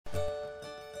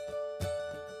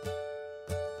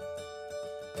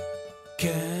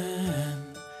כן,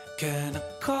 כן,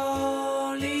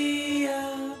 הכל יהיה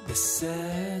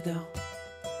בסדר.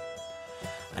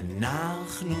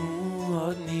 אנחנו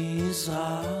עוד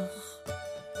נזרח,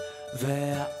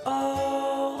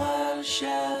 והאור על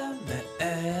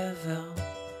שמעבר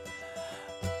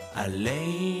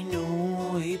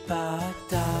עלינו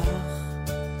ייפתח.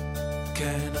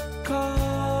 כן,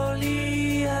 הכל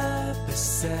יהיה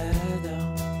בסדר.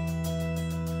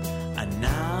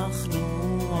 אנחנו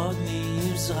עוד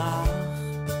נזרח,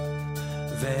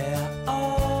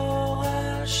 והאור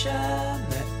על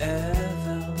שמעבר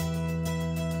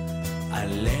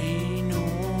עלינו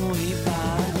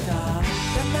ייפתח.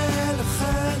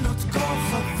 במלחן עוד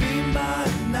כוכבים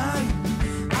בעיניים,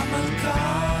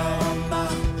 המלכה רמה,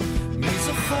 מי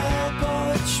זוכר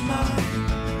פה את שמה?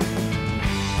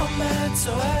 עומד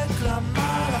צועק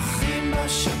למלאכים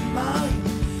בשמיים,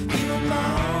 עם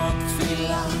אומות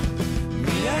תפילה,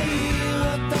 מי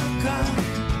יאיר את דרכם?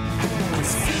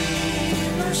 אז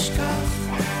אם אשכח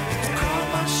את כל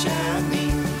מה שאני,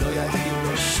 לא יאיר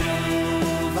לו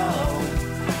שוב האור.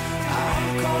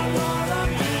 הכל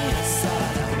עולמי עשה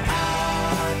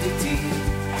לעדיתי,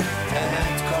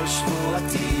 את כל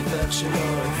שבועתי ואיך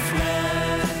שלא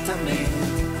אפנה תמיד,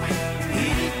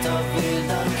 היא תוביל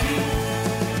דרכי.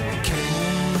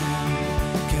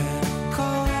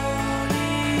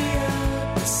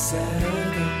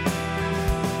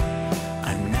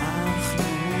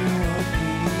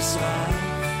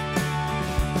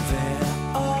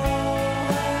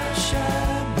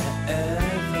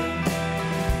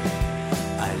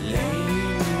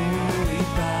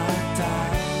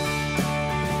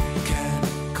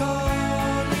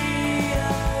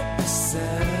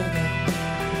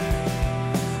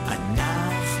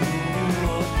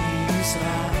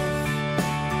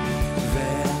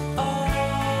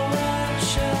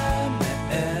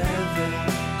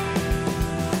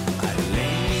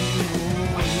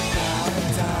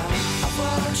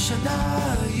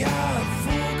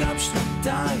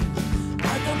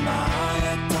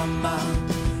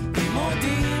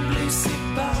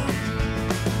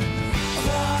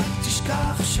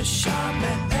 ששם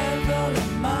מעבר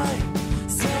למים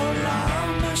זה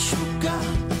עולם משוגע,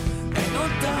 אין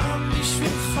אותם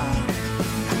בשבילך.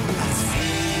 אז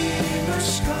אם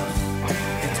אשכח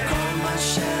את כל מה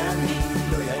שאני,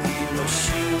 לא יגיד לו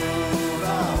שוב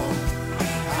האור.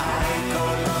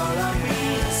 הכל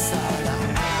עולמי עשה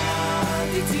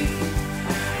לעדיתי,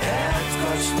 את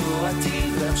כל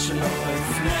שבועתי ואיך שלא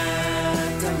אפנה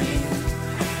תמיד,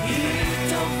 היא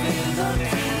תוביל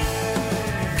דרכי.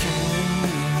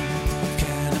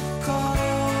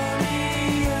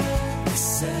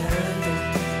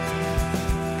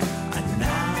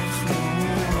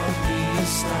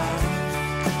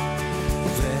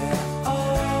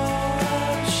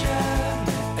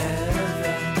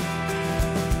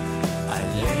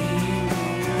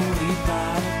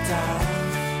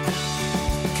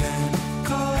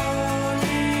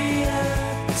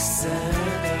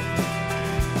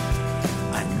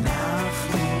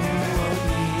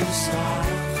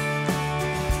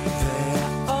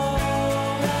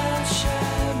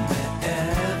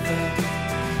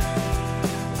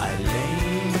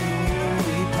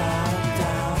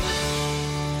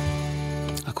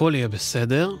 הכל יהיה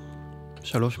בסדר.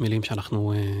 3 מילים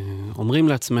שאנחנו אומרים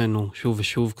לעצמנו שוב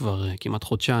ושוב כבר כמעט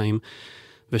חודשיים,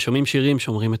 ושומעים שירים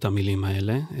שאומרים את המילים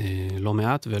האלה, לא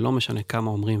מעט ולא משנה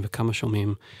כמה אומרים וכמה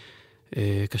שומעים.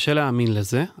 קשה להאמין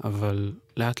לזה, אבל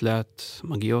לאט לאט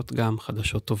מגיעות גם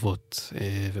חדשות טובות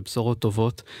ובשורות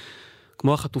טובות,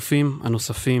 כמו החטופים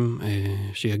הנוספים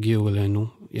שיגיעו אלינו,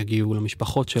 יגיעו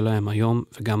למשפחות שלהם היום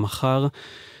וגם מחר,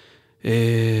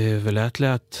 ולאט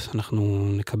לאט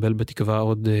אנחנו נקבל בתקווה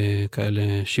עוד כאלה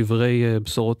שברי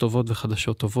בשורות טובות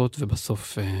וחדשות טובות,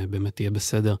 ובסוף באמת יהיה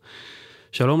בסדר.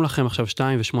 שלום לכם, עכשיו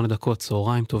 2:08,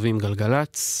 צהריים טובים,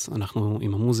 גלגלץ. אנחנו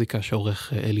עם המוזיקה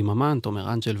שעורך אלי ממן,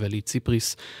 תומר אנג'ל ואלי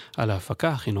ציפריס על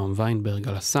ההפקה, חינום ויינברג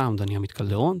על הסאונד, אני עמית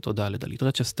קלדרון. תודה לדלית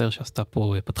רצ'סטר שעשתה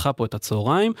פה, פתחה פה את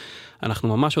הצהריים.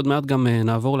 אנחנו ממש עוד מעט גם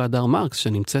נעבור להדר מרקס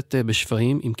שנמצאת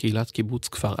בשפיים עם קהילת קיבוץ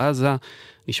כפר עזה.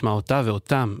 נשמע אותה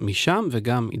ואותם משם,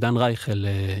 וגם עידן רייכל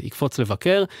יקפוץ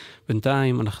לבקר.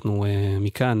 בינתיים אנחנו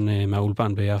מכאן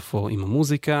מהאולפן ביפו עם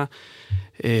המוזיקה,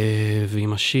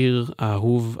 ועם השיר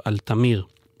האהוב על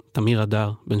תמיר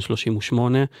אדר, בן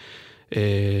 38,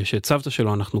 שאת סבתא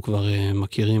שלו אנחנו כבר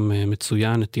מכירים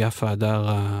מצוין, את יפה אדר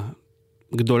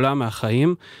הגדולה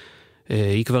מהחיים.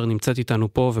 היא כבר נמצאת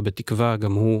איתנו פה, ובתקווה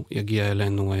גם הוא יגיע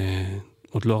אלינו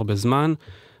עוד לא הרבה זמן.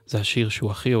 זה השיר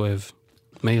שהוא הכי אוהב,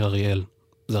 מאיר אריאל,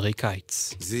 זרעי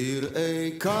קיץ.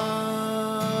 זרעי קיץ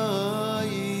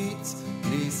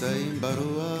נישאים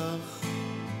ברוח,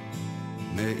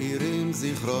 מאירים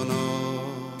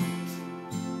זיכרונות,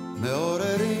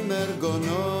 מעוררים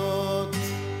ארגונות,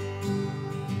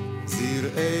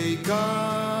 זרעי קיץ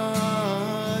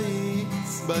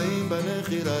באים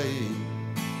בנחיריים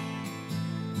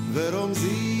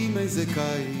ורומזים איזה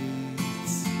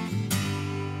קיץ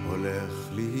הולך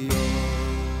להיות.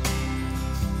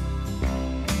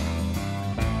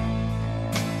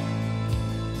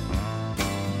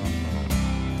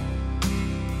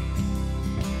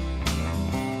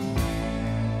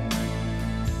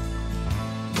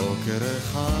 בוקר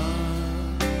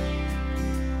אחד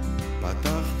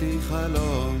פתחתי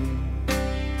חלום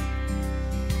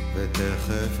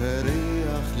ותכף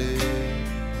הריח לי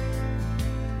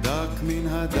דק מן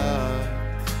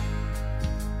הדק,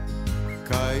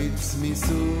 קיץ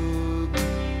מסוג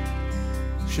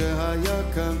שהיה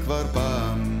כאן כבר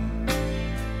פעם.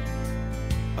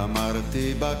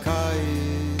 אמרתי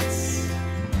בקיץ,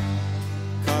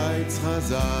 קיץ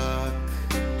חזק,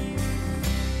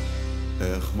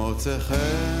 איך מוצא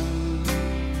חן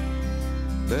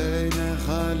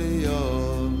בעיניך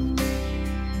להיות,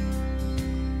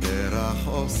 פרח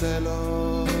עושה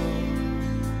לו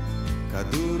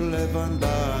כדור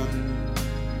לבנבן,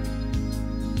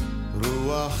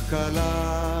 רוח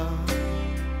קלה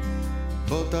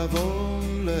בוא תבוא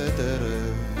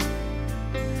לטרף,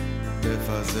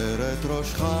 תפזר את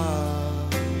ראשך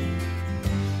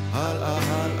הלאה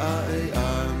הלאה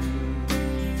איען.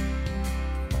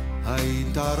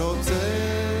 היית רוצה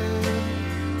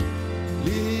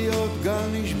להיות גם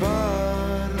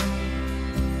נשבר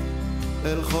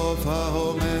אל חוף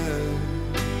ההומר,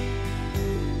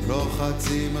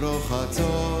 רוחצים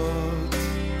רוחצות,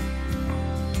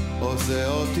 עושה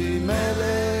אותי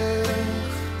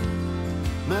מלך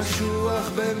משוח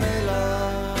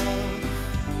במלח,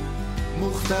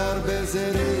 מוכתר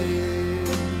בזרים,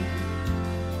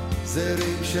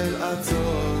 זרים של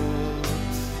עצות.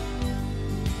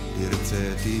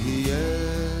 תרצה תהיה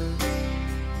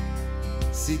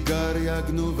סיגריה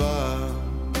גנובה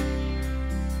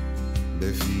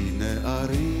בפי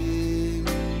נערים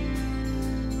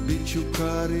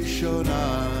בתשוקה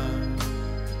ראשונה,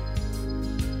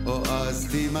 או אז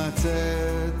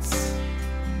תימצץ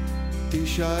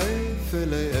תשאף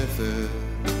אלי אפר,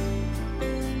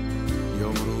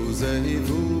 יאמרו זה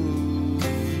היבוב,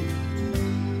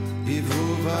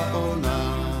 היבוב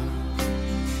העונה.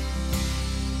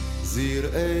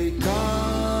 זרעי קיץ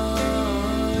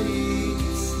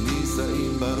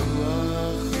נישאים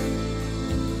ברוח,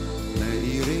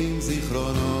 מאירים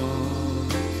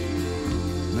זיכרונות,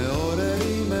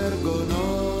 מעוררים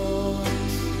ארגונות.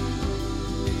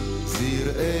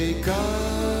 זרעי קיץ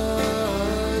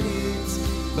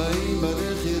באים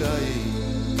בנחיריים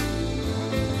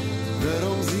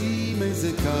ורומזים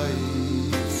איזה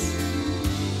קיץ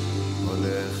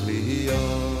הולך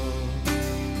להיות.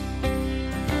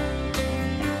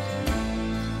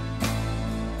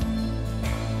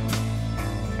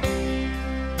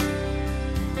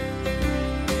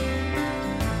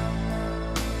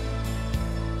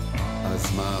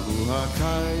 מהו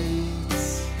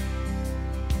הקיץ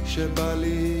שבא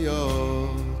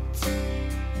להיות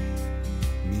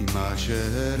ממה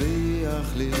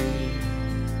שהריח לי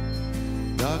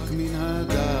דק מן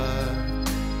הדק,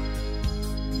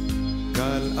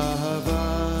 גל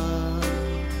אהבה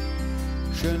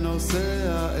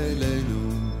שנוסע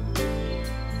אלינו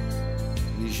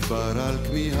נשבר על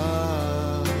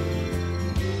כמיהה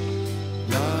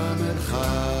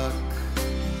למרחק.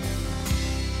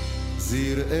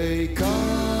 זרעי קיץ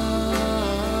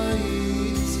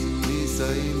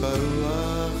נישאים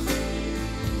ברוח,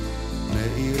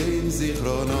 מאירים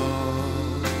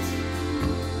זיכרונות,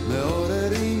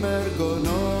 מעוררים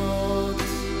ארגונות.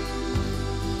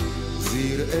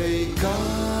 זרעי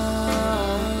קיץ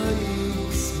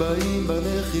באים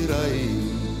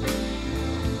בנחיריים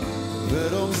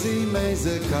ורומזים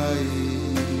איזה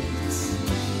קיץ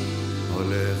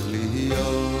הולך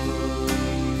להיות.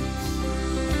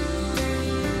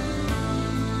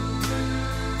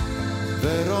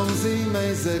 ורומזים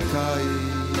איזה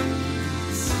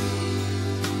קיץ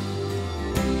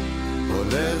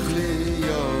הולך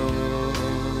להיות.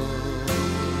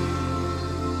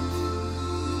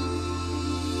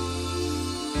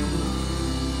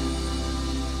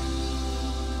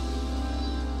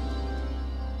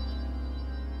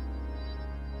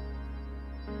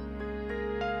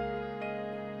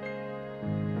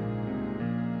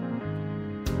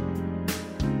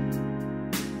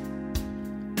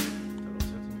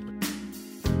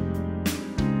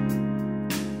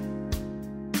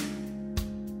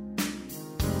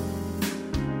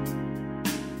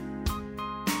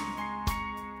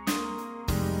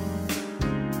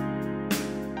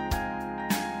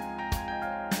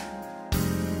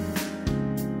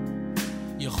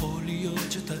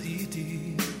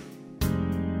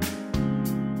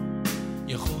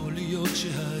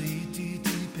 שהייתי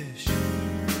טיפש,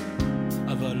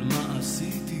 אבל מה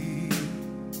עשיתי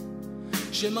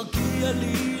שמגיע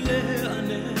לי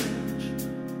להיענש?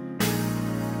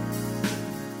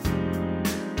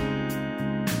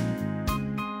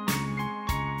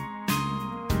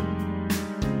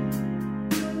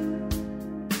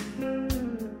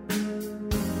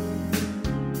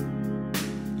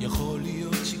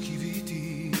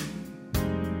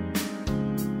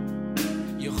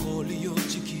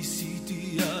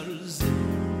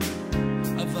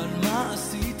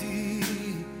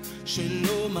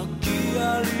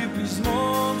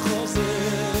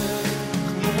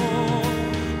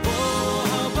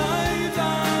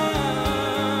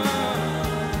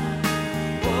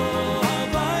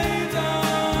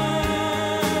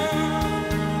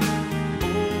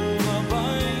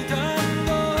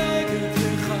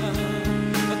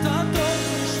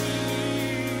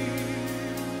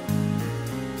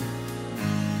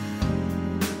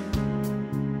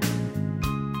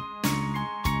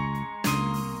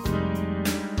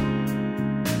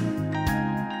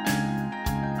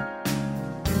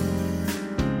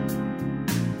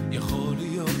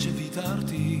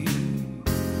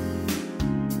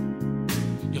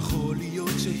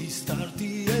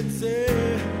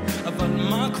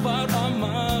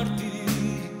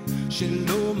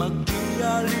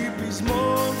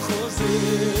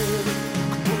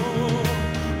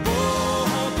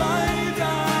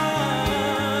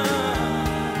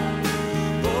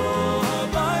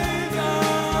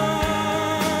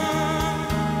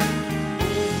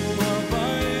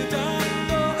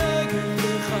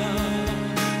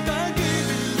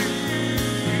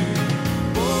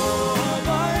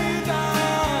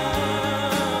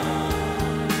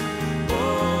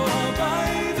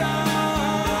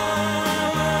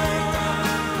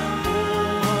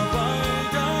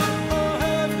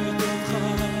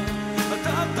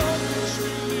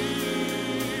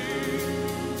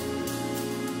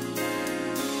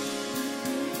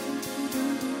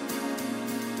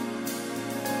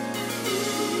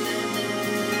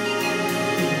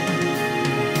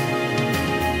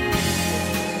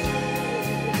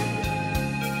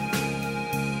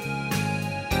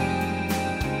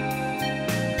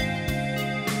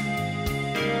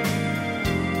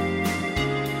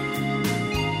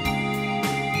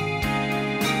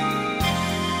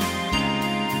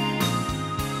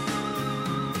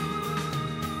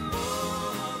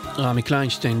 רמי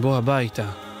קלינשטיין, בוא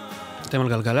הביתה. אתם על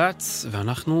גלגלץ,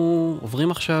 ואנחנו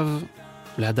עוברים עכשיו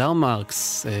להדר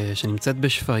מרקס, שנמצאת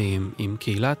בשפיים, עם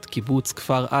קהילת קיבוץ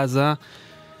כפר עזה,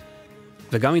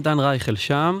 וגם עידן רייכל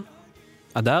שם.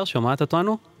 הדר, שומעת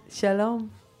אותנו? שלום,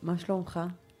 מה שלומך?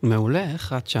 מעולה,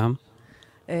 איך את שם?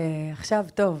 עכשיו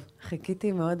טוב,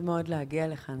 חיכיתי מאוד מאוד להגיע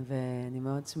לכאן, ואני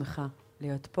מאוד שמחה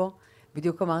להיות פה.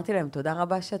 בדיוק אמרתי להם, תודה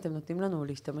רבה שאתם נותנים לנו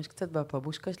להשתמש קצת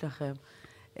בפבושקה שלכם.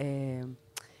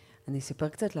 אני אספר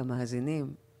קצת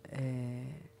למאזינים,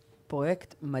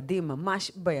 פרויקט מדהים,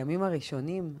 ממש בימים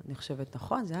הראשונים, אני חושבת,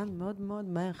 נכון, זה היה מאוד מאוד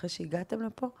מהר אחרי שהגעתם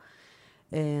לפה.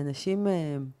 אנשים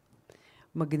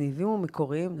מגניבים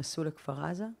ומקוריים נסעו לכפר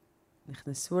עזה,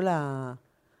 נכנסו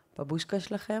לפבושקה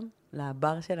שלכם,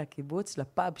 לבר של הקיבוץ,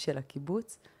 לפאב של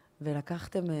הקיבוץ,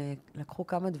 לקחו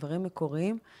כמה דברים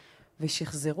מקוריים,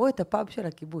 ושחזרו את הפאב של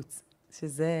הקיבוץ,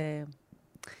 שזה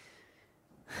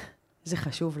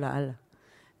חשוב לאללה.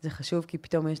 זה חשוב כי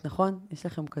פתאום יש, נכון? יש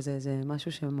לכם כזה, זה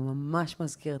משהו שממש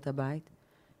מזכיר את הבית.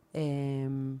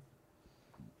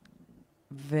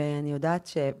 ואני יודעת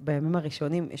שבימים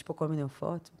הראשונים, יש פה כל מיני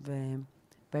הופעות,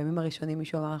 ובימים הראשונים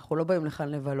מישהו אמר, אנחנו לא באים לכאן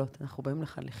לבלות, אנחנו באים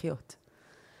לכאן לחיות.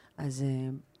 אז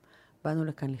באנו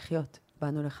לכאן לחיות,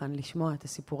 באנו לכאן לשמוע את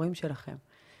הסיפורים שלכם.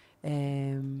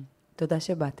 תודה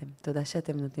שבאתם, תודה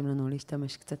שאתם נותנים לנו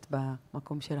להשתמש קצת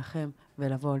במקום שלכם,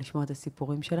 ולבוא לשמוע את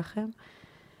הסיפורים שלכם.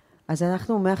 אז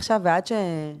אנחנו מעכשיו ועד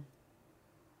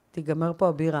שתיגמר פה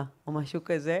הבירה או משהו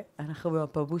כזה, אנחנו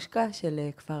בפבושקה של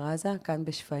כפר עזה, כאן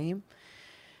בשפיים.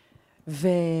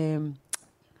 ועוד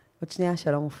שנייה,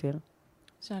 שלום אופיר.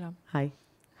 שלום. היי.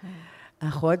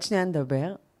 אנחנו עוד שנייה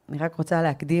נדבר. אני רק רוצה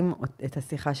להקדים את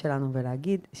השיחה שלנו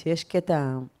ולהגיד שיש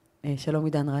קטע, שלום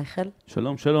עידן רייכל.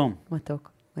 שלום, שלום.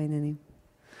 מתוק, מה העניינים?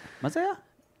 מה זה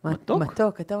היה? מתוק?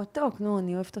 מתוק, אתה מתוק, נו,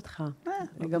 אני אוהבת אותך.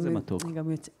 לא כזה מתוק. אני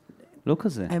גם יוצא... לא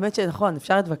כזה. האמת שנכון,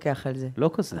 אפשר להתווכח על זה.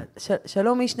 לא כזה.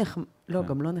 שלום איש נחמד, לא,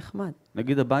 גם לא נחמד.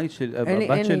 נגיד הבת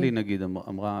שלי, נגיד,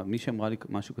 אמרה, מי שאמרה לי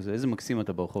משהו כזה, איזה מקסים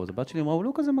אתה ברחוב, אז הבת שלי אמרה, הוא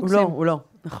לא כזה מקסים. הוא לא,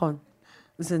 נכון.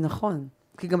 זה נכון.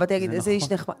 כי גם באתי להגיד, איזה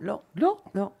איש נחמד. לא.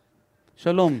 לא.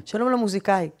 שלום. שלום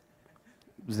למוזיקאי.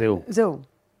 זהו.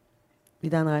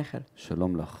 עידן רייכל.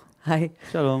 שלום לך. היי.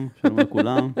 שלום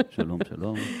לכולם.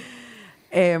 שלום.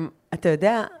 אתה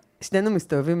יודע, שנינו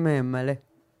מסתובבים מלא,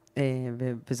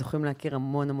 וזוכים להכיר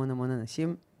המון המון המון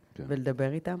אנשים,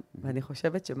 ולדבר איתם, ואני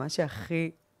חושבת שמה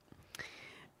שהכי...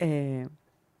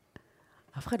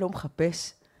 אף אחד לא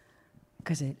מחפש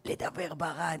כזה, לדבר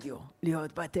ברדיו,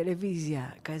 להיות בטלוויזיה,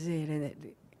 כזה...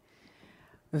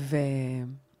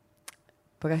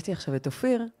 ופגשתי עכשיו את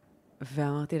אופיר,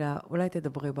 ואמרתי לה, אולי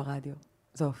תדברי ברדיו.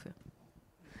 זו אופיר.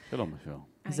 שלום, אשר.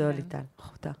 זו ליטל,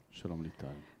 אחותה. שלום, ליטל.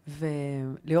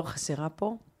 וליאור חסרה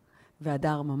פה,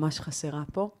 והדר ממש חסרה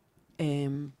פה.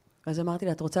 אז אמרתי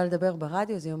לה, את רוצה לדבר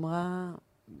ברדיו? אז היא אמרה,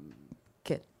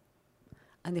 כן.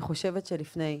 אני חושבת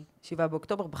שלפני 7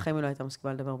 באוקטובר, בחיים היא לא הייתה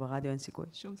מסכימה לדבר ברדיו, אין סיכוי.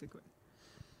 שום סיכוי.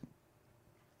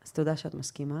 אז תודה שאת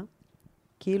מסכימה.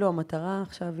 כאילו המטרה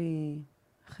עכשיו היא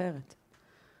אחרת.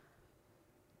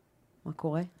 מה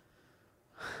קורה?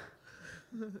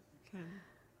 כן.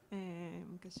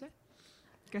 קשה.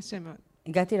 קשה מאוד.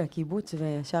 הגעתי לקיבוץ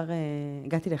וישר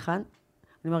הגעתי לכאן.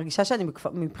 אני מרגישה שאני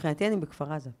מבחינתי אני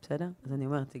בכפר עזה, בסדר? אז אני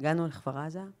אומרת, הגענו לכפר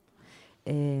עזה,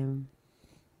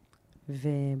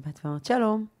 ובאת ואמרת,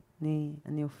 שלום,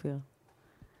 אני אופיר.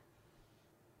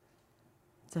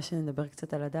 רוצה שנדבר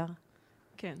קצת על הדר?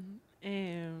 כן.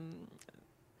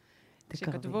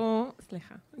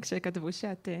 כשכתבו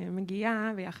שאת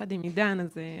מגיעה ויחד עם עידן,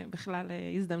 אז זה בכלל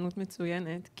הזדמנות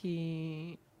מצוינת,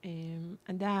 כי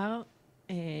הדר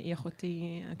היא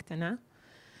אחותי הקטנה.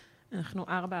 אנחנו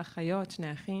 4 אחיות,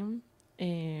 2 אחים.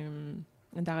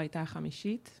 הדר הייתה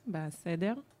החמישית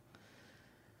בסדר.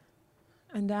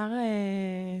 הדר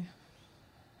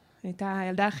הייתה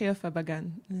הילדה הכי יפה בגן.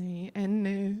 אין...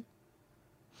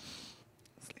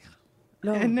 סליחה.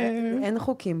 לא, אין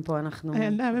חוקים פה, אנחנו...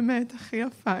 הילדה באמת הכי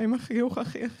יפה, עם החיוך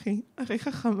הכי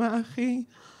חכמה, הכי...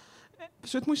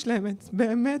 פשוט מושלמת.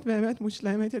 באמת, באמת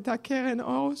מושלמת. הייתה קרן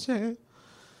אור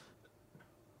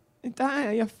הייתה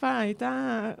יפה,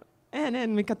 הייתה...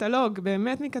 אין, מקטלוג,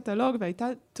 באמת מקטלוג, והייתה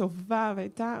טובה,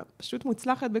 והייתה פשוט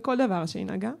מוצלחת בכל דבר שהיא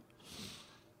נגעה.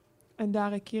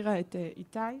 הדר הכירה את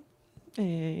איתי.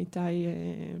 איתי,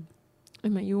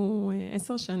 הם היו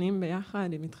 10 שנים ביחד,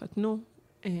 הם התחתנו.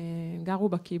 גרו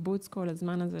בקיבוץ כל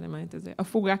הזמן הזה, למעט איזה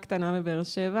הפוגה קטנה בבאר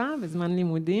שבע, בזמן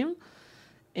לימודים.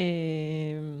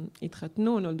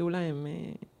 התחתנו, נולדו להם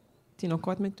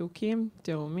תינוקות מתוקים,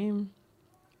 תאומים.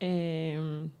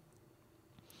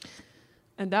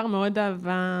 הדר מאוד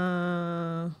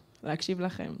אהבה להקשיב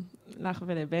לכם, לך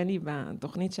ולבני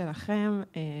בתוכנית שלכם,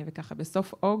 וככה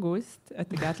בסוף אוגוסט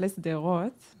את הגעת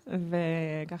לסדרות,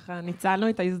 וככה ניצלנו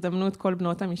את ההזדמנות כל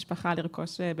בנות המשפחה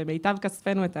לרכוש במיטב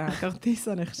כספנו את הכרטיס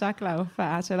הנחשק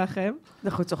להופעה שלכם.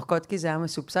 אנחנו צוחקות כי זה היה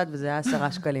מסובסד וזה היה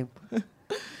 10 שקלים.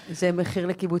 זה מחיר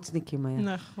לקיבוצניקים היה.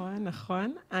 נכון,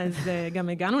 נכון. אז גם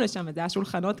הגענו לשם, זה היה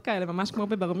שולחנות כאלה, ממש כמו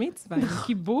בבר מצווה, עם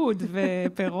כיבוד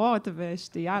ופירות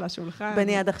ושתייה על השולחן.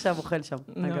 בני עד עכשיו אוכל שם,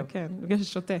 אגב. כן,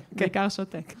 שותה, בעיקר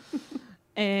שותה.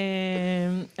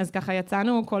 אז ככה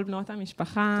יצאנו כל בנות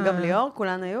המשפחה. גם ליאור,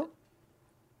 כולן היו?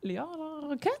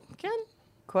 ליאור, כן, כן.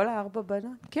 כל 4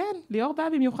 בנות? כן, ליאור בא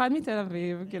במיוחד מתל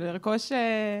אביב, כאילו לרכוש...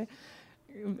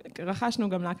 רכשנו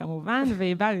גם לה כמובן,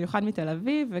 והיא באה במיוחד מתל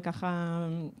אביב, וככה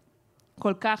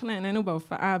כל כך נהנינו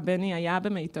בהופעה, בני היה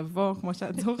במיטבו, כמו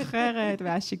שאת זוכרת,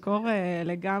 והיה שיכור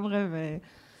לגמרי,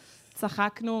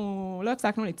 וצחקנו, לא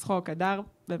הפסקנו לצחוק, הדר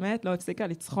באמת לא הפסיקה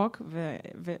לצחוק,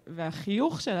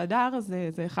 והחיוך של הדר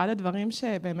זה אחד הדברים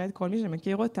שבאמת כל מי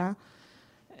שמכיר אותה,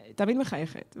 תמיד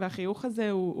מחייכת, והחיוך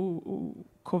הזה הוא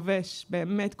כובש,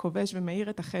 באמת כובש ומאיר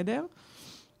את החדר,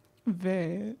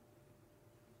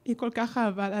 היא כל כך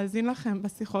אהבה להאזין לכם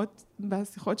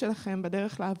בשיחות שלכם,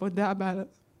 בדרך לעבודה,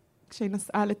 כשהיא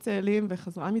נסעה לצאלים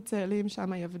וחזרה מצאלים,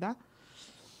 שם היא עבדה.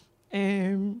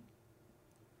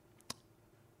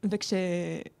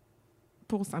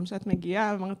 וכשפורסם שאת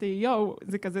מגיעה, אמרתי, יואו,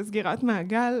 זה כזה סגירת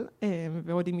מעגל,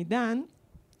 ועוד עם עידן,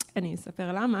 אני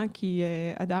אספר למה, כי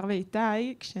הדר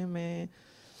ואיתי, כשהם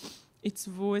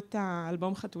עיצבו את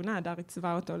האלבום חתונה, הדר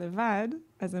עיצבה אותו לבד,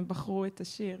 אז הם בחרו את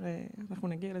השיר, אנחנו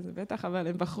נגיע לזה בטח, אבל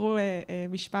הם בחרו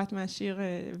משפט מהשיר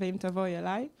ואם תבואי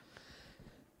אליי.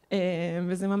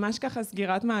 וזה ממש ככה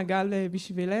סגירת מעגל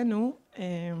בשבילנו.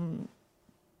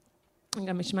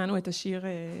 גם השמענו את השיר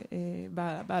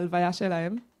בהלוויה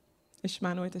שלהם.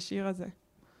 השמענו את השיר הזה.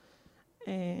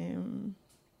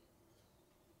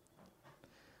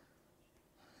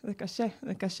 זה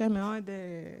קשה מאוד.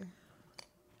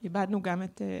 איבדנו גם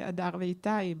את הדר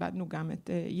ואיתי, איבדנו גם את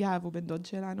יאב, הוא בן דוד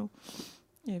שלנו,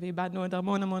 ואיבדנו עוד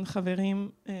המון חברים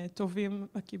טובים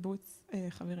בקיבוץ,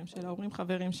 חברים של ההורים,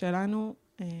 חברים שלנו.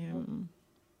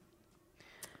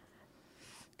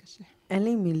 קשה. אין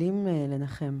לי מילים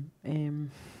לנחם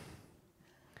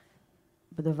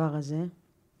בדבר הזה.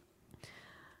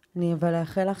 אני אבל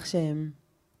לאחל לך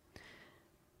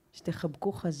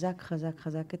שתחבקו חזק, חזק,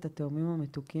 חזק את התאומים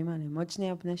המתוקים עליהם. עוד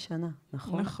שנייה בני שנה,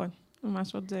 נכון? נכון,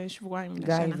 ממש עוד שבועיים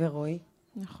גיא לשנה. ורועי.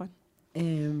 נכון.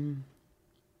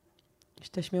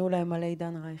 שתשמיעו להם מלא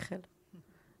עידן רייכל,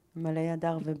 מלא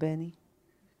הדר ובני,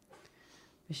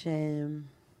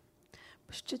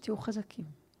 פשוט שתהיו חזקים.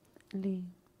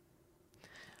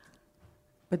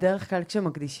 בדרך כלל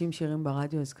כשמקדישים שירים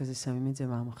ברדיו, אז כזה שמים את זה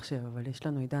מהמחשב, אבל יש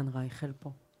לנו עידן רייכל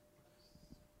פה.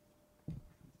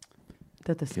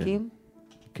 אתה תסכים?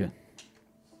 כן.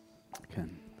 כן.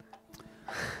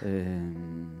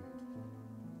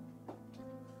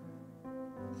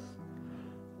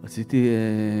 רציתי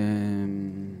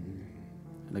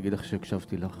להגיד לך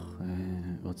שהקשבתי לך,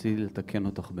 רציתי לתקן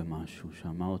אותך במשהו,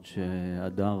 שאמרת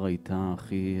שהדר הייתה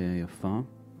הכי יפה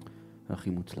והכי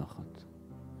מוצלחת.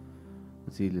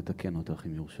 רציתי לתקן אותך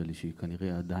אם יורשה לי, שהיא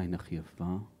כנראה עדיין הכי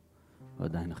יפה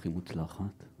ועדיין הכי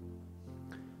מוצלחת,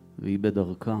 והיא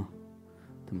בדרכה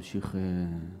תמשיך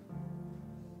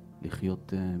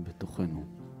לחיות בתוכנו.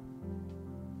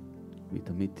 והיא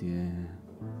תמיד תהיה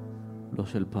לא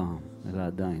של פעם, אלא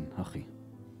עדיין הכי.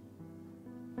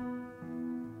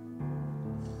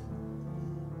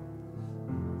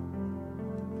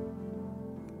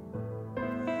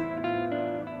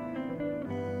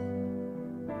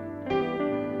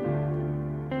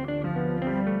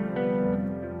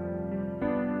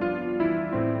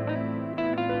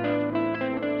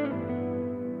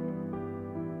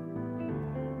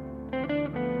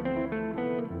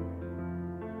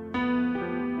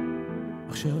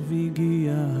 עכשיו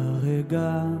הגיע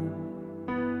הרגע,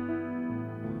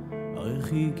 הרי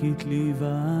חיכית לי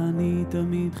ואני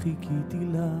תמיד חיכיתי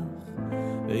לך,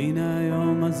 והנה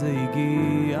היום הזה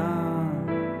הגיע.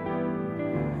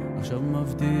 עכשיו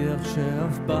מבטיח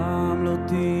שאף פעם לא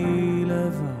תהיי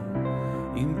לבד,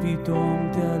 אם פתאום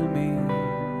תיעלמי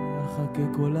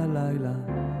אחכה כל הלילה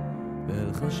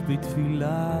ואלחש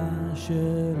בתפילה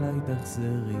שאליי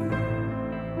תחזרי.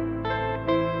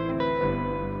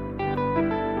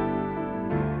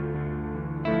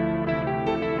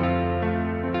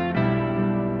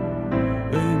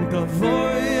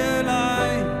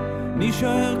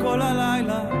 נשאר כל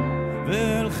הלילה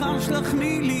ואלחש לך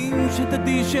מילים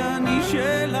שתדעי שאני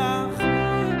שלך,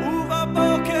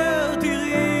 ובבוקר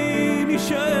תראי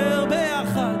נשאר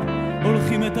ביחד,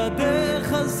 הולכים את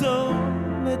הדרך הזו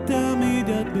לתמיד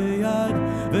יד ביד.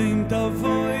 ואם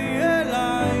תבואי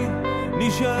אליי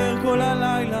נשאר כל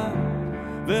הלילה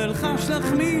ואלחש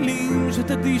לך מילים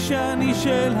שתדעי שאני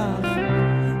שלך,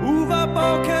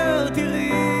 ובבוקר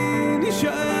תראי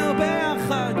נשאר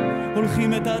ביחד,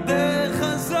 הולכים את הדרך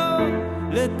הזו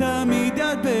לתמיד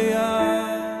יד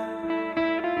ביד.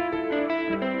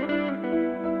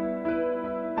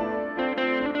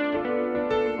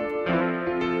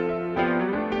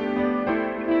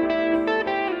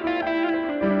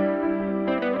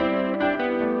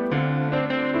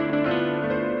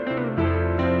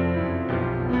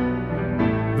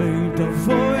 ואם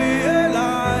תבואי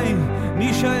אליי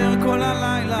נשאר כל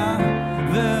הלילה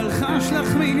ואלחש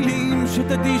לך מילים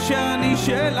שתדעי שאני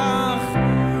שלך,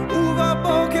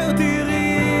 ובבוקר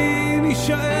תראי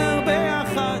נשאר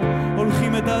ביחד,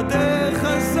 הולכים את הדרך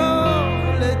הזו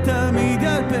לתמיד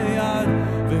יד ביד.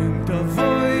 ואם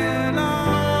תבואי אליי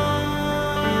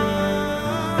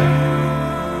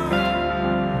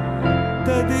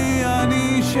תדעי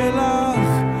אני שלך,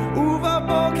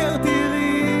 ובבוקר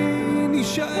תראי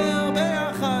נשאר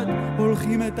ביחד,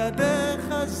 הולכים את הדרך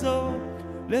הזו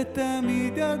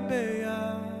לתמיד יד ביד.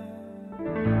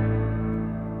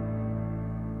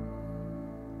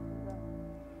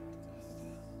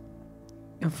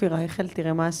 יופי רייכל,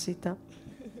 תראה מה עשית.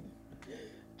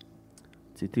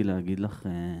 רציתי להגיד לך...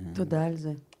 תודה על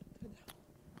זה.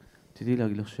 רציתי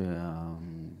להגיד לך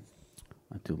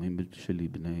שהתאומים שלי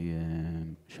בני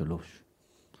 3,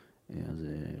 אז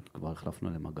כבר החלפנו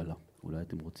להם עגלה. אולי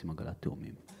אתם רוצים עגלת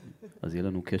תאומים. אז יהיה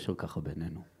לנו קשר ככה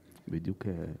בינינו. בדיוק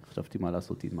חשבתי מה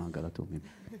לעשות עם העגלת תאומים.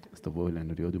 אז תבואו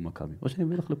אלינו להיות עם מכבי. או שאני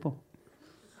מביא לך לפה.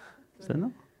 בסדר?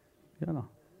 יאללה.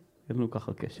 יהיה לנו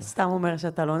ככה קשר. סתם אומר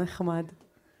שאתה לא נחמד.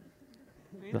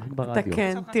 זה רק ברדיו. אתה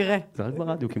כן, תראה. זה רק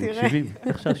ברדיו, כי מקשיבים.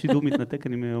 איך שהשידור מתנתק,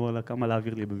 אני אומר לה כמה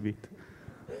להעביר לי בביט.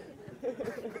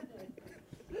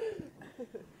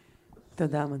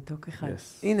 תודה, מתוק אחד.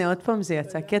 הנה, עוד פעם זה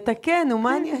יצא. כי אתה כן,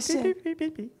 ומה אני אשם?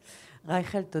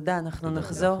 רייכל, תודה. אנחנו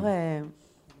נחזור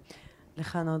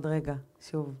לכאן עוד רגע.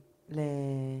 שוב,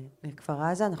 לכפר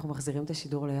עזה. אנחנו מחזירים את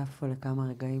השידור ליפו לכמה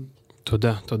רגעים.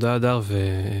 תודה, תודה אדר,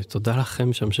 ותודה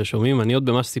לכם שם ששומעים. אני עוד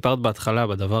במה שסיפרת בהתחלה,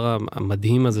 בדבר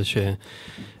המדהים הזה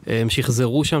שהם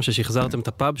שחזרו שם, ששחזרתם את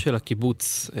הפאב של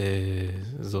הקיבוץ.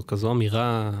 זו כזו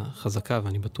אמירה חזקה,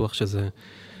 ואני בטוח שזה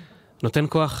נותן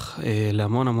כוח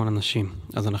להמון המון אנשים.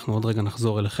 אז אנחנו עוד רגע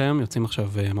נחזור אליכם, יוצאים עכשיו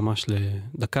ממש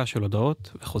לדקה של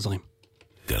הודעות וחוזרים.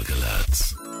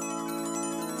 גלגלצ.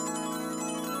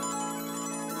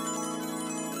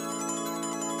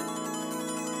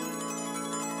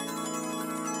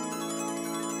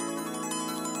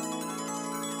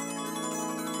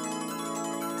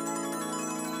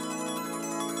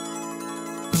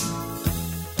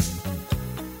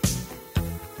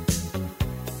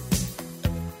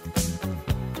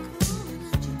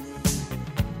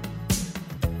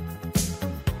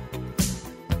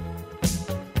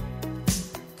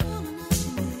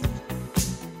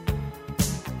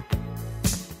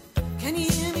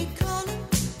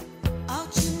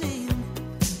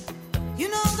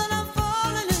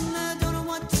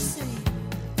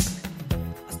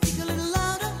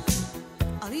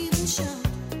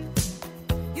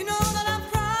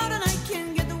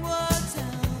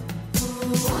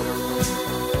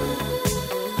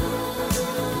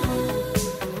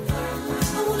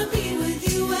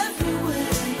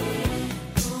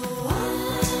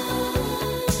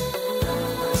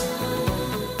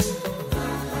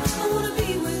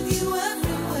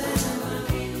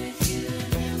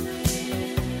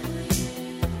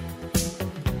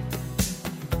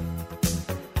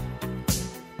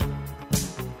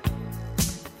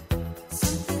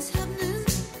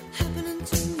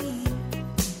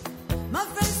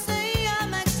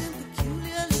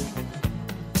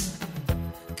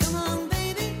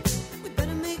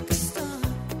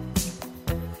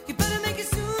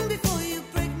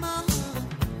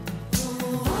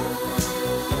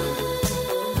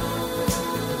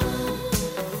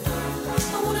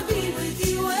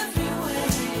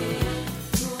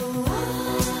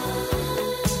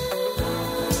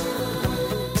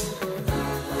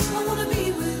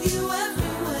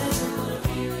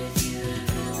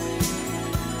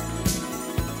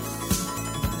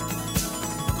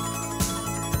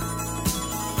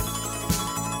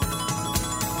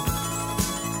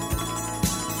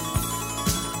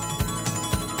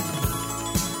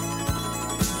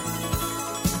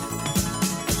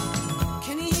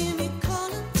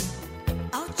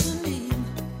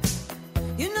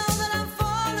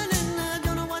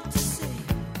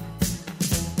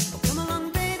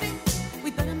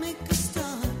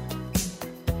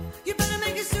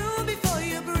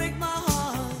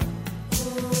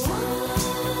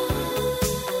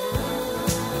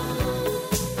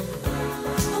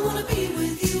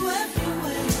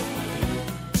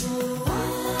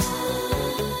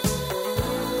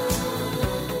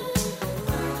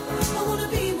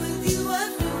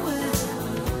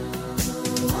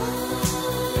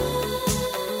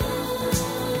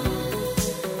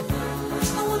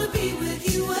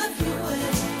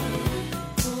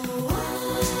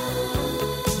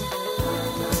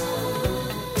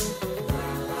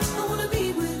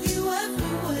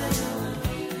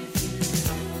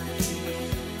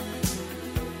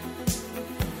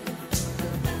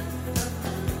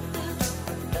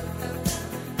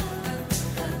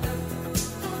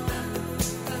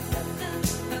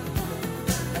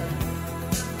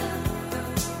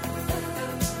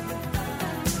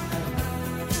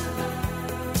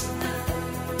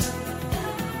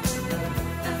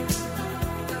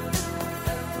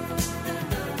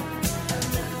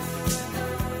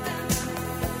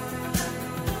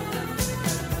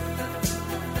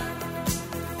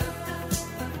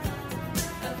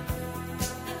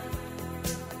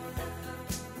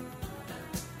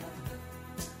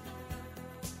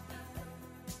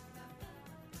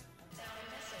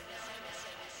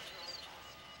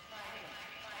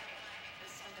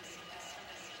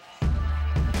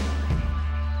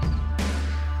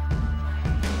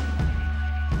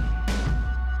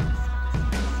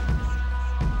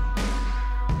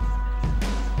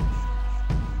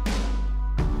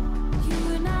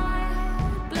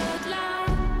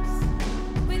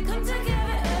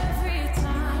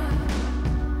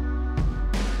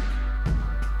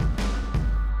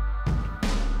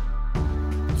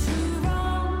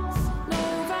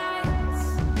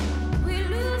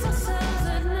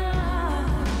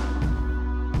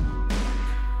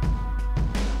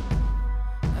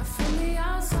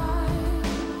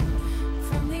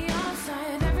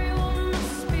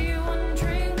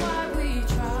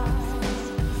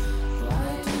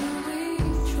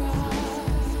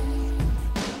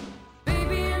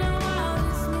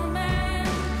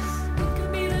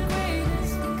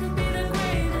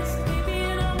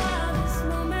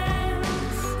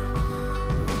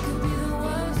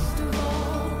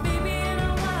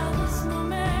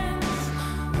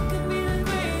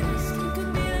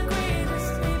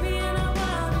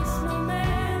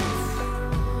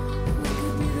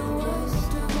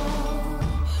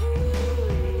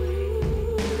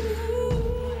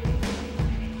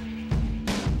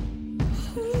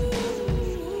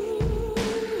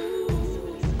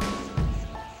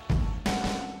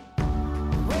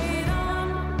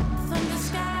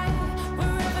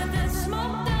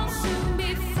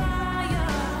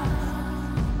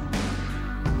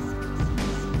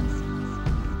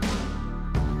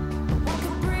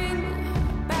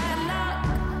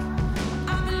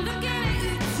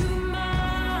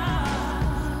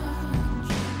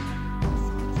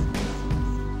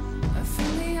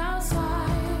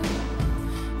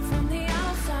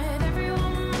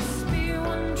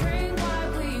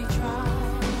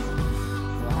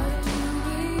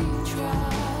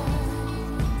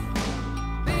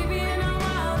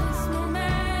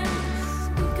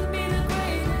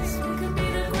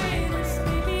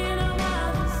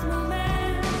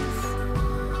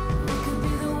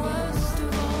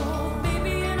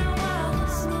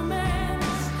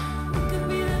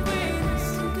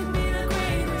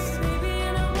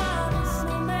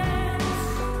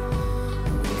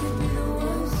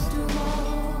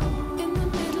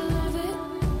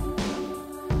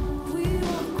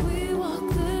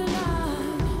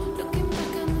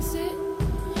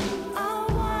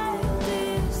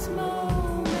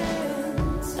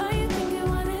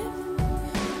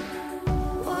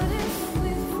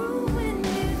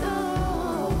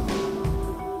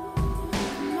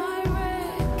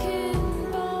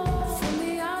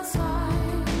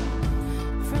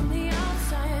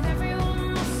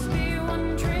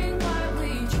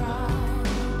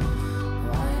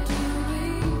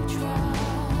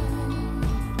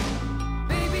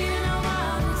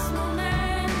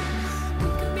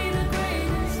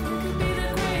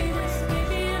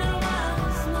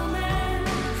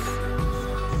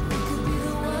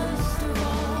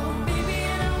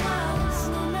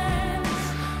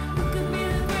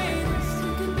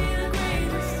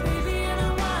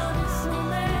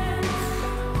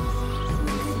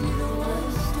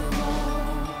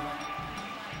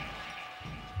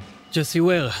 ג'סי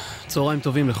וויר, צהריים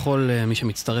טובים לכל מי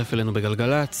שמצטרף אלינו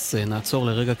בגלגלץ. נעצור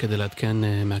לרגע כדי לעדכן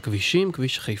מהכבישים.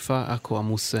 כביש חיפה, עכו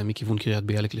עמוס מכיוון קריית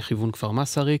ביאליק לכיוון כפר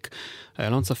מסריק.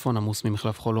 איילון צפון עמוס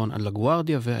ממחלף חולון עד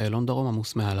לגוארדיה, ואיילון דרום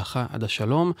עמוס מההלכה עד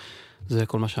השלום. זה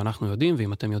כל מה שאנחנו יודעים,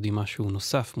 ואם אתם יודעים משהו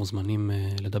נוסף, מוזמנים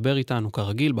לדבר איתנו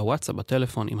כרגיל, בוואטסאפ,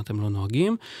 בטלפון, אם אתם לא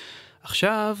נוהגים.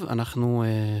 עכשיו אנחנו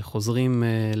חוזרים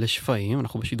לשפיים,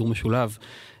 אנחנו בשידור משולב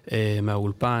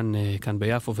מהאולפן כאן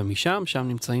ביפו ומשם, שם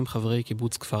נמצאים חברי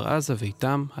קיבוץ כפר עזה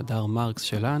ואיתם הדר מרקס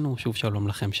שלנו, שוב שלום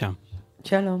לכם שם.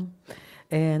 שלום.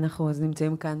 אנחנו אז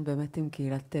נמצאים כאן באמת עם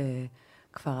קהילת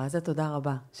כפר עזה, תודה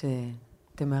רבה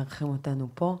שאתם מארחים אותנו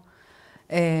פה.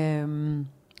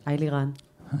 היי לירן.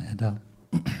 היי הדר.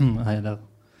 היי הדר.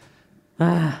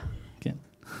 כן.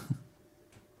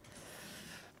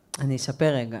 אני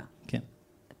אספר רגע. כן.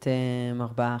 אתם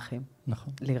 4 אחים.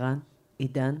 נכון. לירן,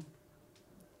 עידן.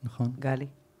 נכון. גלי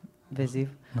וזיו.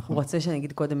 נכון. הוא רוצה שאני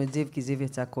אגיד קודם את זיו, כי זיו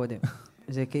יצא קודם.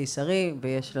 זה קיסרי,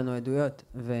 ויש לנו עדויות,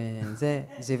 וזה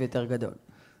זיו יותר גדול.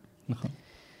 נכון.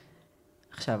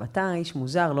 עכשיו, אתה איש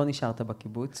מוזר, לא נשארת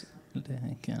בקיבוץ.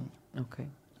 כן. אוקיי.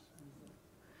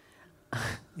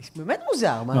 איש באמת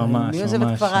מוזר, ממש, מי עוזב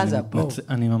את כפר עזה?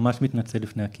 אני ממש מתנצל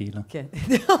לפני הקהילה. כן.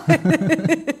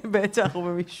 בעצם אנחנו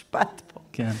במשפט פה.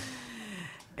 כן.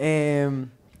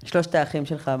 3 האחים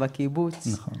שלך בקיבוץ.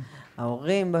 נכון.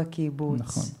 ההורים בקיבוץ.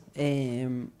 נכון.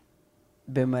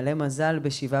 במלא מזל,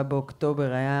 ב7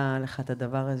 באוקטובר היה לך את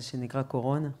הדבר הזה שנקרא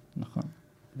קורונה. נכון.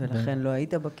 ולכן לא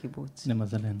היית בקיבוץ.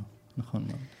 למזלנו. נכון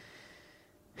מאוד.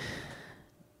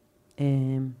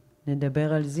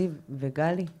 נדבר על זיו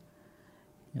וגלי.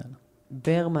 יאללה.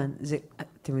 ברמן,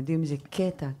 אתם יודעים, זה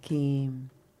קטע, כי...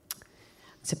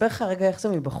 אספר לך רגע איך זה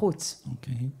מבחוץ.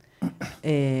 אוקיי.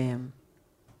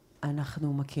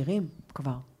 אנחנו מכירים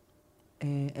כבר.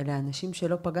 אלה אנשים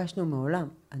שלא פגשנו מעולם.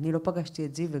 אני לא פגשתי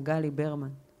את זיו וגלי ברמן.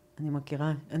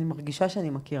 אני מרגישה שאני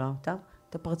מכירה אותם.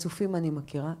 את הפרצופים אני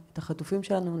מכירה. את החטופים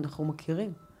שלנו אנחנו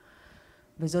מכירים.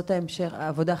 וזאת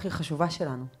העבודה הכי חשובה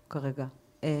שלנו כרגע.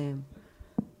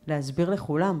 להסביר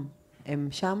לכולם. הם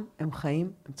שם, הם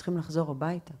חיים, הם צריכים לחזור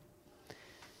הביתה.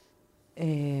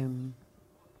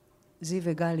 זיו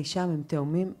וגלי שם, הם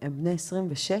תאומים, הם בני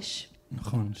 26.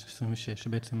 נכון, 26,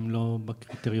 בעצם לא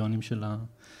בקריטריונים של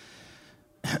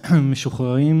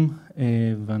המשוחררים,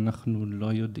 ואנחנו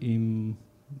לא יודעים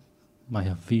מה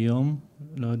יביא יום,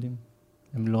 לא יודעים.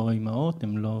 הם לא אימהות,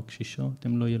 הם לא קשישות,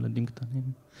 הם לא ילדים קטנים.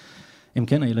 הם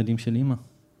כן הילדים של אמא.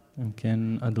 הם כן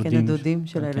הדודים. כן הדודים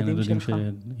של הילדים שלך. כן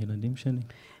הדודים של הילדים שלי.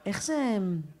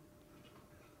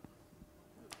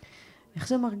 איך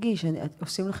זה מרגיש?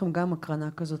 עושים לכם גם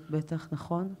הקרנה כזאת בטח,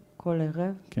 נכון? כל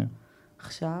ערב? כן.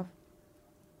 עכשיו?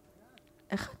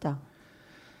 איך אתה?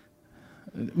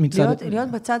 מצד...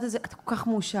 להיות בצד הזה, אתה כל כך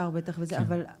מאושר בטח וזה, כן.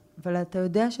 אבל אתה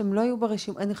יודע שהם לא יהיו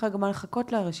ברשימות, אין לך גם מה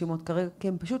לחכות לרשימות כרגע, כי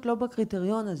הם פשוט לא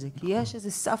בקריטריון הזה, כי יש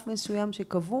איזה סף מסוים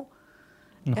שקבעו.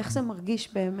 איך זה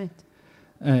מרגיש באמת?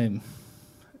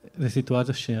 זו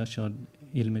סיטואציה שעוד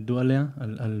ילמדו עליה,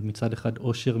 על מצד אחד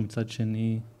אושר, מצד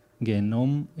שני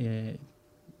גיהנום.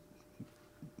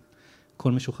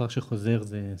 כל משוחרר שחוזר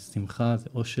זה שמחה, זה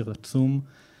אושר עצום,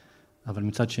 אבל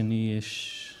מצד שני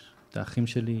יש את האחים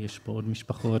שלי, יש פה עוד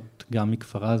משפחות, גם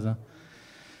מכפר עזה,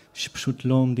 שפשוט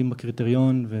לא עומדים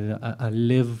בקריטריון,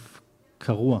 והלב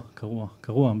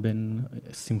קרוע בין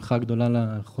שמחה גדולה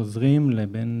לחוזרים,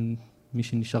 לבין מי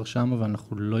שנשאר שם,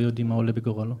 ואנחנו לא יודעים מה עולה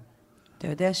בגורלו. אתה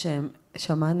יודע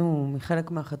ששמענו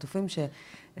מחלק מהחטופים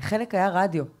שחלק היה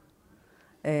רדיו,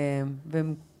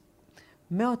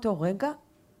 ומאותו רגע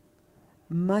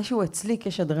משהו אצלי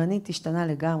כשדרנית השתנה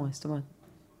לגמרי, זאת אומרת,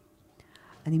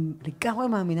 אני לגמרי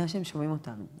מאמינה שהם שומעים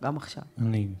אותנו, גם עכשיו.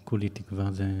 אני כולי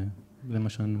תקווה, זה מה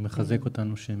שמחזק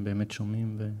אותנו, שהם באמת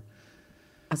שומעים.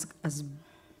 אז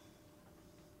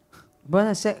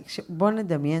בוא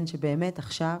נדמיין שבאמת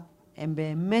עכשיו הם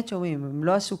באמת שומעים, הם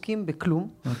לא עסוקים בכלום,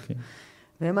 אוקיי.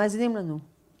 והם מאזינים לנו,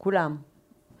 כולם,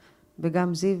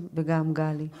 וגם זיו וגם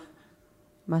גלי.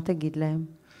 מה תגיד להם?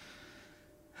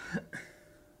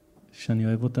 שאני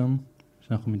אוהב אותם,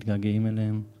 שאנחנו מתגעגעים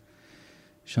אליהם,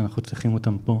 שאנחנו צריכים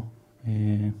אותם פה,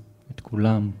 את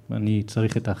כולם. אני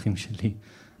צריך את האחים שלי,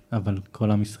 אבל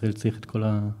כל עם ישראל צריך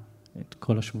את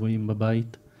כל השבועים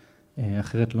בבית,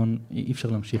 אחרת אי אפשר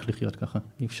להמשיך לחיות ככה,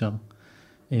 אי אפשר.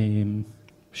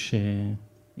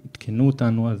 שהתקנו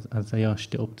אותנו, אז היה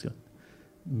 2 אופציות,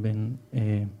 בין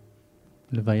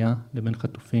לוויה לבין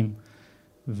חטופים,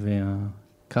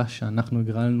 והקש שאנחנו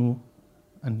הגרלנו,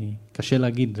 קשה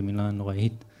להגיד, זו מילה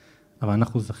נוראית, אבל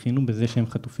אנחנו זכינו בזה שהם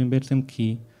חטופים בעצם,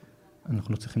 כי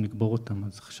אנחנו לא צריכים לקבור אותם,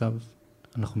 אז עכשיו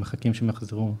אנחנו מחכים שהם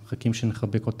יחזרו, מחכים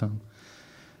שנחבק אותם,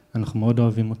 אנחנו מאוד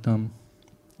אוהבים אותם,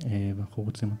 ואנחנו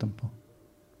רוצים אותם פה.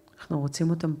 אנחנו רוצים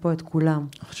אותם פה, את כולם.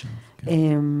 עכשיו,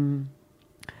 כן.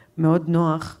 מאוד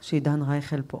נוח שעידן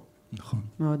רייכל פה. נכון.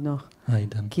 מאוד נוח.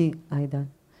 עידן.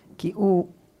 כי הוא,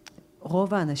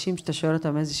 רוב האנשים שאתה שואל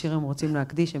אותם איזה שיר הם רוצים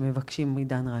להקדיש, הם מבקשים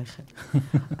עידן רייכל.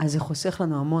 אז זה חוסך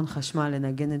לנו המון חשמל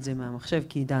לנגן את זה מהמחשב,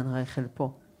 כי עידן רייכל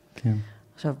פה. כן.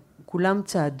 עכשיו, כולם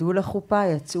צעדו לחופה,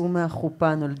 יצאו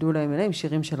מהחופה, נולדו להם אליהם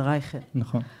שירים של רייכל.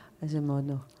 נכון. אז זה מאוד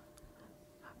נוח.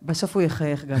 בסוף הוא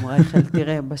יחייך גם, רייכל,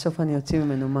 תראה, בסוף אני יוצא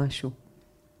ממנו משהו.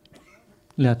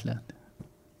 לאט לאט.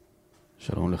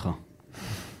 שלום לך.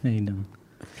 עידן.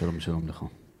 שלום לך.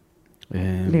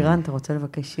 לירן, אתה רוצה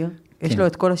לבקש שיר? יש לו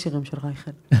את כל השירים של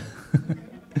רייכל.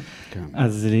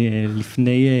 אז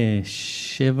לפני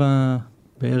 7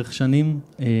 בערך שנים,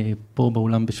 פה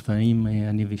באולם בשפיים,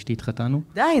 אני ואשתי התחתנו.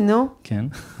 די, נו. כן.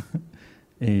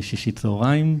 6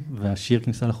 צהריים, והשיר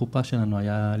כניסה לחופה שלנו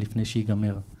היה לפני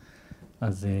שיגמר.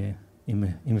 אז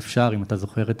אם אפשר, אם אתה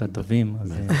זוכר את הדבים,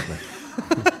 אז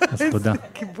תודה. איזה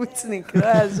קיבוצניק, לא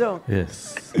יעזור.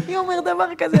 מי אומר דבר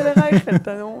כזה לרייכל,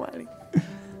 אתה נורמלי.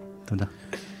 תודה.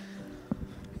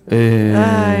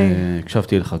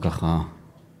 הקשבתי לך ככה,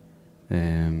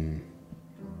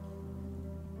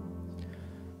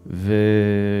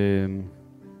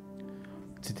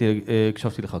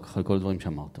 הקשבתי לך ככה לכל הדברים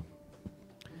שאמרת.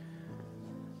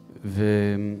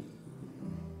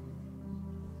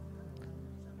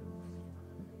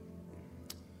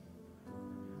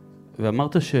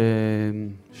 ואמרת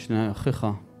ששני אחיך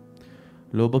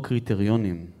לא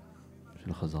בקריטריונים של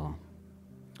החזרה.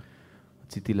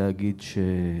 רציתי להגיד שהם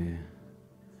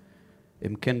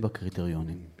כן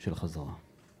בקריטריונים של החזרה.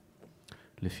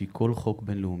 לפי כל חוק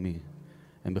בינלאומי,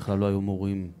 הם בכלל לא היו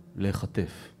אמורים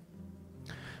להיחטף.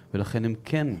 ולכן הם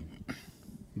כן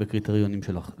בקריטריונים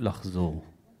של לחזור.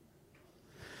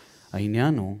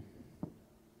 העניין הוא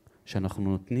שאנחנו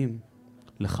נותנים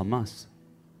לחמאס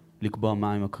לקבוע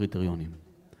מהם הקריטריונים.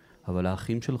 אבל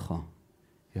האחים שלך,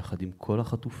 יחד עם כל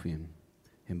החטופים,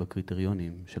 הם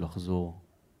בקריטריונים של לחזור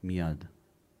מיד.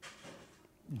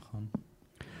 נכון.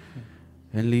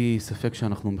 אין לי ספק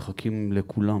שאנחנו מחכים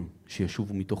לכולם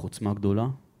שישובו מתוך עוצמה גדולה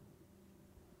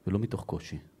ולא מתוך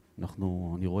קושי.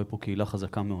 אני רואה פה קהילה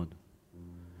חזקה מאוד.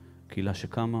 קהילה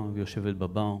שקמה ויושבת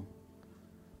בבר,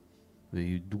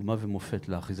 והיא דוגמה ומופת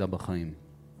לאחיזה בחיים.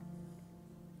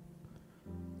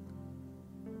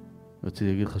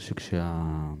 רציתי להגיד לך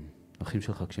שכשהאחים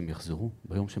שלך, כשהם יחזרו,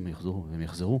 ביום שהם יחזרו, הם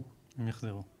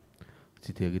יחזרו.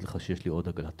 רציתי להגיד לך שיש לי עוד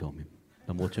עגלת תאומים,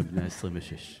 למרות שהם בני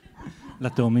 26.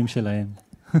 לתאומים שלהם.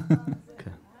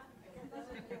 כן.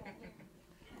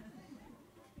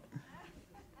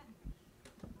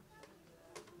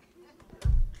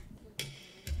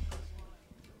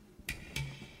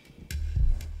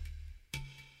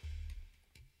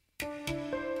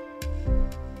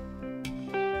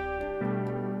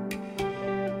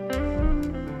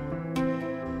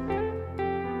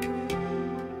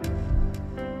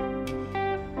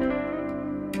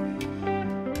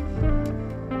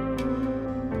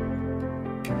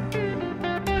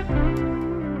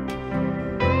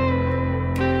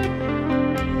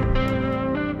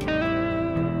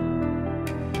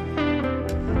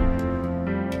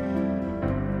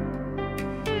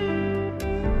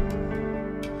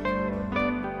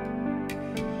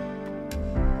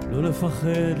 לא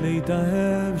לפחד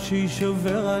להתאהב,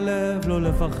 שישובר הלב, לא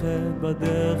לפחד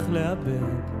בדרך לאבד.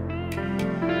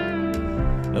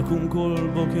 לקום כל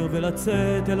בוקר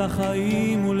ולצאת אל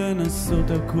החיים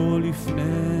ולנסות הכל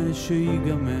לפני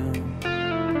שיגמר.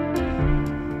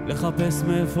 לחפש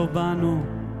מאיפה באנו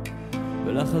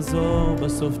ולחזור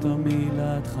בסוף תמיד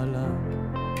להתחלה.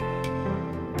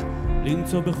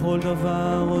 למצוא בכל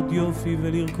דבר עוד יופי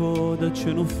ולרקוד עד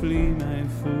שנופלים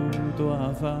מעייפות או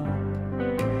אהבה.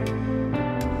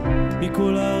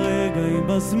 מכל הרגעים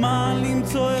בזמן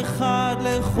למצוא אחד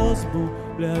לחוס בו,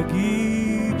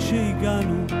 להגיד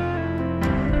שהגענו.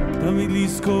 תמיד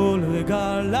לזכור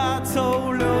לרגע לעצור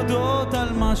ולהודות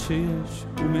על מה שיש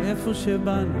ומאיפה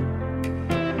שבאנו.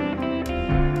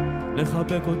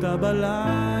 לחבק אותה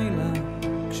בלילה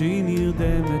כשהיא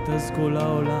נרדמת אז כל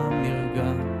העולם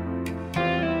נרגע.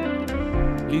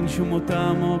 לנשום אותה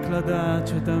עמוק לדעת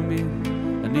שתמיד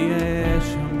אני אהיה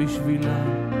שם בשבילה.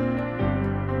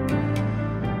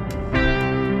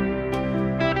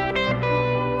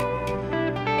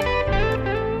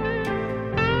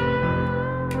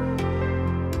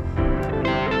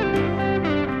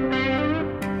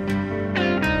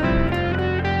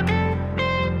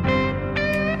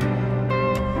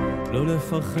 לא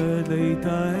לפחד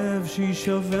להתאהב,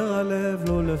 שישבר הלב,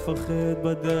 לא לפחד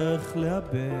בדרך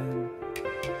לאבד.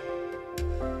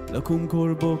 לקום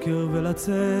כל בוקר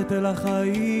ולצאת אל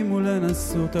החיים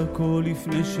ולנסות הכל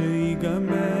לפני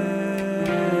שיגמר,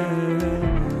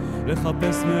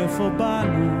 לחפש מאיפה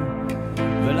באנו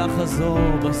ולחזור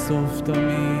בסוף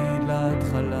תמיד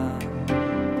להתחלה,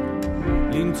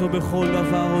 למצוא בכל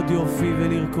דבר עוד יופי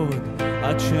ולרקוד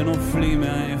עד שנופלים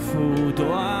מהעייפות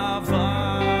או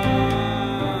אהבה,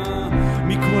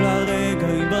 מכל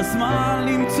הרגעים בזמן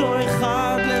למצוא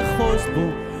אחד לחוש בו,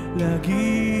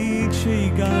 להגיד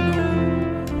שהגענו,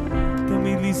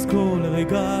 תמיד לזכור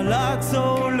לרגע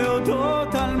לעצור,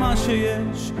 להודות על מה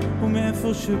שיש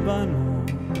ומאיפה שבאנו,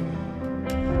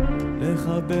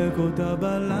 לחבק אותה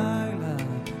בלילה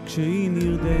כשהיא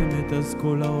נרדמת אז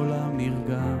כל העולם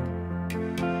נרגע,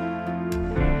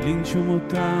 לנשום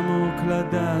אותה עמוק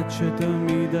לדעת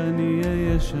שתמיד אני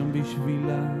אהיה שם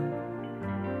בשבילה,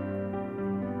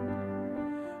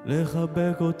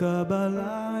 לחבק אותה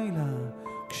בלילה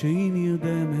כשהיא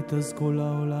נרדמת אז כל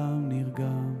העולם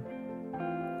נרגע,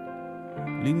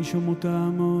 לנשום אותה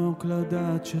עמוק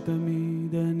לדעת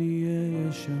שתמיד אני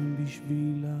אהיה שם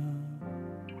בשבילה.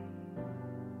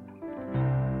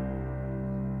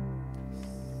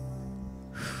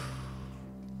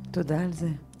 תודה על זה.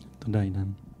 תודה עידן.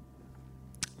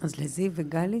 אז לזיו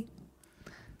וגלי,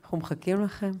 אנחנו מחכים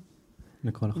לכם.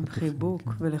 לכל עם חיבוק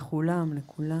ולכולם,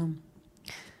 לכולם.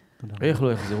 איך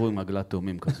לא יחזרו עם עגלת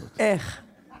תאומים כזאת? איך?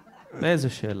 איזה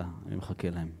שאלה, אני מחכה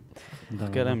להם.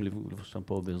 מחכה להם לבוש שם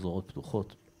פה באזורות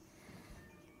פתוחות.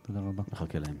 תודה רבה.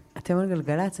 מחכה להם. אתם על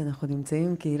גלגלץ, אנחנו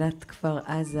נמצאים קהילת כפר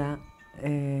עזה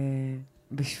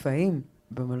בשפיים,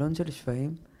 במלון של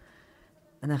שפיים.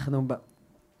 אנחנו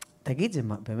תגיד, זה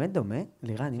באמת דומה?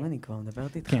 לירן, אם אני כבר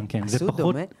מדברת איתך. כן, כן, זה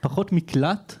פחות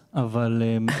מקלט, אבל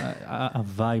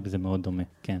הווייב זה מאוד דומה,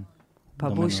 כן.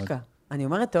 פבושקה. אני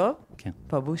אומרת טוב? כן.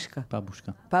 פבושקה.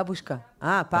 פבושקה. פבושקה.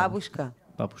 פבושקה.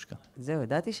 פבושקה. זהו,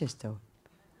 ידעתי שיש טעות.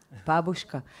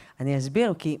 פבושקה. אני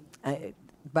אסביר, כי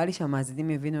בא לי שהמאזינים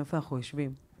יבינו איפה אנחנו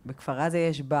יושבים. בכפר עזה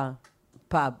יש בר,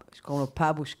 פאב, שקוראים לו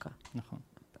פבושקה. נכון.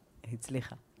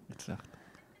 הצליחה. הצלחת.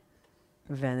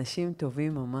 ואנשים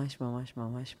טובים ממש ממש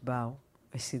ממש באו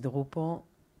וסידרו פה,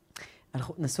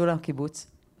 נסעו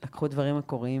לקיבוץ, לקחו דברים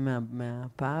מקוריים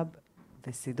מהפאב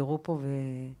וסידרו פה,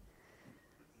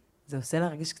 וזה עושה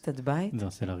להרגיש קצת בית? זה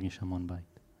עושה להרגיש המון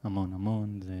בית. המון,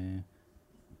 המון, זה...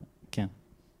 כן,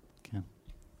 כן.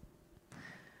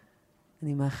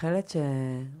 אני מאחלת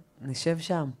שנשב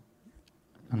שם.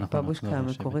 פבושקה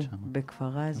המקורי,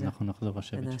 בכפר עזה. אנחנו נחזור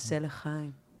לשבת שם. ונעשה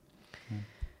לחיים.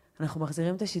 אנחנו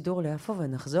מחזירים את השידור ליפו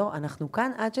ונחזור. אנחנו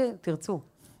כאן עד שתרצו.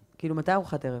 כאילו, מתי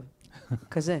ארוחת ערב?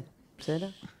 כזה. בסדר?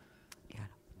 יאללה.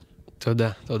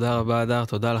 תודה. תודה רבה, אדר.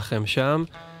 תודה לכם שם.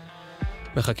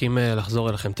 מחכים לחזור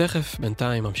אליכם תכף.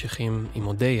 בינתיים ממשיכים עם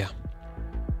אודיה.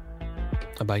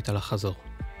 הביתה לחזור.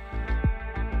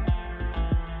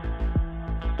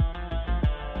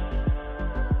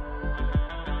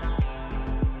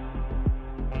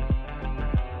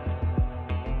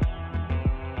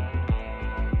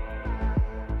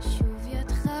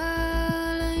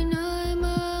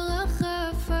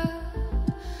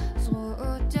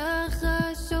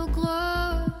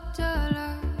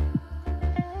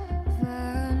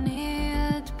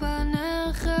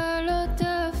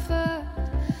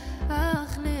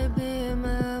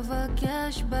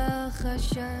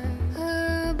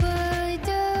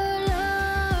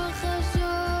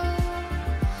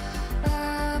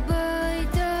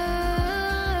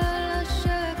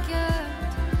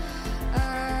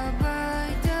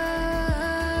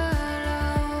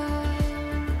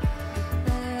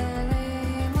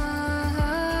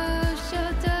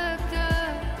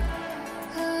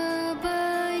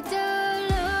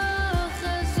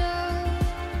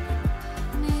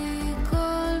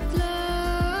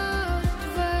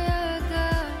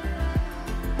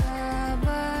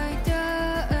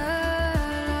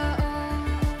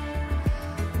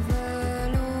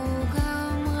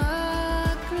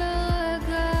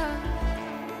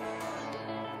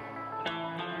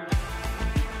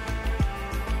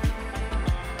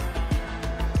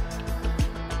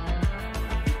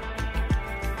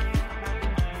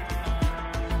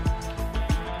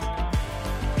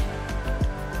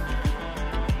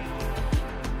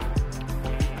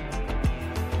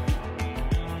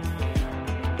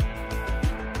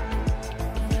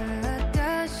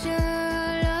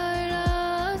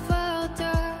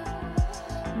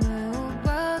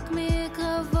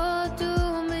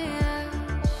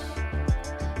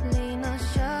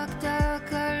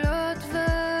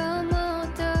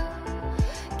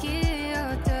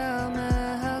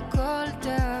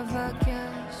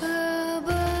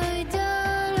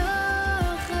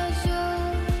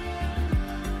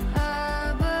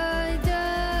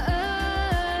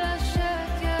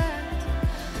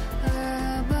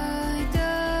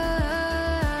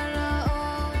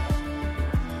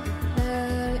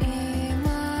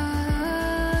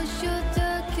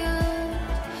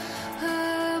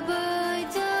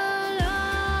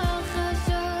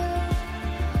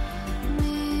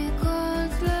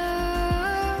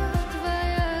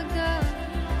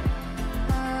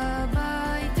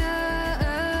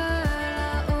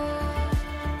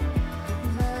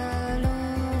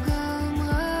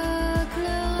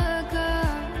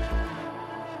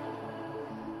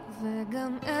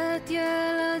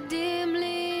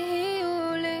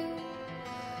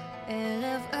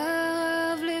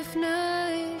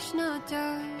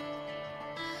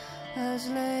 אז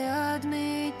ליד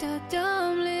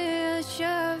מיטתם לי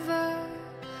ישבה,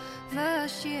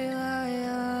 והשיר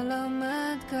היה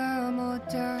למד גם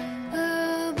אותה.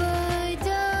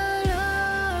 הביתה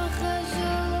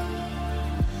לחזור,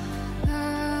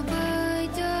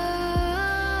 הביתה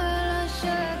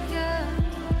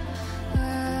לשקט,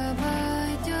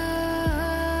 הביתה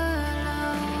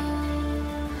לאור,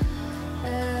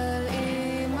 אל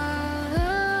אמא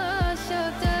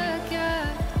השתקת,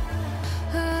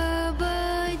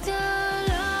 הביתה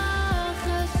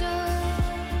לחזור,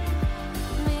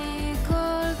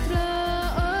 מכל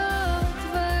תלאות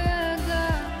ויגע,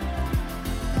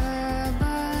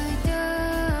 הביתה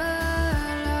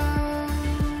לאור,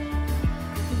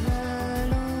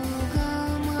 ולו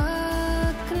גם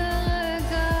רק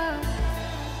לרגע.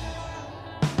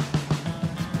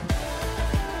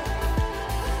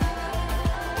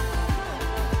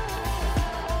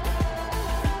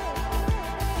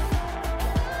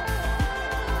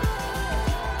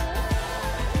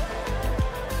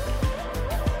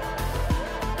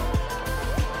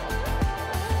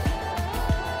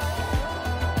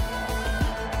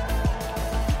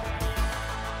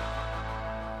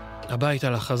 הביתה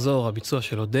לחזור, הביצוע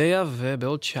של אודיה,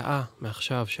 ובעוד שעה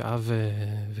מעכשיו, שעה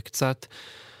וקצת,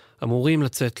 אמורים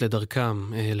לצאת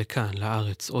לדרכם לכאן,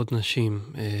 לארץ, עוד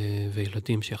נשים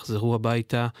וילדים שיחזרו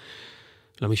הביתה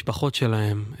למשפחות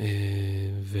שלהם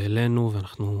ואלינו,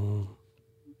 ואנחנו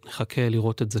נחכה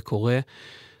לראות את זה קורה,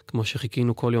 כמו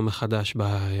שחיכינו כל יום מחדש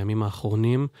בימים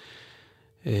האחרונים,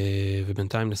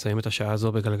 ובינתיים נסיים את השעה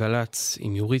הזו בגלגלץ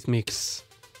עם Eurythmics.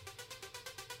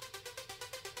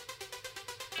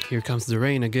 Here comes the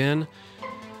rain again.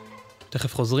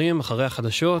 תכף חוזרים אחרי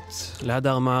החדשות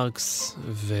להדר מרקס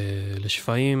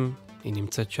ולשפעים. היא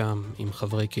נמצאת שם עם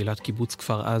חברי קהילת קיבוץ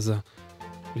כפר עזה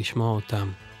לשמוע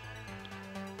אותם.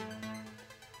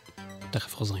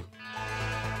 תכף חוזרים.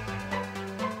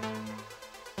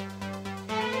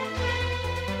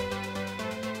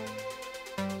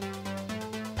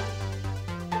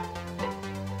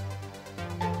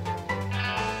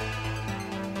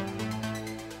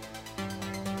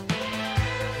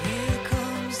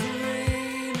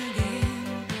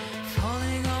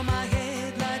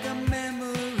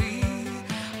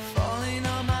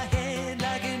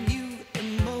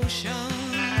 Emotion.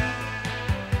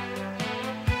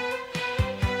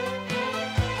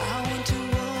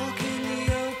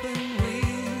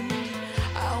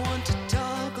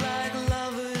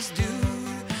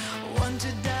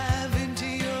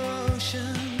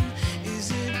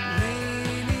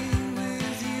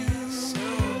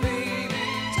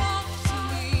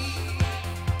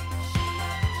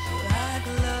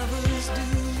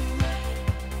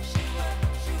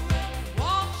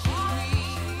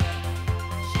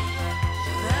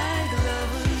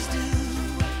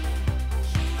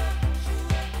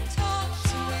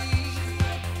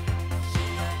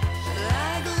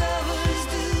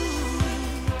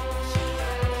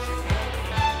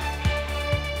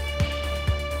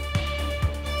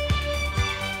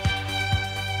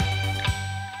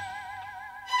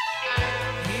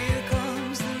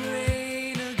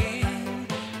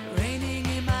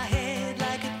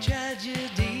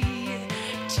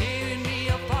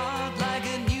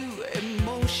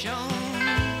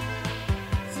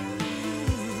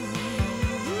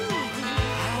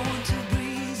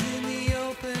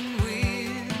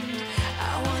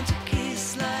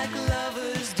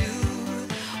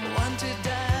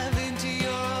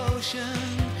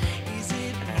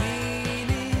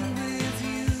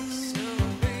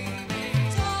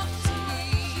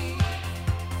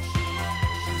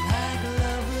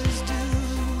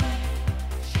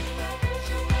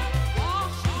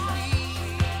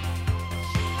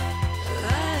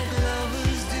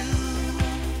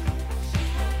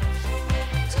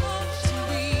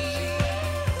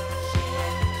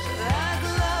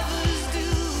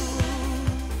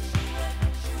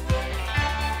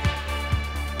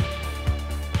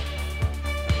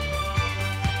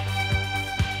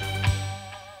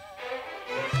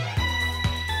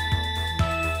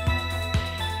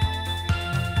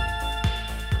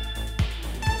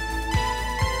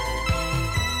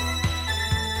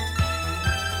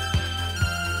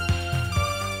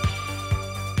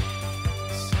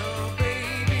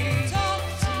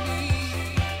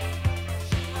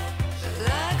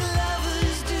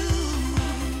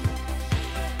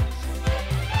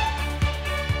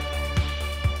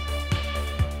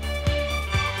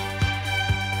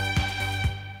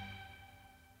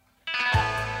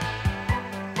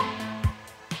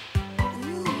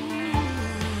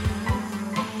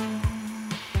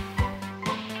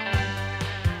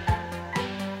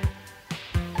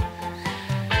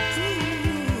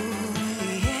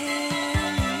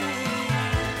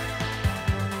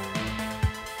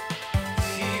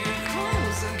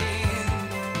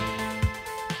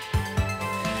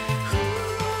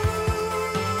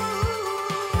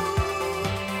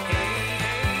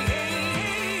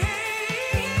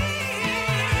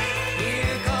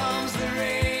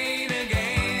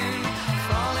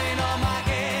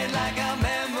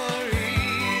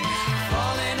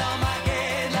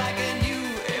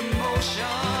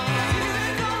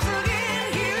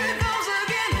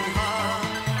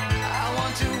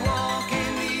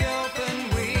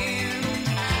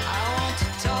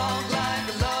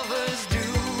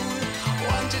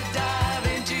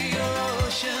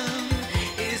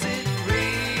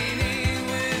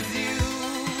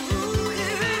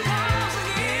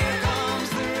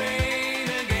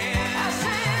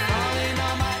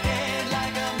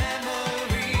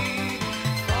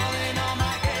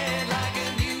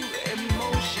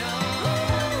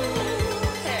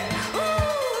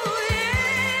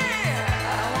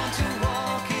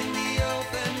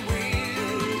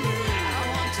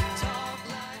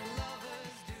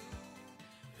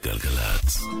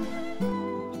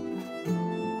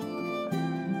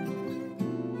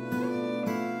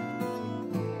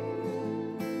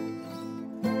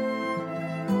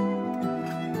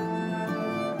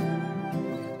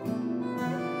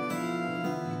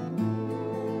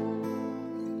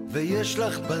 ויש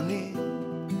לך בנים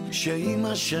שעם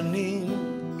השנים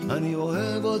אני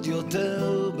אוהב עוד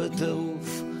יותר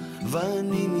בטירוף,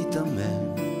 ואני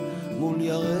מתאמן מול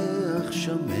ירח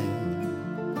שמן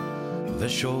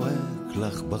ושורק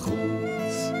לך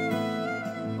בחוץ.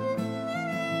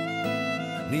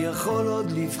 אני יכול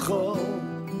עוד לבחור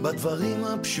בדברים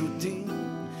הפשוטים,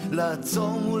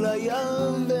 לעצור מול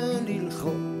הים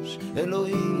וללחוש,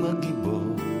 אלוהים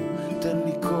הגיבור תן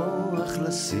לי כוח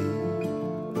לשים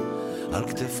על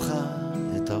כתפך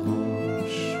את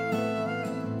הראש,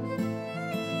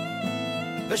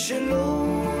 ושלא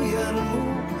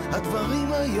ייעלמו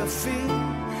הדברים היפים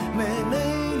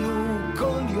מעינינו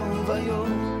כל יום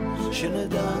ויום,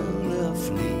 שנדע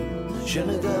להפנים,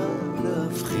 שנדע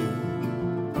להבחין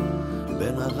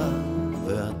בין הרע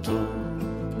והטוב.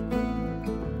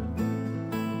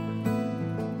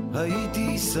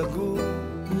 הייתי סגור,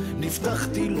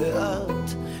 נפתחתי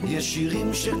לאט, יש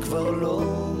שירים שכבר לא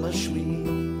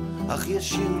משמיעים, אך יש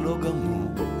שיר לא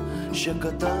גמור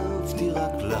שכתבתי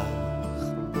רק לך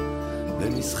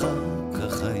במשחק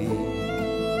החיים.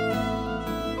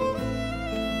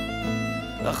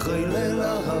 אחרי ליל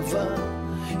אהבה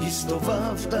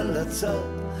הסתובבת לצד,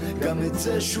 גם את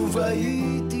זה שוב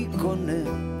הייתי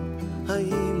קונה.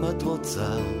 האם את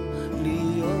רוצה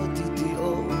להיות איתי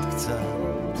עוד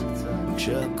קצת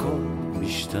כשהכל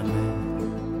משתנה?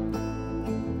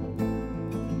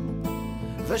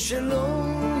 ושלא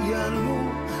ייעלמו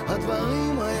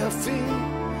הדברים היפים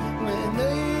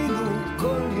מעינינו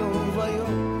כל יום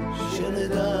ויום,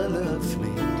 שנדע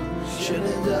להפנים,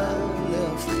 שנדע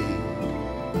להבחין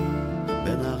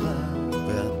בין הרע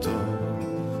והטוב.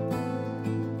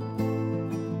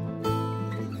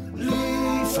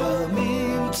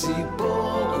 לפעמים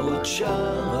ציפור עוד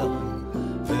שרה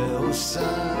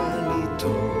ועושה לי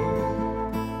טוב,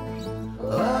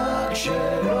 רק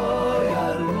שלא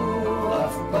ייעלמו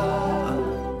אף פעם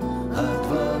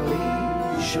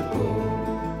הדברים שפה.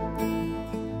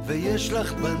 ויש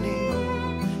לך בנים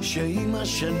שעם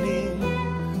השנים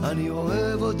אני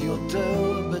אוהב עוד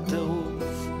יותר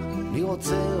בטירוף, אני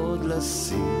רוצה עוד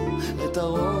לשים את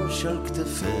הראש על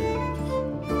כתפך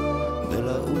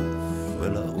ולעוף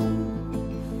ולעוף,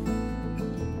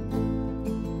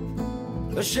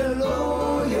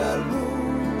 ושלא ייעלמו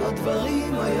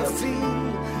הדברים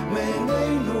היפים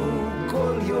מעינינו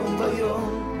כל יום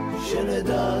ויום,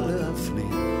 שנדע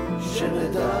להפנים,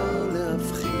 שנדע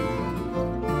להבחין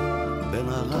בין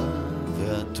הרע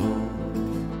והטוב.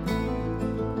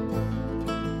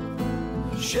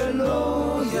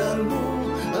 שלא ייעלמו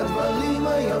הדברים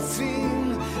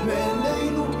היפים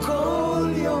מעינינו כל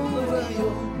יום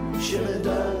ויום,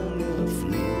 שנדע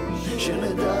להפנים,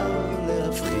 שנדע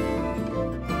להבחין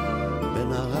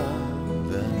בין הרע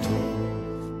והטוב.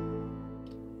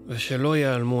 ושלא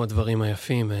ייעלמו הדברים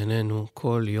היפים מעינינו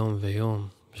כל יום ויום.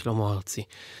 שלמה ארצי.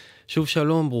 שוב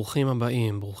שלום, ברוכים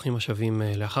הבאים, ברוכים השבים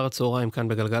לאחר הצהריים כאן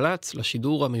בגלגלץ,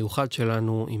 לשידור המיוחד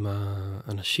שלנו עם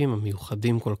האנשים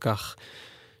המיוחדים כל כך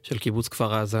של קיבוץ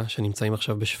כפר עזה, שנמצאים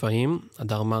עכשיו בשפיים.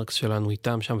 הדר מרקס שלנו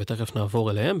איתם שם, ותכף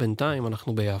נעבור אליהם. בינתיים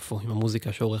אנחנו ביפו, עם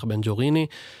המוזיקה שעורך בן ג'וריני,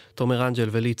 תומר אנג'ל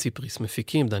ולי ציפריס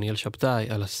מפיקים, דניאל שבתאי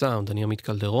על הסאונד, אני עמית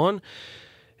קלדרון,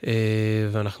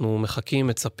 ואנחנו מחכים,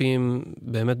 מצפים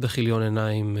באמת בחיליון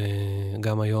עיניים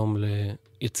גם היום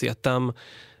ליציאתם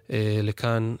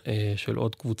לכאן של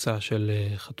עוד קבוצה של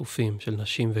חטופים, של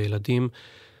נשים וילדים,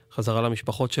 חזרה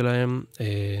למשפחות שלהם.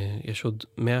 יש עוד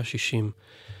 160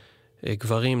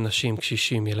 גברים, נשים,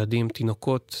 קשישים, ילדים,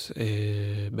 תינוקות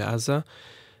בעזה.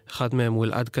 אחד מהם הוא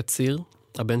אלעד קציר,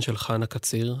 הבן של חנה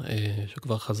קציר,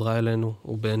 שכבר חזרה אלינו,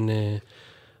 הוא בן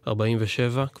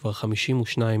 47, כבר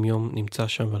 52 יום נמצא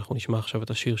שם, ואנחנו נשמע עכשיו את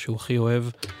השיר שהוא הכי אוהב,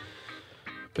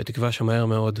 בתקווה שמהר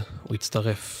מאוד הוא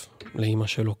יצטרף לאמא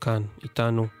שלו כאן,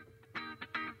 איתנו.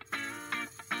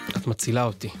 את מצילה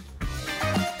אותי.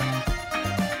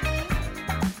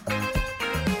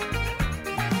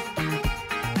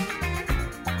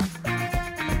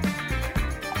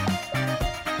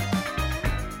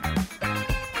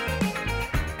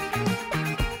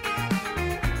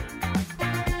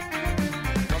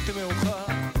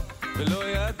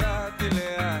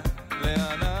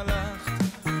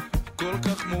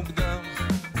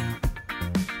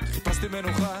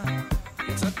 מנוחה,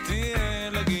 יצאתי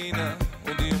אל הגינה,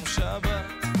 עוד יום שבת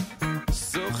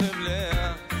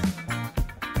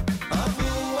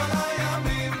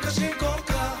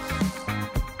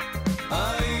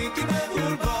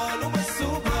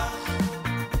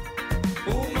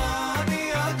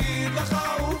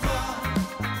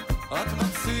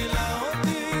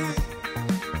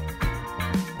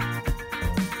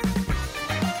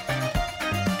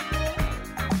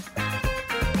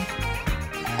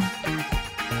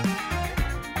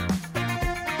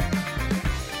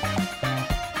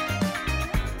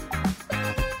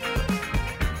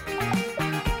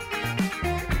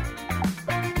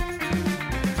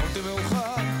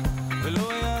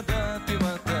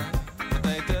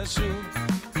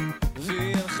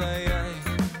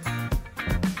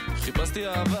חשתי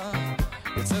אהבה,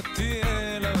 יצאתי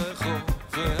אל הרחוב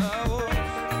והרוב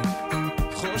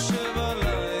חושב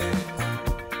עליי.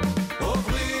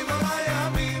 עוברים עליי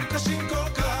ימים קשים כל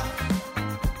כך,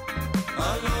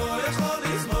 אני לא יכול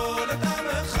לסבול את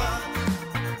המרחק,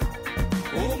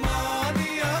 ומה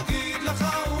אני אגיד לך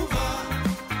אהובה,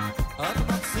 את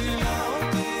מצילה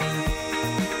אותי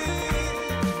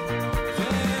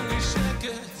ואין לי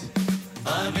שקט.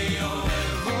 אני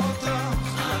אוהב אותך,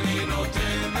 אני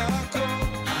נותן הכל,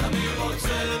 אני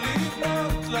רוצה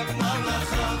לבנות לך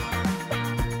ממלכה.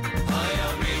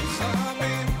 הימים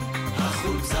חמים,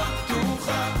 החולצה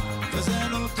פתוחה, וזה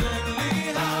נותן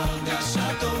לי הרגשה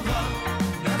טובה.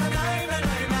 נה נה נה נה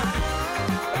נה נה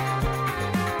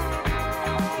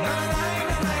נה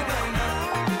נה נה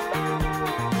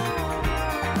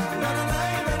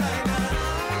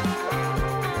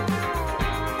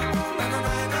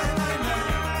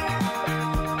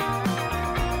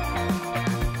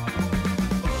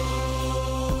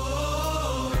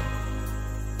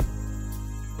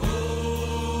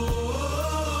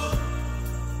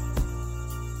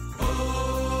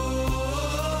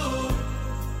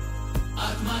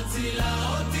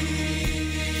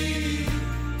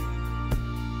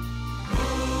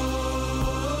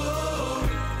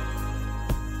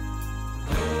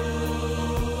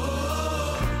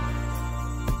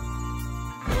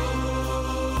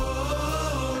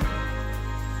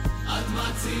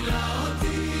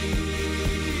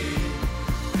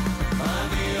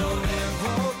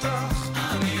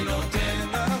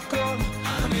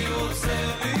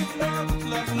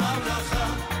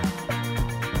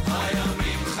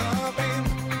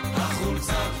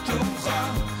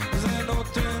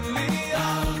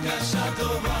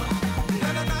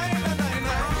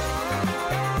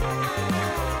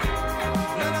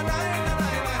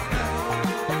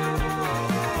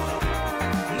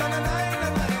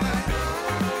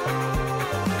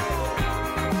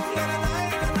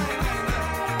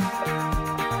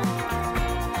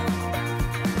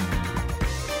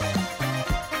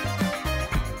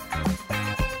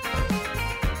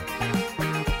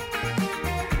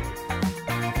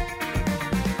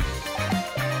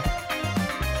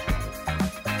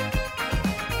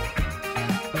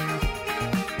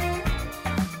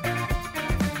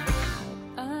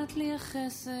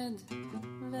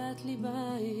ואת לי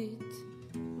בית,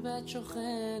 ואת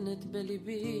שוכנת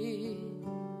בליבי.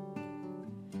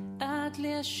 את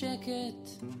לי השקט,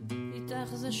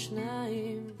 איתך זה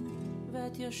שניים,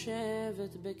 ואת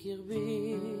יושבת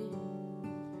בקרבי.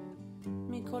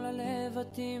 מכל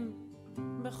הלבטים,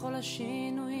 בכל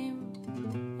השינויים,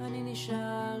 אני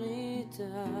נשאר איתך.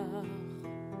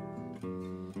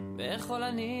 בכל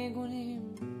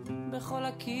הניגונים, בכל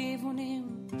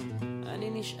הכיוונים, אני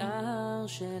נשאר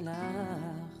שלך.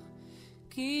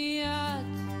 כי את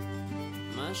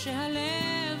מה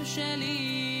שהלב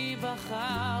שלי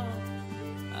בחר,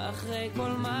 אחרי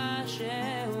כל מה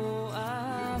שהוא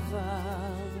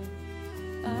עבר.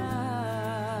 את,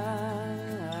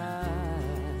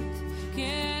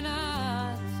 כן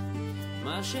את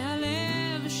מה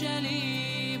שהלב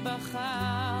שלי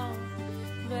בחר,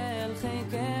 ואל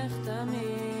חיקך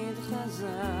תמיד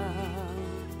חזר.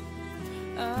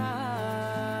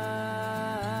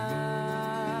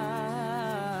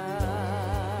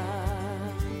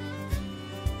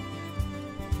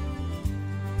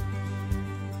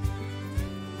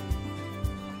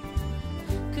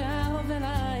 קרוב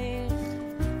אלייך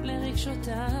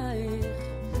לרגשותייך,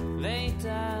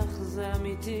 ואיתך זה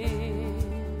אמיתי.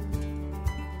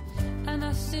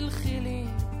 אנא סלחי לי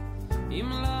אם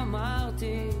לא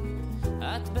אמרתי,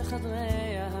 את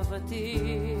בחדרי אהבתי.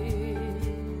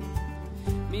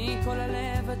 מכל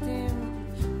הלבטים,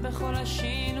 בכל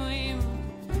השינויים,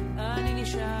 אני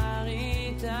נשאר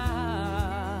איתך.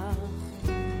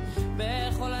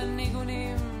 בכל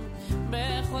הניגונים,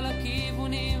 בכל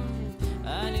הכיוונים,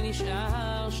 אני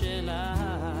נשאר שלך.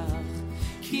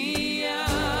 כי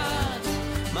את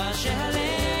מה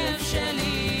שהלב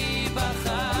שלי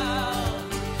בחר,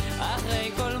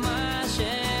 אחרי כל מה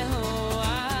שהוא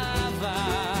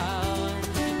עבר.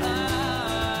 את,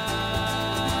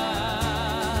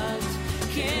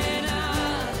 כן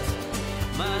את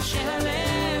מה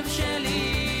שהלב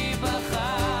שלי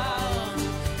בחר,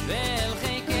 ואל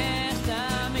חיקך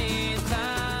תמיד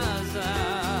חזר.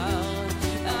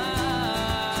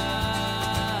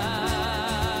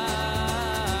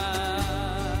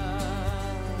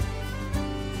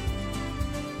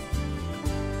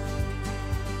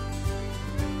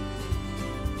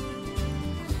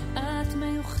 את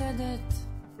מיוחדת,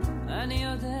 אני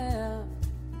יודע,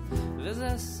 וזה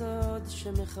הסוד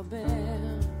שמחבר.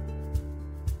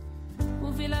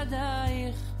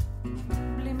 ובלעדייך,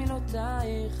 בלי מילה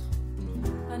לילותייך,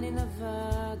 אני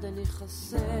נבד, אני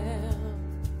חסר.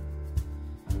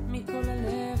 מכל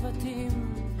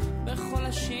הלבטים, בכל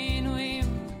השינויים,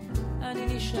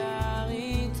 אני נשאר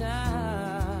איתך.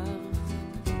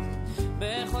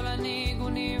 בכל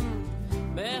הניגונים,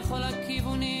 בכל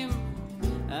הכיוונים,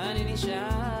 אני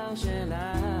נשאר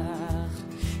שלך.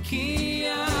 כי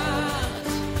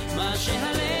את מה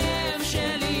שהלב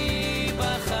שלי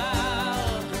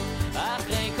בחר,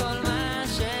 אחרי כל מה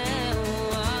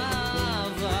שהוא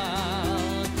עבר.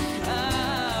 את,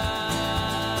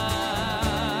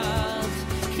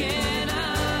 כן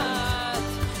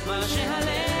את, מה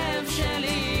שהלב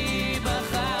שלי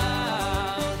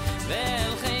בחר,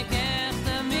 ואל חיקך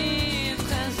תמיד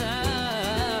חזר.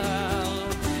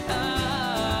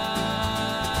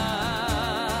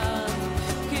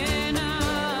 כן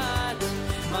את,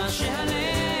 מה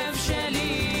שהלב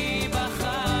שלי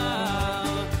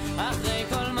בחר, אחרי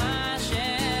כל מה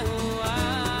שהוא עבר.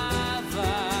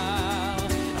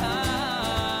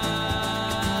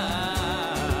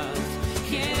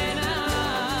 כן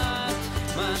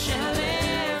את, מה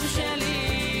שהלב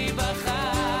שלי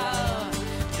בחר,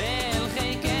 ואל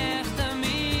חיקך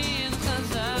תמיד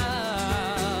חזר.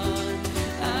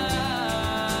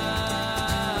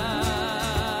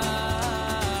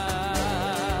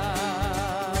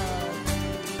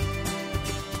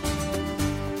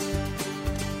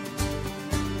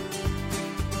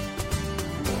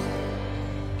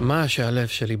 מה שהלב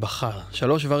שלי בחר.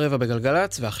 3:15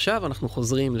 בגלגלצ, ועכשיו אנחנו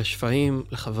חוזרים לשפיים,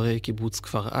 לחברי קיבוץ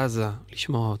כפר עזה,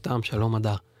 לשמוע אותם. שלום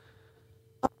אדר.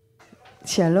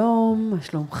 שלום, מה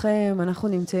שלומכם? אנחנו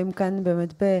נמצאים כאן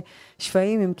באמת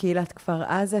בשפיים עם קהילת כפר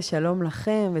עזה. שלום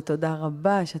לכם ותודה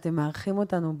רבה שאתם מארחים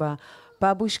אותנו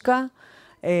בפאבושקה.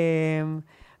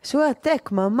 שהוא העתק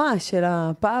ממש של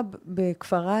הפאב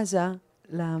בכפר עזה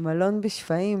למלון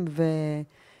בשפיים,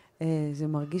 וזה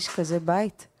מרגיש כזה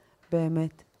בית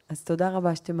באמת. אז תודה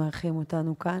רבה שאתם מארחים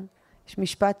אותנו כאן. יש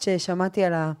משפט ששמעתי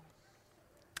על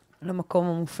המקום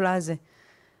המופלא הזה.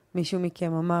 מישהו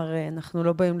מכם אמר, אנחנו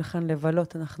לא באים לכאן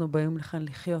לבלות, אנחנו באים לכאן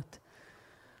לחיות.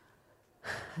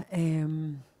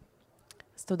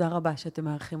 אז תודה רבה שאתם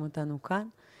מארחים אותנו כאן.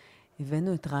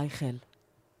 הבאנו את רייכל,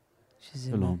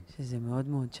 שלום. שזה מאוד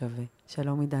מאוד שווה.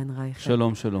 שלום עידן רייכל.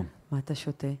 שלום, שלום. מה אתה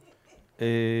שותה?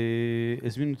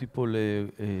 הזמינו אותי פה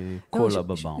לקולה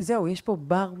בבר. זהו, יש פה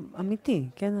בר אמיתי,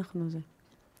 כן, אנחנו זה.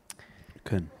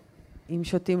 כן. אם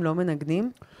שותים לא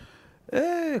מנגנים?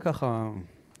 ככה,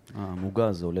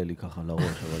 המוגז עולה לי ככה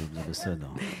לראש, אבל זה בסדר.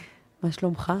 מה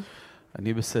שלומך?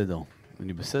 אני בסדר.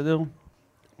 אני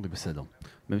בסדר.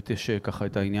 באמת יש ככה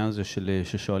את העניין הזה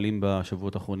ששואלים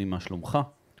בשבועות האחרונים מה שלומך,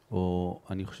 או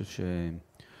אני חושב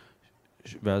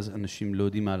ואז אנשים לא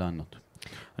יודעים מה לענות.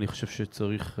 אני חושב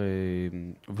שצריך,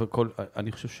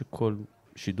 אני חושב שכל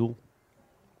שידור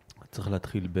צריך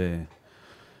להתחיל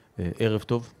בערב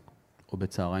טוב, או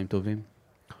בצהריים טובים,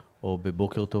 או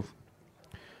בבוקר טוב.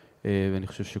 ואני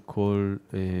חושב שכל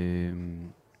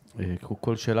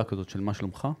שאלה כזאת של מה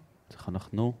שלומך, צריך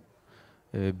אנחנו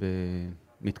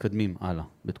מתקדמים הלאה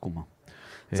בתקומה.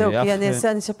 זהו, כי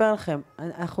אני אספר לכם,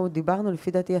 אנחנו דיברנו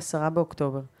לפי דעתי 10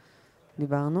 באוקטובר.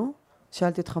 דיברנו,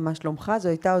 שאלתי אותך מה שלומך, זו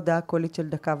הייתה הודעה קולית של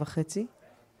 1.5 דקות.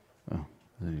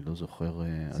 אני לא זוכר,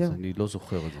 אז אני לא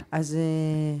זוכר את זה. אז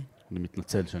אני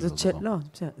מתנצל שאני לא זוכר. לא,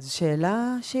 זו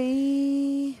שאלה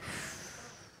שהיא...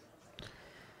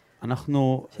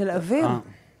 אנחנו... של אוויר.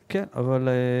 כן, אבל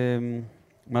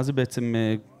מה זה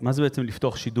בעצם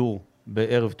לפתוח שידור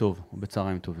בערב טוב או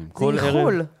בצהריים טובים? זה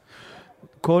ייחול.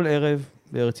 כל ערב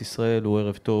בארץ ישראל הוא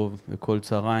ערב טוב, וכל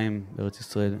צהריים בארץ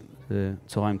ישראל זה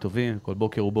צהריים טובים, כל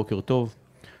בוקר הוא בוקר טוב,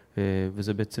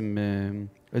 וזה בעצם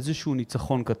איזשהו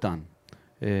ניצחון קטן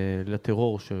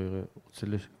לטרור שרוצה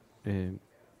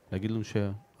להגיד לנו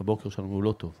שהבוקר שלנו הוא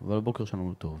לא טוב, אבל הבוקר שלנו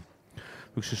הוא טוב.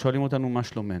 וכששואלים אותנו מה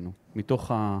שלומנו,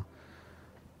 מתוך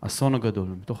האסון הגדול,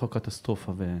 מתוך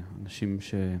הקטסטרופה, ואנשים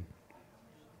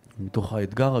מתוך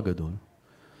האתגר הגדול,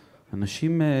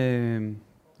 אנשים,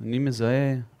 אני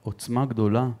מזהה עוצמה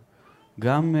גדולה,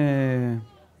 גם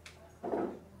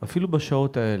אפילו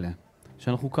בשעות האלה,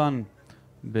 שאנחנו כאן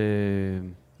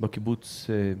בקיבוץ,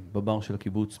 בבר של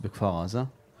הקיבוץ בכפר עזה,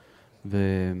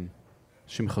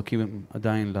 ושמחכים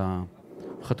עדיין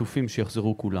לחטופים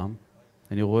שיחזרו כולם.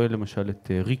 אני רואה למשל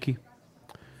את ריקי,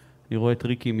 אני רואה את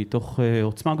ריקי מתוך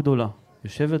עוצמה גדולה,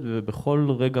 יושבת ובכל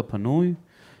רגע פנוי,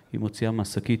 היא מוציאה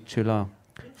מהשקית שלה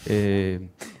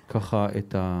ככה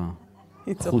את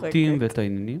החוטים ואת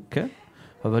העניינים, כן?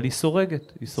 אבל היא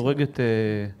סורגת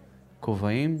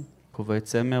כובעים, כובעי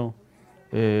צמר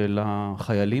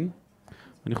לחיילים.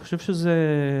 אני חושב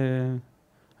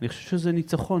שזה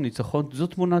ניצחון,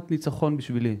 זאת תמונת ניצחון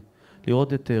בשבילי.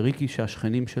 לראות את ריקי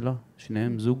שהשכנים שלה,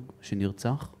 שניהם זוג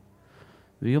שנרצח,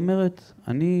 והיא אומרת,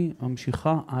 אני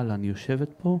ממשיכה הלאה, אני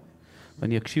יושבת פה,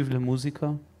 ואני אקשיב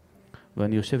למוזיקה,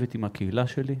 ואני יושבת עם הקהילה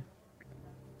שלי,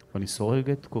 ואני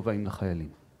סורגת כובעים לחיילים.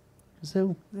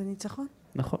 זהו. זה ניצחון.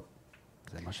 נכון.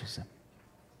 זה מה שזה.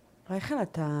 רייכל,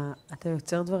 אתה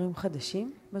יוצר דברים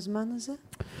חדשים בזמן הזה?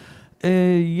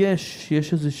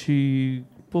 יש איזושהי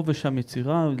פה ושם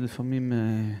יצירה, לפעמים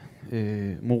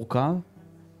מורכב.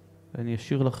 אני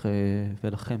אשאיר לך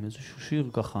ולכם איזשהו שיר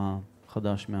ככה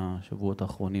חדש מהשבועות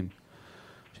האחרונים,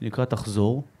 שנקרא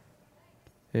תחזור.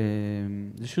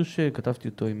 זה שיר שכתבתי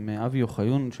אותו עם אבי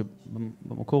אוחיון,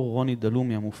 שבמקור רוני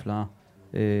דלומי המופלאה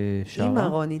שרה. אמא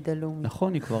רוני דלומי.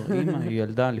 נכון, היא כבר אמא, היא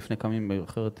ילדה לפני כמה ימים,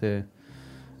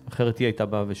 אחרת היא הייתה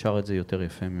באה ושר את זה יותר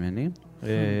יפה ממני.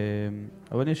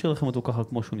 אבל אני אשאיר לכם אותו ככה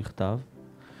כמו שהוא נכתב.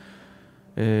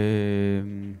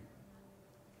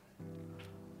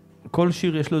 כל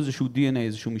שיר יש לו איזשהו DNA,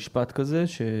 איזשהו משפט כזה,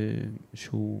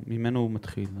 שהוא ממנו הוא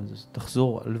מתחיל. אז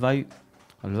תחזור,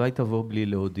 הלוואי תבוא בלי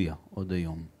להודיע עוד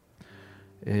היום.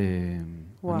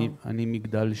 אני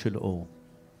מגדל של אור,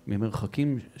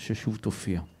 ממרחקים ששוב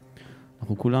תופיע.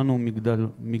 אנחנו כולנו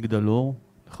מגדל אור,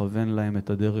 לכוון להם את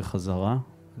הדרך חזרה,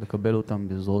 לקבל אותם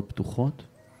בזרועות פתוחות.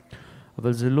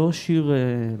 אבל זה לא שיר,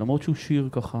 למרות שהוא שיר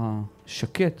ככה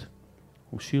שקט,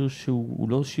 הוא שיר שהוא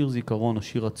לא שיר זיכרון או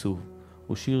שיר עצוב.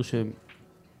 הוא שיר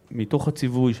שמתוך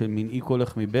הציווי של מנעי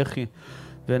קולך מבכי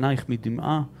ועינייך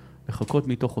מדמעה, לחכות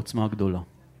מתוך עוצמה גדולה.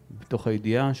 מתוך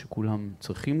הידיעה שכולם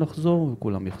צריכים לחזור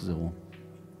וכולם יחזרו.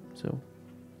 זהו.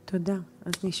 תודה.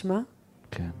 אז נשמע?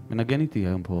 כן. מנגן איתי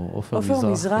היום פה עופר מזרחי.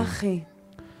 עופר מזרחי.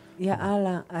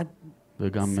 יאללה.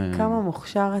 וגם... כמה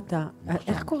מוכשר אתה.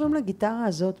 איך קוראים לגיטרה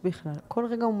הזאת בכלל? כל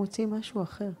רגע הוא מוציא משהו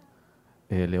אחר.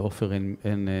 לעופר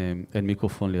אין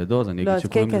מיקרופון לידו, אז אני אגיד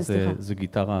שקוראים לזה, זה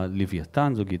גיטרה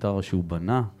לוויתן, זו גיטרה שהוא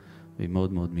בנה, והיא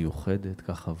מאוד מאוד מיוחדת,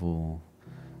 ככה, והוא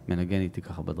מנגן איתי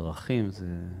ככה בדרכים, זה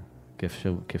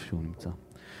כיף שהוא נמצא.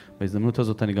 בהזדמנות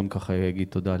הזאת אני גם ככה אגיד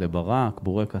תודה לברק,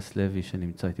 בורקס לוי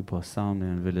שנמצא איתי פה הסאונד,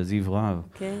 ולזיו רב,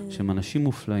 שהם אנשים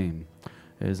מופלאים.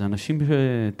 זה אנשים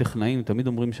טכנאים, תמיד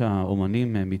אומרים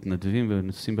שהאומנים מתנדבים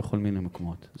ונוסעים בכל מיני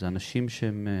מקומות. זה אנשים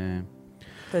שהם...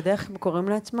 אתה יודע איך הם קוראים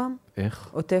לעצמם? איך?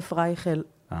 עוטף רייכל.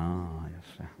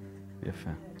 יפה, יפה.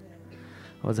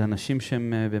 אבל זה אנשים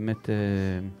שהם באמת,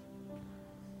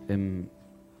 הם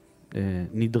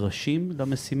נדרשים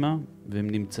למשימה, והם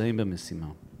נמצאים במשימה.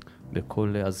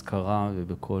 בכל אזכרה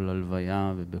ובכל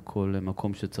הלוויה ובכל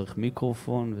מקום שצריך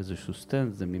מיקרופון ואיזשהו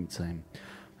סטנד, הם נמצאים.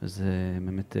 וזה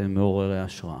באמת מעורר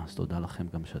השראה, אז תודה לכם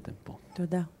גם שאתם פה.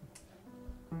 תודה.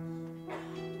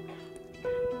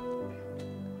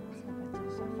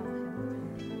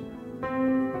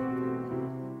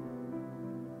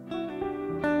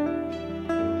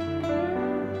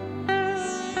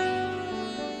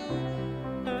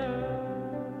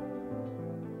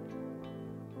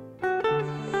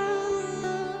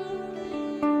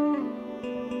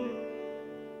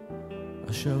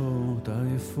 השעות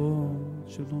העייפות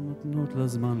שלא נותנות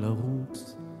לזמן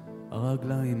לרוץ,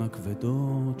 הרגליים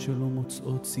הכבדות שלא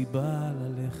מוצאות סיבה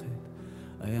ללכת,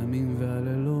 הימים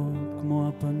והלילות כמו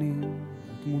הפנים,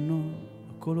 התמונות,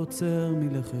 הכל עוצר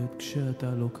מלכת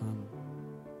כשאתה לא כאן.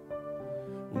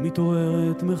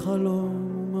 ומתעוררת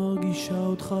מחלום ומרגישה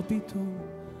אותך פתאום,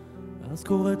 ואז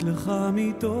קוראת לך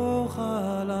מתוך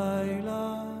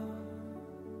הלילה,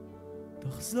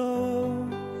 תחזור,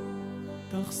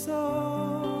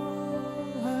 תחזור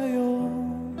היום.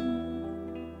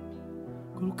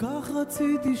 כל כך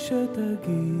רציתי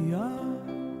שתגיע,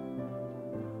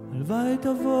 הלוואי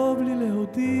תבוא בלי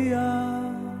להודיע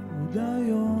עוד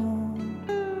היום.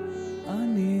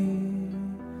 אני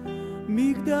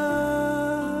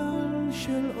מגדל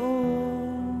של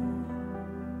אור,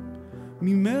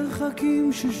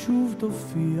 ממרחקים ששוב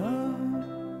תופיע,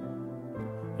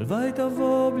 הלוואי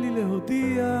תבוא בלי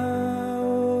להודיע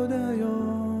עוד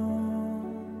היום.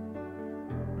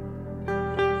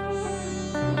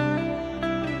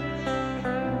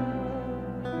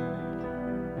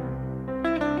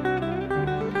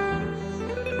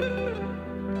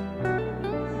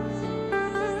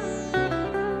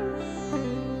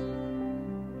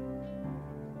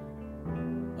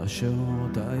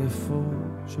 השעות העייפות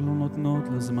שלא נותנות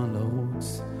לזמן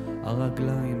לרוץ,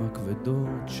 הרגליים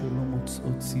הכבדות שלא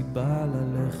מוצאות סיבה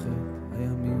ללכת,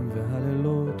 הימים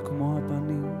והלילות כמו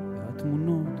הפנים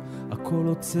והתמונות, הכל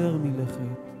עוצר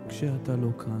מלכת כשאתה לא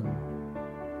כאן.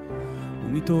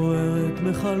 ומתעוררת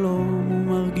מחלום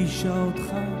ומרגישה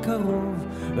אותך קרוב,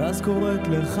 ואז קוראת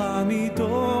לך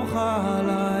מתוך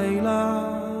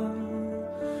הלילה,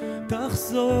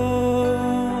 תחזור,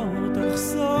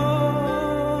 תחזור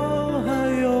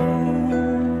היום.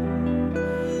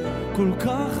 כל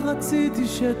כך רציתי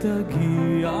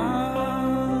שתגיע,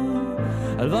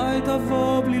 הלוואי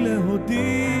תבוא בלי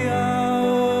להודיע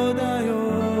עוד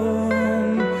היום.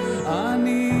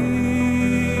 אני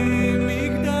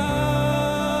מגדל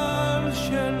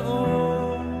של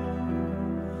אור,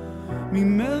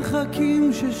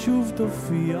 ממרחקים ששוב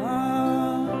תופיע,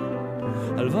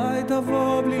 הלוואי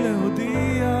תבוא בלי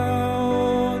להודיע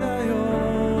עוד היום.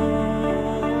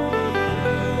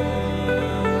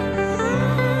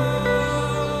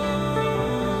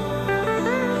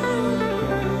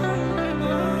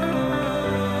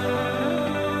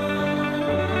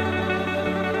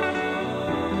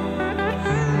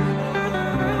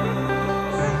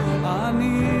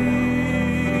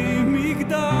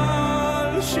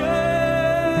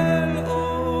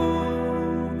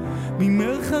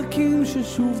 ממרחקים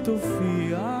ששוב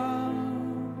תופיע,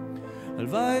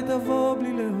 הלוואי תבוא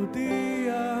בלי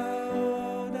להודיע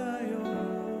עוד היום.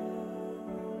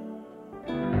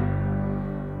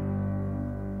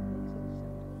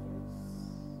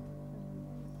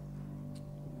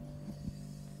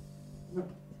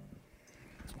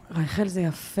 רייכל, זה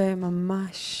יפה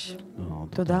ממש.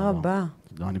 תודה רבה.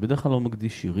 אני בדרך כלל לא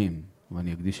מקדיש שירים,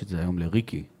 ואני אקדיש את זה היום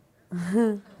לריקי,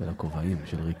 ולכובעים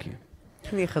של ריקי.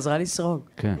 היא חזרה לסרוג.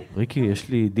 כן, ריקי, יש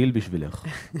לי דיל בשבילך.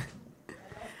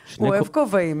 הוא אוהב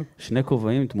כובעים. 2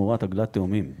 כובעים תמורת עגלת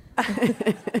תאומים.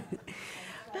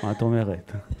 מה את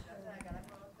אומרת?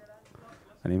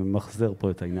 אני ממחזר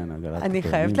פה את העניין, עגלת תאומים. אני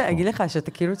חייבת להגיד לך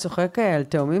שאתה כאילו צוחק על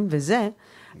תאומים וזה,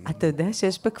 אתה יודע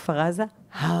שיש בכפר עזה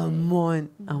המון,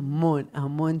 המון,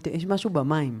 המון, יש משהו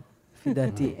במים, לפי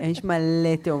דעתי. יש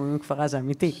מלא תאומים בכפר עזה,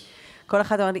 אמיתי. כל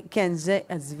אחד אמר לי, כן, זה,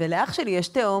 אז ולאח שלי יש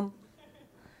תאום.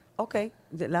 אוקיי,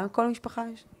 למה כל המשפחה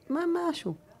יש?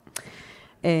 משהו.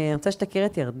 אני רוצה שתכיר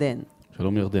את ירדן.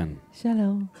 שלום ירדן.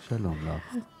 שלום. שלום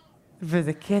לך.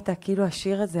 וזה קטע, כאילו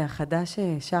השיר הזה החדש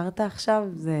ששרת עכשיו,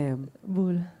 זה...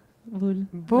 בול.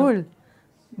 בול.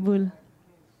 בול.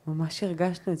 ממש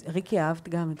הרגשנו את זה. ריקי, אהבת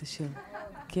גם את השיר.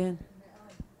 כן.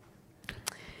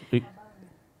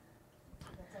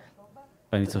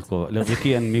 אני צריך לקרוא,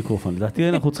 לריקי אין מיקרופון, לדעתי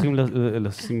אנחנו צריכים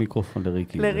לשים מיקרופון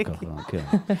לריקי. לריקי.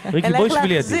 ריקי, בואי שבי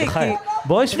לידי, בחי.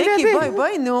 בואי שבי לידי. ריקי,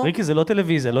 בואי, נו. ריקי, זה לא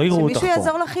טלוויזיה, לא יראו אותך פה. שמישהו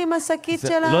יעזור לך עם השקית של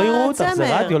הצמר. לא יראו אותך,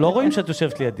 זה רדיו, לא רואים שאת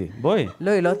יושבת לידי. בואי.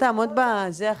 לא, היא לא תעמוד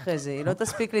בזה אחרי זה, היא לא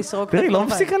תספיק לסרוג. תראי, היא לא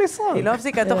מפסיקה לסרוג. היא לא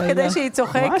מפסיקה, תוך כדי שהיא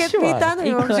צוחקת מאיתנו,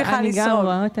 היא ממשיכה לסרוג. אני גם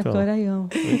רואה אותה כל היום.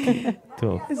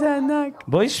 טוב. זה ענק.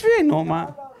 בואי שבי, נו, מה?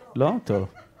 לא? טוב.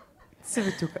 זה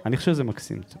מתוקה. אני חושב שזה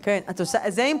מקסים. כן, את עושה,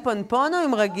 זה עם פונפון או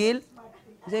עם רגיל?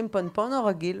 זה עם פונפון או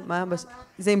רגיל?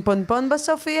 זה עם פונפון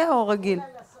בסוף יהיה או רגיל?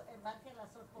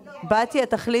 בתיה,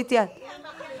 תחליטי את.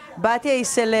 בתיה היא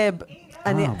סלב.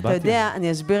 אתה יודע,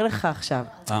 אני אסביר לך עכשיו.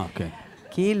 אוקיי.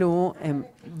 כאילו,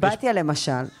 בתיה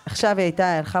למשל, עכשיו היא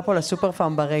הלכה פה לסופר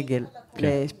פארם ברגל,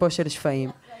 פה של שפעים.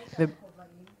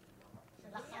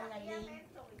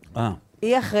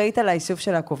 היא אחראית על האיסוף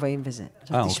של הכובעים וזה.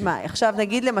 עכשיו תשמע, עכשיו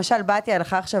נגיד למשל, בתיה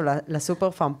הלכה עכשיו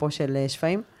לסופר פארם פה של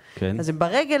שפעים, אז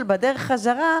ברגל, בדרך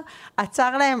חזרה,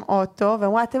 עצר להם אוטו,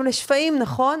 ואמרה, אתם לשפעים,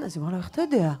 נכון? אז היא אמרה לו, איך אתה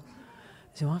יודע?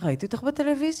 אז היא אמרה, ראיתי אותך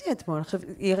בטלוויזיה אתמול, עכשיו,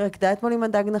 היא רקדה אתמול עם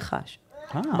הדג נחש.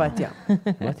 בתיה.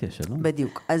 בתיה, שלום.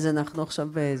 בדיוק. אז אנחנו עכשיו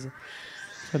באיזה.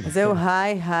 זהו,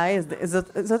 היי,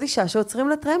 זאת אישה שעוצרים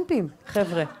לטרמפים,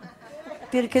 חבר'ה.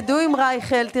 תרקדו עם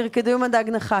רייכל, תרקדו עם הדג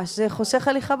נחש, זה חוסך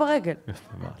הליכה ברגל.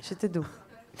 שתדעו.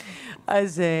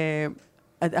 אז...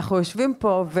 אנחנו יושבים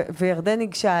פה, וירדן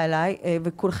ניגשה אליי,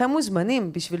 וכולכם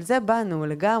מוזמנים, בשביל זה באנו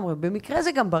לגמרי, במקרה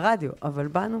זה גם ברדיו, אבל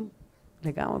באנו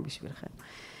לגמרי בשבילכם.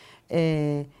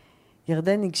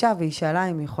 ירדן ניגשה והיא שאלה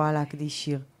אם היא יכולה להקדיש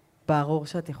שיר. ברור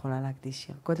שאת יכולה להקדיש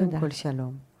שיר. קודם כל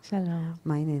שלום. שלום.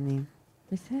 מה העניינים?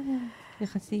 בסדר,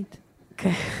 יחסית.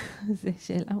 כן. זו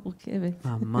שאלה מורכבת.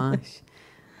 ממש.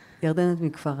 ירדן, את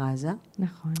מכפר עזה.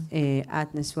 נכון.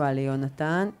 את נשואה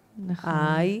ליונתן. נכון.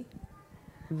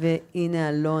 והנה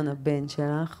אלון, הבן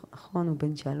שלך, נכון, הוא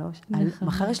בן 3. נכון.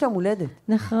 מחר יש לו מולדת.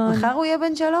 נכון. מחר הוא יהיה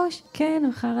בן 3? כן,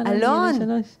 מחר אלון, יהיה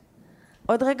בן 3.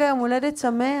 עוד רגע יום הולדת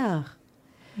שמח.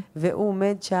 והוא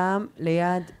עומד שם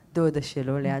ליד דודה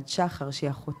שלו, ליד שחר, שהיא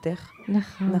אחותך.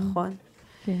 נכון. נכון.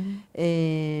 כן.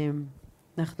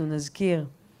 אנחנו נזכיר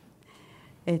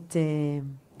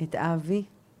את אבי,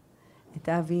 את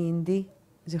אבי אינדי,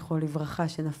 זכרו לברכה,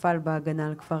 שנפל בהגנה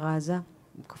על כפר עזה.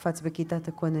 הוא קפץ בכיתת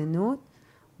הכוננות,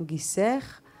 הוא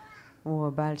גיסך, הוא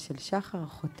הבעל של שחר,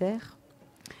 אחותך.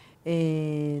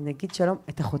 נגיד שלום,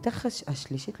 את אחותך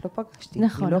השלישית לא פגשתי.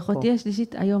 נכון, אחותי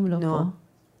השלישית היום לא פה.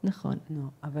 נכון.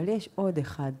 אבל יש עוד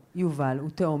אחד, יובל, הוא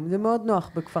תאום, זה מאוד נוח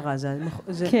בכפר עזה.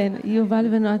 כן, יובל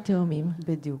ונועה תאומים.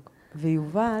 בדיוק.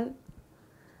 ויובל,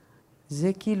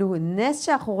 זה כאילו נס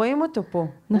שאנחנו רואים אותו פה.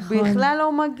 נכון. הוא בכלל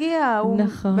לא מגיע, הוא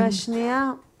נכון.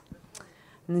 והשנייה...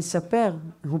 נספר,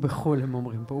 הוא בחול, הם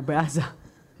אומרים פה, הוא בעזה.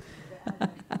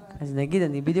 אז נגיד,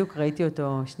 אני בדיוק ראיתי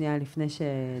אותו שנייה לפני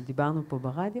שדיברנו פה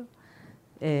ברדיו,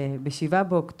 ב7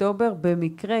 באוקטובר,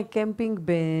 במקרה קמפינג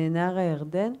בנהר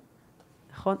הירדן,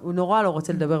 נכון? הוא נורא לא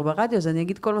רוצה לדבר ברדיו, אז אני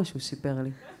אגיד כל מה שהוא סיפר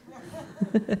לי.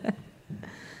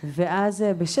 ואז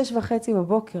ב6:30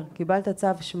 בבוקר קיבלת צו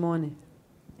 8.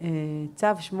 צו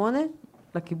 8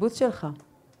 לקיבוץ שלך.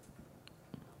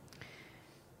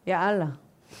 יאללה.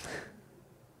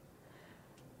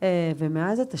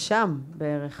 ומאז אתה שם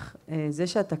בערך. זה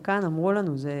שאתה כאן, אמרו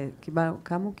לנו, זה קיבל,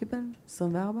 כמה הוא קיבל?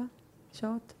 24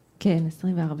 שעות? כן,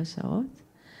 24 שעות.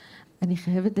 אני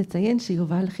חייבת לציין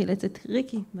שיובל חילץ את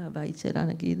ריקי מהבית שלה,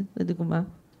 נגיד, לדוגמה.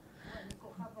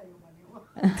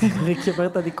 ריקי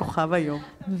אומרת, אני כוכב היום.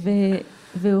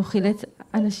 והוא חילץ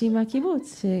אנשים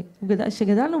מהקיבוץ,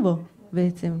 שגדלנו בו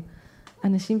בעצם.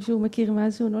 אנשים שהוא מכיר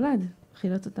מאז שהוא נולד,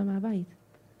 חילץ אותם מהבית.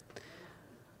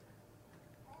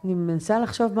 אני מנסה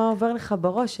לחשוב מה עובר לך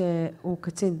בראש, שהוא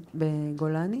קצין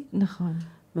בגולני. נכון.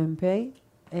 מ"פ.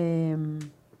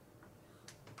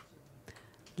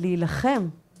 להילחם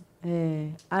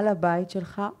על הבית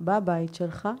שלך, בבית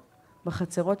שלך,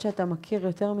 בחצרות שאתה מכיר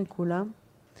יותר מכולם,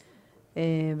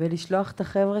 ולשלוח את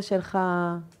החבר'ה שלך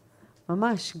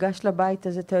ממש, גש לבית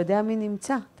הזה, אתה יודע מי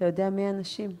נמצא, אתה יודע מי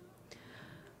האנשים.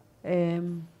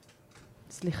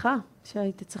 סליחה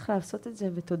שהיית צריך לעשות את זה,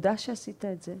 ותודה שעשית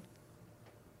את זה.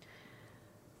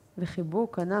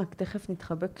 וחיבוק ענק, תכף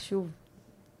נתחבק שוב.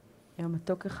 היה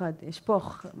מתוק אחד. יש פה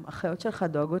אחיות שלך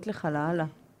דואגות לך להלאה.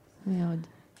 מאוד.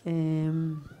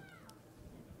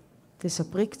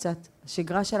 תספרי קצת,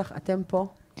 השגרה שלך, אתם פה?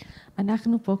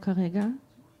 אנחנו פה כרגע,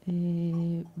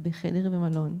 בחדר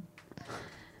במלון.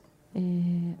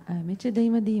 האמת שדי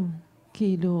מדהים,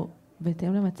 כאילו,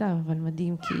 בהתאם למצב, אבל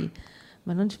מדהים, כי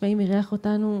מלון שפעים אירח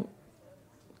אותנו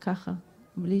ככה,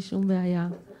 בלי שום בעיה.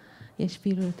 יש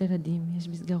פעילויות ילדים, יש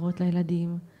מסגרות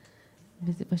לילדים,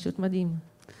 וזה פשוט מדהים.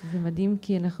 זה מדהים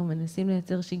כי אנחנו מנסים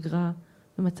לייצר שגרה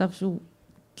במצב שהוא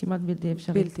כמעט בלתי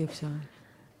אפשרי. בלתי אפשרי.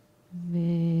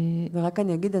 ורק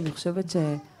אני אגיד, אני חושבת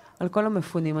שעל כל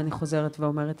המפונים אני חוזרת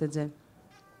ואומרת את זה.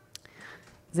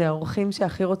 זה האורחים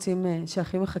שהכי רוצים,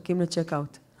 שהכי מחכים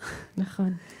לצ'ק-אוט.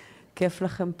 נכון. כיף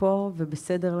לכם פה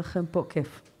ובסדר לכם פה,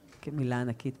 כיף. מילה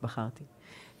ענקית בחרתי.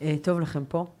 טוב לכם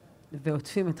פה.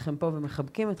 ועוטפים אתכם פה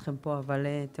ומחבקים אתכם פה, אבל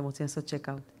אתם רוצים לעשות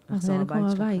צ'ק-אוט. אבל אין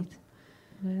כמו הבית.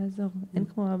 לא יעזור, אין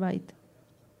כמו הבית.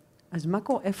 אז מה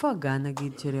קורה? איפה הגן,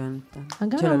 נגיד, של יונתן?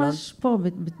 הגן ממש פה,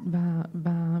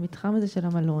 במתחם הזה של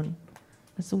המלון.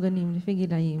 עשו גנים לפי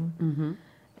גילאים,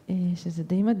 שזה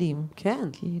די מדהים. כן.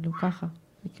 כאילו ככה,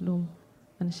 וכלום.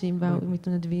 אנשים באו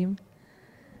מתנדבים.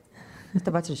 זאת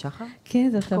הבת של שחר? כן,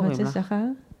 זאת הבת של שחר.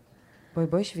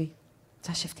 בואי שבי.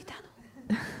 רוצה לשבת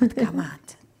איתנו. עד כמה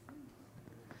את?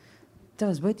 טוב,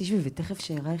 אז בואי תשבי, ותכף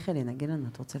שרייכל ינגן לנו,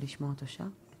 את רוצה לשמוע אותו שם?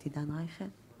 את עידן רייכל?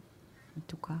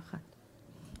 מתוקה אחת.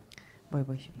 בואי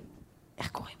שבי.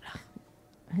 איך קוראים לך?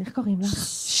 איך קוראים לך?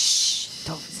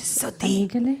 טוב, זה סודי. אני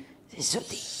אגלה? זה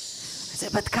סודי.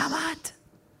 זה בת כמה את?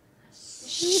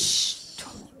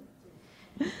 טוב.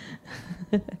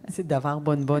 זה דבר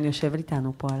בונבון יושב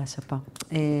איתנו פה על הספה.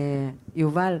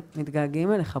 יובל,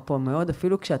 מתגעגעים אליך פה מאוד,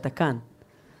 אפילו כשאתה כאן.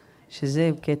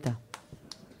 שזה קטע.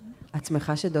 את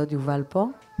שמחה שדוד יובל פה?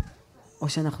 או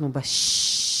שאנחנו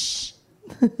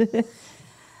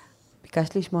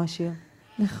ביקשת לשמוע שיר?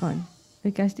 נכון.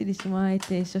 ביקשתי לשמוע את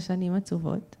שושנים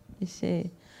עצובות. יש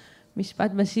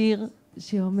משפט בשיר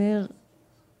שאומר...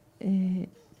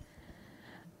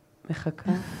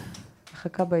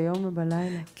 מחכה ביום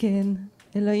ובלילה. כן.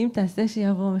 אלוהים תעשה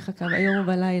שיבוא מחכה ביום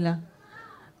ובלילה.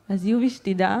 אז יובי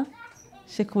שתדע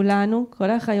שכולנו, כל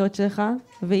האחיות שלך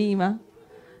ואימא,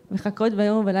 מחכות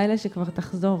ביום ובלילה שכבר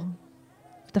תחזור.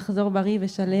 תחזור בריא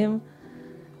ושלם.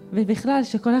 ובכלל,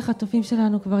 שכל החטופים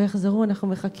שלנו כבר יחזרו, אנחנו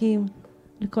מחכים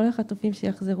לכל החטופים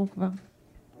שיחזרו כבר.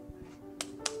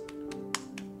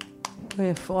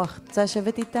 בואי אפרוח, רוצה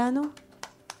לשבת איתנו?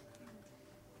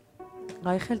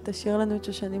 רייכל, תשאיר לנו את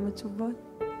שושנים עצובות.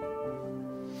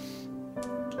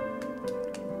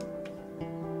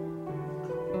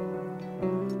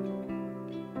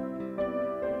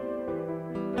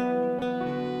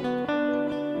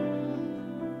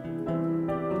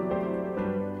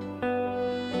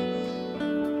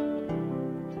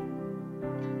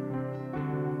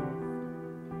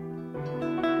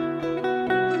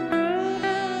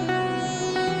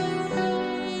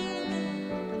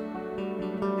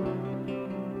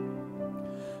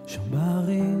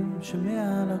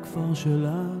 שמעל הכפר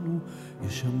שלנו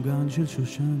יש שם גן של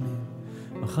שושנים,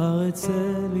 מחר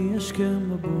אצא לי אשכם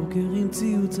בבוקר עם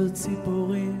ציוץ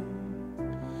הציפורים,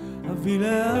 אביא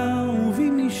לאהובי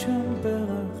משם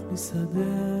פרח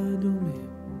משדה אדומים,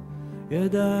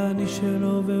 ידע אני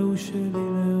שלו והוא שלי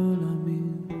לעולמי.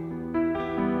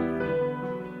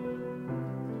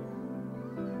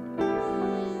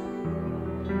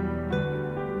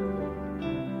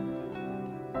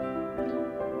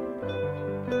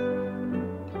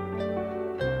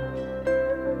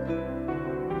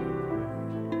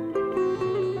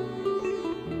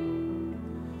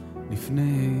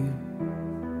 לפני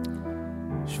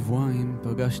שבועיים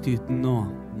פגשתי את נועה,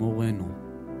 מורנו.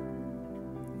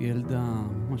 ילדה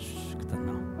ממש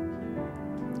קטנה.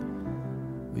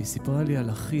 והיא סיפרה לי על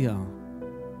אחיה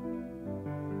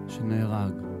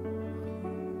שנהרג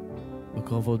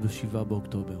בקרבות ב7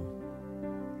 באוקטובר.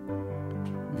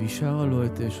 והיא שרה לו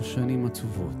את שושנים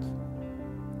עצובות.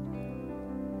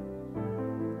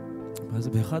 ואז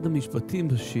באחד המשפטים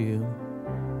בשיר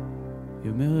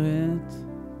היא אומרת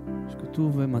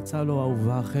שכתוב ומצא לו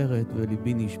אהובה אחרת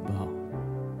וליבי נשבר.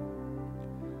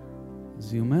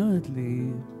 אז היא אומרת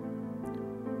לי,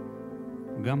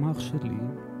 גם אח שלי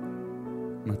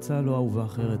מצא לו אהובה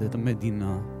אחרת, את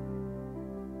המדינה.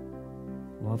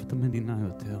 הוא אהב את המדינה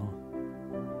יותר.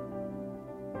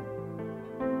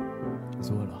 אז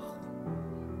הוא הלך.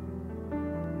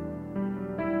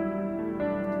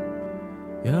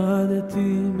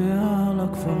 ירדתי מהר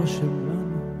לכפר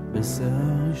שלנו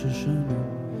בשיער שושנה,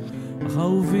 אך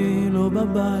אהובי לא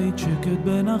בבית, שקט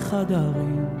בין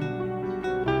החדרים,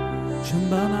 שם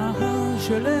בנהר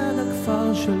שליד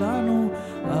הכפר שלנו,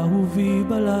 אהובי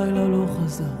בלילה לא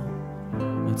חזר,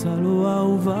 מצא לו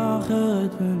אהובה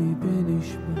אחרת וליבי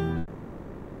נשבר.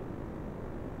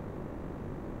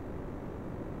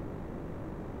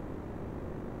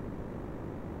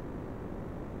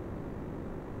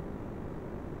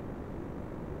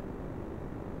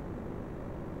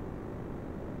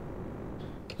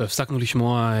 והפסקנו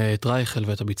לשמוע את רייכל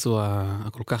ואת הביצוע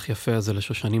הכל כך יפה הזה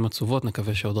לשושנים עצובות.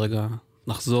 נקווה שעוד רגע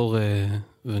נחזור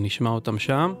ונשמע אותם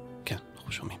שם. כן,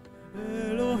 אנחנו שומעים.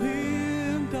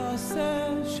 אלוהים תעשה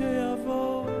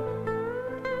שיבוא,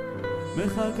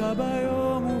 מחכה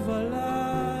ביום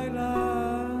ובלילה,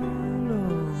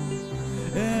 לא,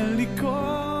 אין לי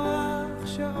כוח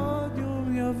שעוד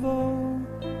יום יבוא,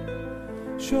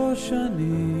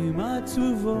 שושנים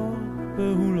עצובות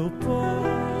והוא לא פה.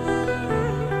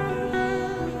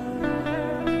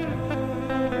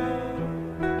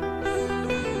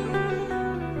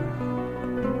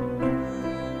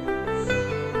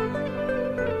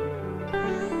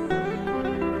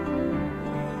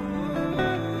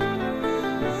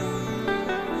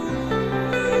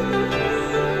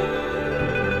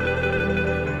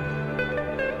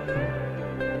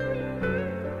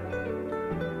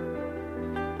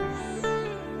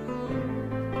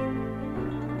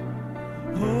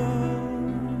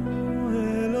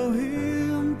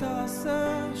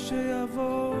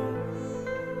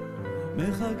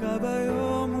 מחכה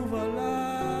ביום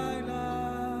ובלילה,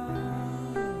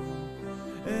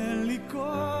 אין לי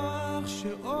כוח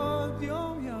שעוד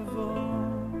יום יבוא,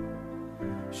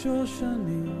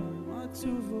 שושנים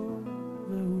עצובות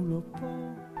והוא לא פה.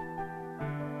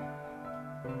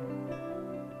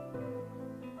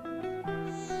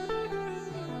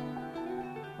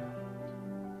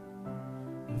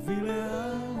 אביא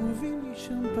לאהובי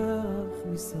משם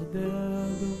פרח משדה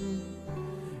אדום,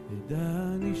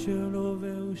 ידע אני שלו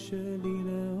והוא שלי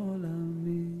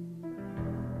לעולמי.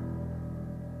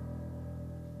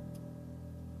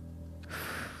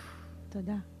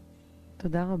 תודה.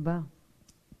 תודה רבה.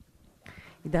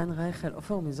 עידן, רייכל,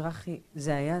 עופר מזרחי,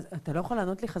 זה היה, אתה לא יכול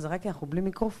לענות לי חזרה כי אנחנו בלי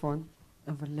מיקרופון,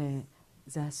 אבל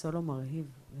זה היה סולו מרהיב,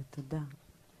 ותודה.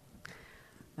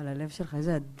 על הלב שלך,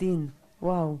 איזה עדין,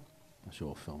 וואו. משהו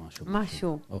עופר,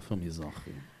 משהו. עופר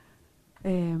מזרחי.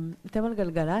 אתם על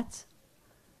גלגלץ?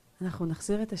 אנחנו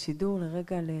נחזיר את השידור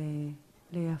לרגע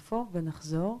ליפו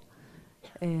ונחזור.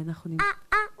 אנחנו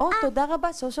תודה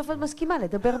רבה, סוף סוף את מסכימה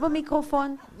לדבר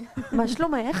במיקרופון. מה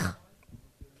שלומך?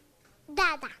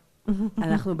 דדה.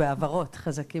 אנחנו בעברות,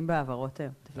 חזקים בעברות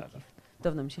היום.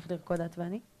 טוב, נמשיך לרקוד את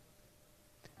ואני?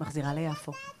 מחזירה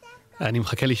ליפו. אני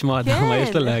מחכה לשמוע מה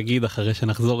יש לה להגיד אחרי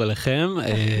שנחזור אליכם.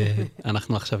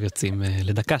 אנחנו עכשיו יוצאים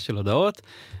לדקה של הודעות,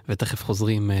 ותכף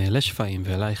חוזרים לשפיים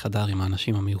ואליי חדר עם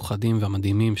האנשים המיוחדים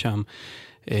והמדהימים שם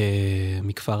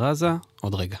מכפר עזה.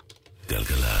 עוד רגע.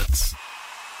 גלגלץ.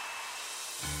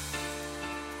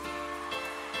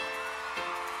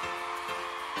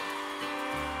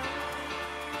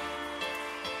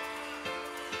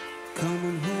 Come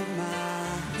and hold my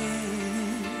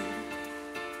hand,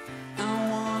 I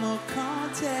wanna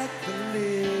contact the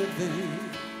living,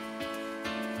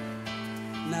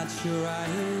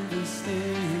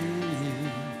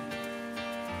 understand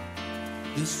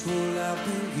this role I've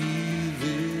been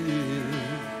given.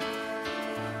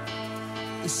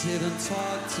 I sit and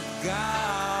talk to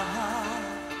God,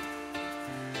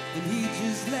 and He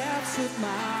just laughs at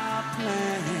my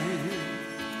plan.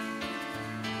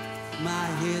 My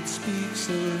head speaks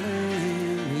a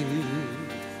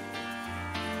language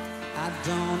I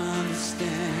don't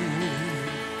understand.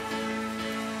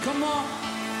 Come on.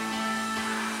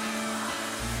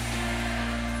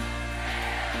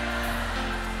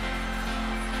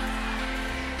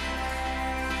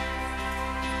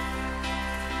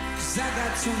 'Cause I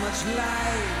got too much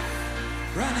life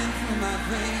running through my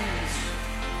veins,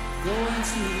 going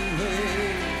to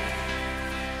waste.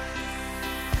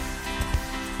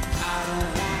 I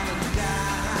don't wanna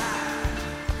die,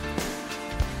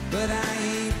 but I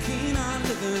ain't keen on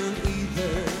living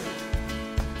either.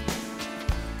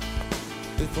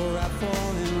 Before I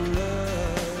fall in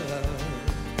love,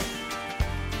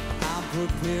 I'm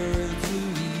preparing to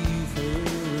leave her.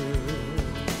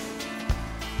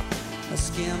 I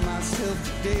scare myself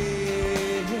to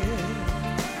death.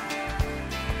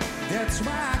 That's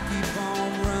why I keep on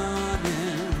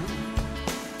running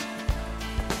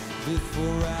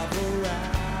before I've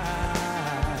arrived.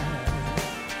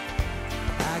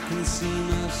 I can see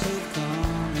myself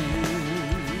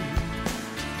coming.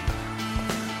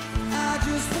 I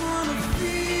just wanna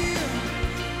feel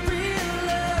real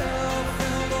love,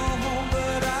 feel the home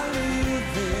that I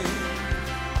live in.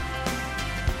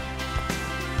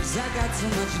 'Cause I got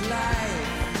too much life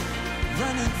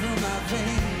running through my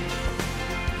veins,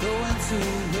 going to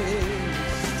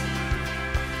waste.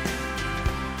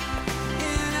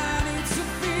 And I need to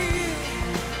feel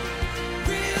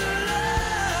real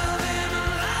love and a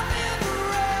life ever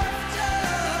after.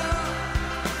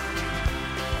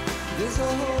 There's a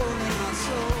hole in my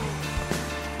soul.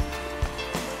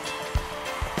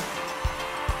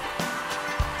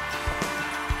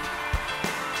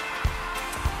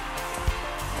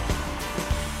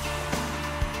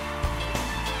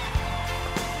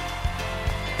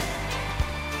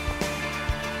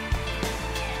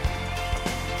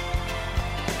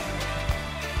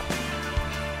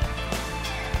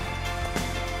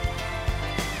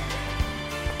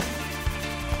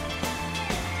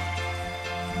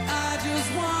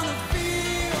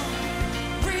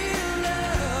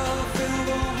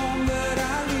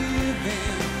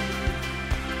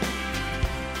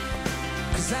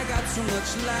 Too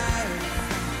much life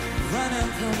running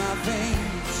through my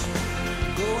veins,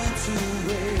 going to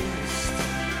waste.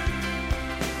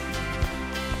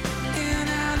 And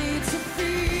I need to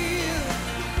feel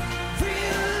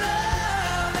real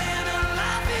love and a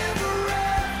life ever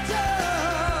after.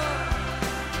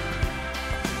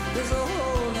 There's a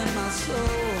hole in my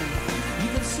soul, you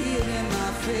can see it in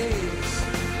my face.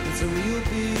 It's a real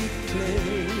big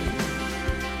place.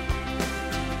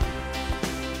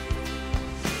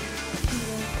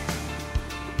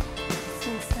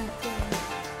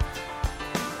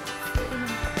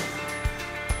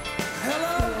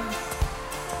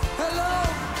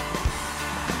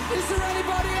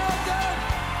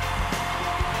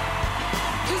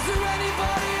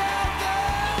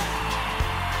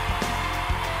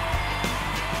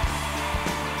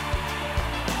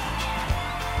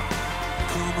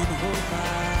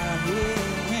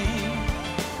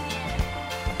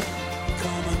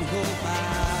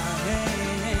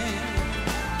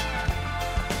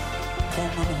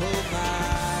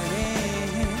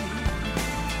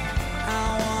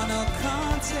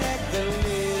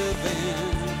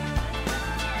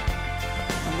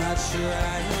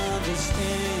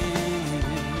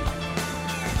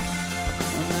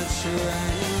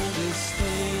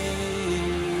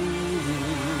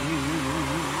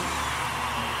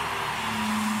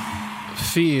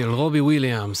 פיל, רובי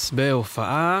וויליאמס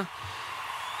בהופעה.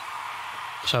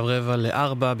 עכשיו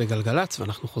 3:45 בגלגלץ,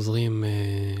 ואנחנו חוזרים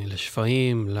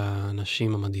לשפיים,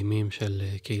 לאנשים המדהימים של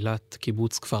קהילת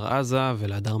קיבוץ כפר עזה,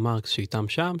 ולהדר מרקס שאיתם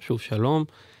שם. שוב שלום.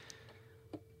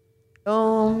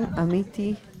 שלום,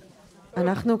 אמיתי.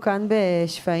 אנחנו כאן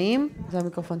בשפיים, זה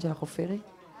המיקרופון של החופירי.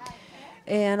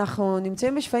 אנחנו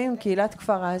נמצאים בשפיים, קהילת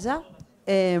כפר עזה,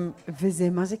 וזה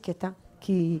מה זה קטע,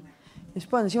 כי יש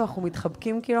פה אנשים, אנחנו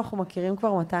מתחבקים כאילו אנחנו מכירים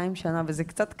כבר 200 שנה, וזה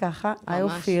קצת ככה. היי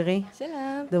אופירי.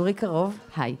 שלום. דברי קרוב.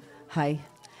 היי. היי.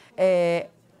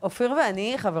 אופיר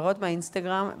ואני חברות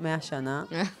מהאינסטגרם 100 שנה,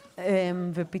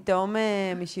 ופתאום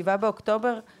מ7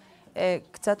 באוקטובר,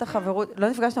 קצת החברות, לא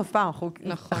נפגשנו אף פעם,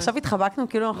 עכשיו התחבקנו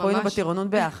כאילו אנחנו היינו בטירונות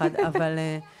ביחד, אבל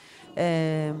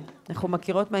אנחנו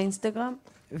מכירות מהאינסטגרם,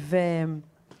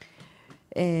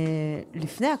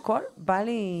 ולפני הכל בא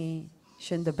לי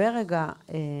שנדבר רגע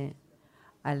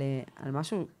על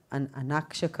משהו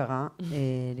ענק שקרה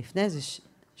לפני איזה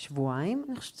שבועיים,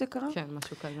 אני חושבת שזה קרה. כן,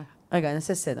 משהו כזה. רגע,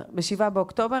 נעשה סדר. ב7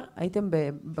 באוקטובר הייתם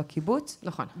בקיבוץ,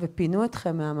 נכון. ופינו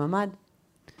אתכם מהממ"ד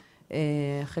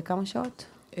אחרי כמה שעות?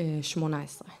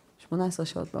 18. 18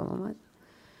 שעות בממ"ד.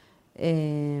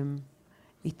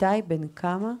 איתי בן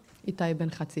כמה? איתי בן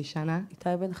חצי שנה. איתי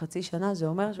בן חצי שנה, זה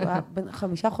אומר שהוא היה בן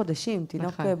 5 חודשים,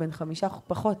 תינוק בן 5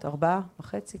 פחות,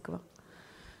 4.5 כבר.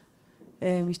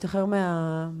 משתחרר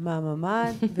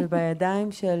מהממ"ד,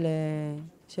 ובידיים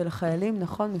של החיילים,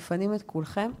 נכון, מפנים את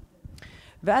כולכם.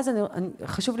 ואז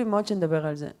חשוב לי מאוד שנדבר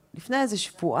על זה. לפני איזה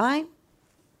שבועיים,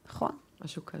 נכון?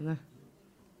 משהו כזה.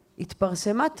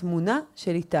 התפרסמה תמונה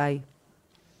של איתי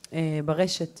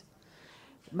ברשת.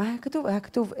 מה היה כתוב? היה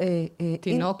כתוב...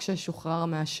 תינוק ששוחרר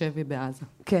מהשבי בעזה.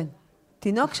 כן.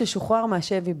 תינוק ששוחרר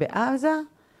מהשבי בעזה,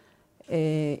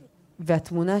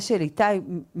 והתמונה של איתי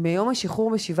מיום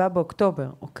השחרור ב7 באוקטובר,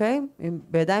 אוקיי?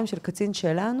 בידיים של קצין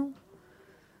שלנו.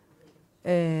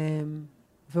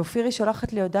 ואופירי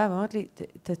שולחת לי הודעה ואומרת לי,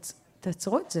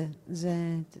 תעצרו את זה,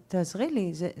 תעזרי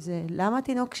לי, למה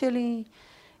התינוק שלי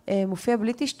מופיע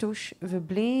בלי טשטוש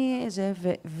ובלי זה,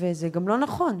 וזה גם לא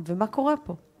נכון, ומה קורה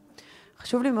פה?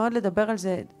 חשוב לי מאוד לדבר על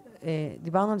זה,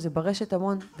 דיברנו על זה ברשת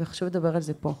המון, וחשוב לדבר על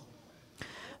זה פה.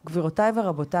 גבירותיי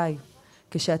ורבותיי,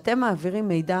 כשאתם מעבירים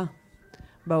מידע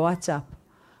בוואטסאפ,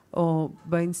 או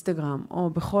באינסטגרם, או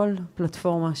בכל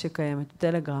פלטפורמה שקיימת,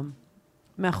 טלגרם,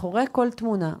 מאחורי כל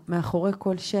תמונה, מאחורי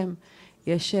כל שם,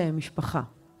 יש משפחה.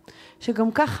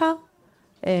 שגם ככה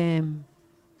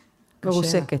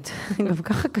מרוסקת. גם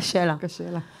ככה קשה לה.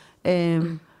 קשה לה.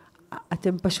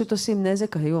 אתם פשוט עושים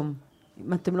נזק היום.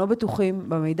 אם אתם לא בטוחים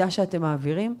במידע שאתם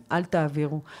מעבירים, אל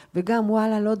תעבירו. וגם,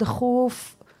 וואלה, לא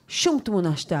דחוף, שום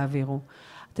תמונה שתעבירו.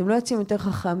 אתם לא יוצאים יותר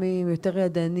חכמים, יותר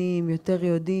ידענים, יותר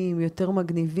יודעים, יותר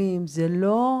מגניבים. זה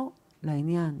לא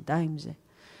לעניין, די עם זה.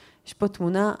 יש פה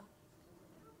תמונה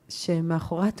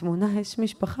שמאחורי התמונה יש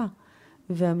משפחה.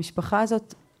 והמשפחה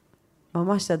הזאת,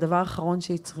 ממש, זה הדבר האחרון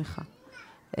שהיא צריכה.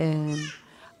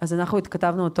 אז אנחנו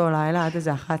התכתבנו אותו לילה עד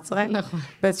איזה 11. נכון.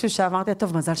 באיזשהו שעה אמרתי,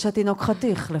 טוב, מזל שהתינוק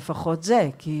חתיך, לפחות זה,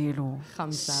 כאילו...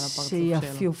 חמסה על הפרצוף שלו.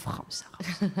 שיפיוף חמסה.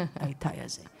 האיתי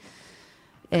הזה.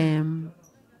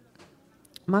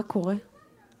 מה קורה?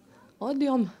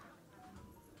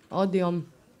 עוד יום.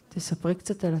 תספרי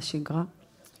קצת על השגרה.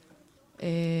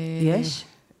 יש?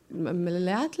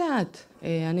 לאט לאט.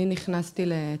 אני נכנסתי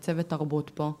לצוות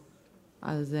תרבות פה,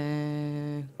 אז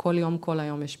כל יום, כל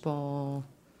היום יש פה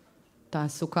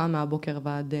תעסוקה מהבוקר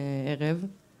ועד ערב.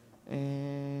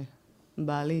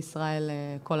 בעלי ישראל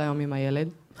כל היום עם הילד,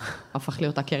 הפך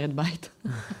להיות עקרת בית.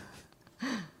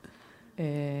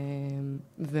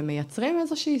 ומייצרים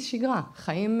איזושהי שגרה,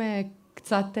 חיים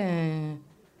קצת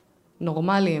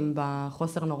נורמליים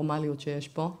בחוסר נורמליות שיש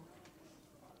פה.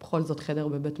 בכל זאת חדר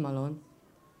בבית מלון.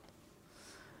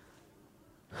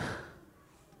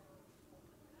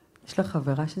 יש לך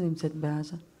חברה שנמצאת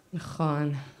בעזה?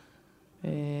 נכון.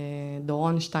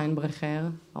 דורון שטיינברכר,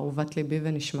 אהובת ליבי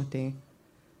ונשמתי.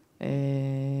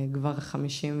 כבר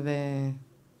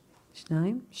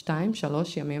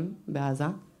 53 ימים בעזה.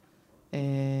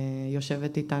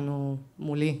 יושבת איתנו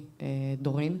מולי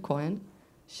דורין כהן,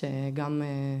 שגם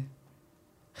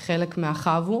חלק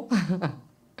מהחבו.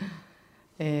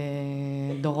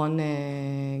 דורון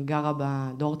גרה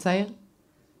בדור צעיר.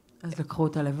 אז לקחו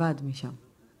אותה לבד משם.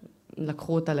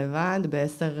 לקחו אותה לבד,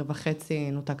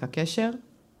 ב10:30 נותק הקשר,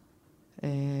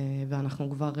 ואנחנו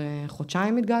כבר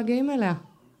חודשיים מתגעגעים אליה,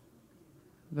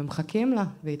 ומחכים לה,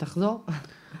 והיא תחזור.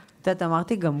 את יודעת,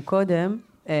 אמרתי גם קודם,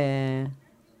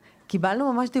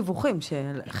 קיבלנו ממש דיווחים,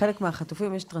 שחלק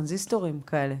מהחטופים יש טרנזיסטורים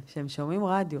כאלה, שהם שומעים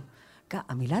רדיו.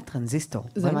 המילה טרנזיסטור.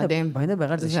 זה מדהים. בואי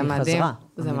נדבר על זה שהיא חזרה.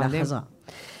 זה מדהים. חזרה.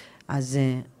 אז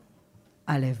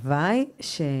הלוואי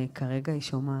שכרגע היא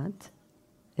שומעת,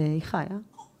 היא חיה.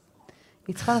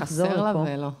 היא צריכה לחזור לפה. חסר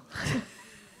לה ולא.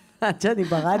 עד שאני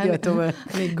ברדיו, את אומרת.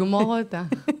 נגמור אותה.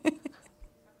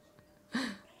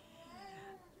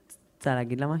 רוצה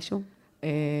להגיד לה משהו?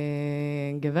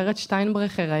 גברת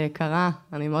שטיינברכר היקרה,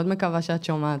 אני מאוד מקווה שאת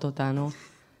שומעת אותנו.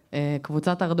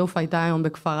 קבוצת הרדוף הייתה היום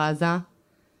בכפר עזה.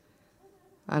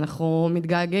 אנחנו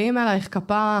מתגעגעים אלייך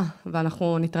כפרה,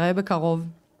 ואנחנו נתראה בקרוב.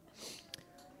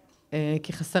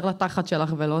 כי חסר לתחת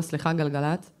שלך ולא, סליחה,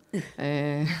 גלגלת.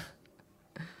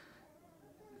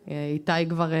 איתי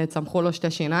כבר צמחו לו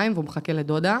 2 שיניים, והוא מחכה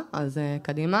לדודה, אז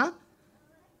קדימה.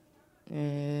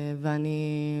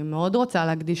 ואני מאוד רוצה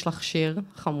להקדיש לך שיר,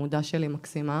 חמודה שלי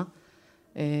מקסימה,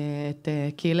 את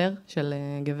קילר, של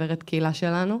גברת קילה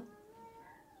שלנו.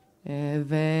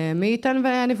 ומי ייתן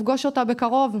ונפגוש אותה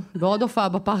בקרוב, בעוד הופעה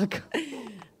בפארק.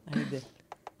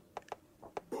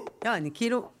 לא, אני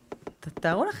כאילו,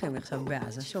 תארו לכם עכשיו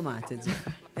בעזה, שומעת את זה.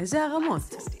 איזה הרמות.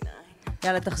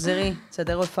 יאללה, תחזרי,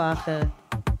 תסדר הופעה אחרת.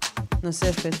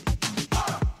 נוספת.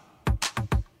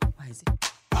 וואי, זה...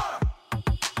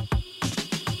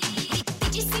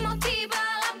 תשישים אותי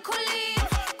ברמקולים,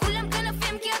 כולם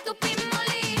כנפים כי הטופים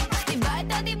עולים, כתיבה את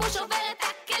הדיבור שובר את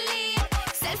הכלים,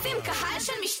 סלפים קהל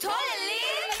של משתוללים.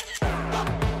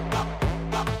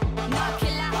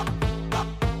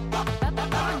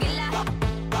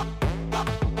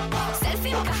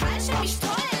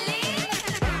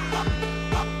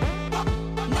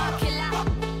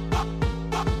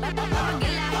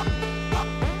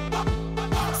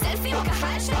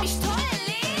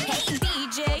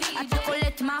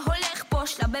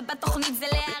 בתוכנית זה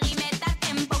להרים את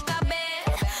הטמפו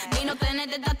קבל, מי נותנת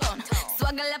את הטון,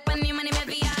 סווג על הפנים, אני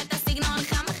מביאה את הסגנון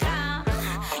חמחה,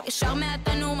 ישר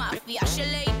מהתנום, האפייה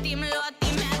של לעיתים לא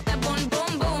עתים מהטבון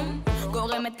בום בום,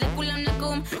 גורמת לכולם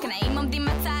נקום, קנאים עומדים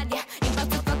בצד, עם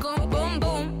פרצוף מקום בום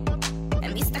בום,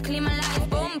 הם מסתכלים עליי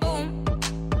בום בום,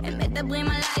 הם מדברים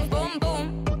עליי בום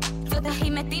בום, זאת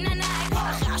ההיא מתין עיניי,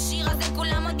 אחרי השיר הזה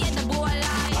כולם עוד ידברו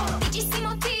עליי, תשישים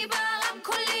אותי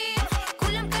ברמקולים,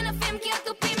 כולם כנפים כי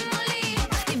הטופים עולים,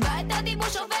 כתיבה את הדיבור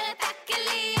שובר את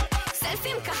הכלים,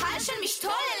 סלפים קהל של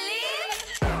משתוללים.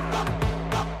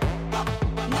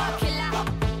 נוקלה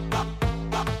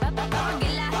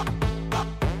בבגלה,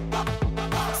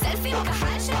 סלפים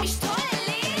קהל של משתוללים.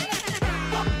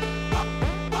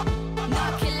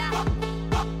 נוקלה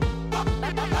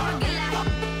בבגלה,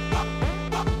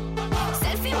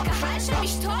 סלפים קהל של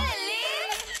משתוללים.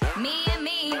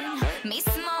 מימין,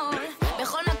 משמאל,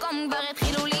 בכל מקום כבר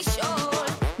התחילו לשאול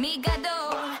מי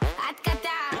גדול, עד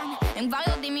קטן, הם כבר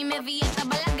יודעים מי מביא את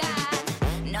הבלגן.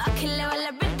 נוקלה על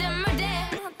הבדם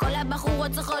מדם, כל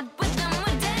הבחורות צריכות פדם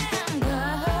מדם.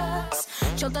 גס,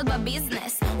 שולטות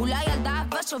בביזנס, אולי ילדה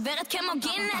אבל שוברת כמו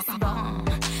גינס. בום,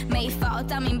 מעיפה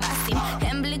אותם עם בסים,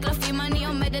 הם בלי קלפים, אני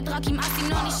עומדת רק עם אסים,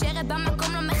 לא נשארת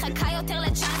במקום, לא מחכה יותר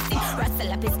לצ'אנסים. רץ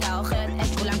על הפסקה אוכלת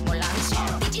את כולם כמו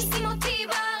לאנשים. תשישים אותי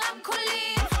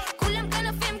ברמקולים, כולם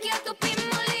כנפים כי הטופים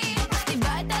עולים,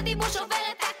 כתיבה את הדיבור שובר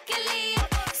את הכלים,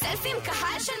 סלפים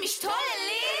קהל של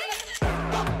משתוללים.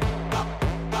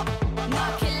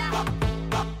 נוקלה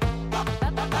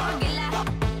בבגלה,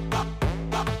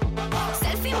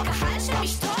 סלפים קהל של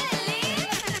משתוללים.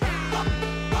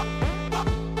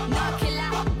 נוקלה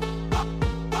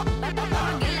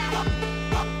בבגלה,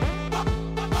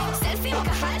 סלפים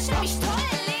קהל של משתוללים.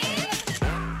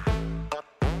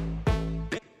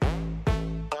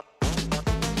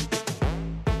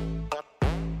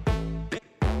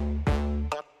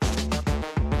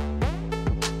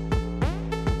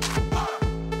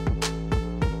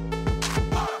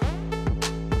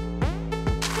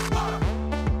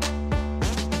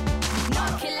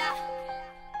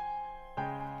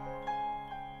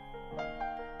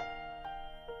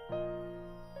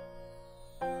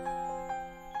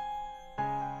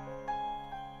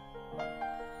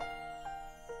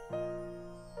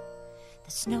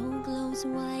 Snow glows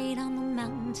white on the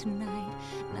mountain tonight,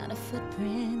 not a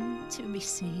footprint to be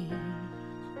seen.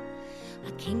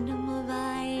 A kingdom of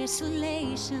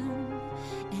isolation,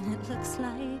 and it looks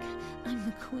like I'm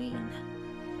the queen.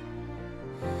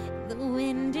 The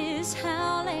wind is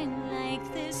howling like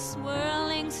this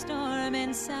swirling storm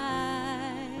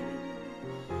inside.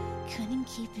 Couldn't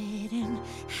keep it in,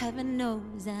 heaven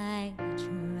knows I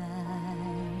tried.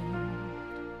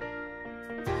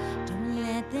 Don't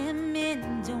let them in,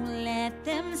 don't let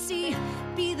them see.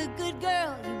 Be the good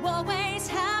girl you always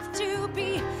have to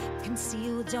be.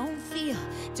 Conceal, don't feel,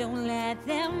 don't let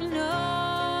them know.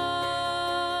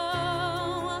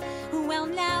 Well,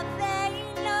 now they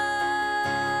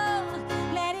know.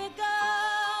 Let it go,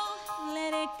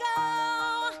 let it go.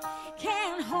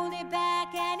 Can't hold it back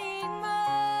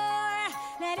anymore.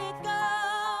 Let it go,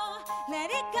 let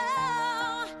it go.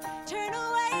 Turn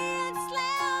away and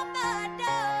slam the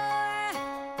door.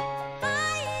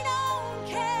 I don't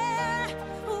care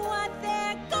what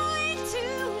they're going to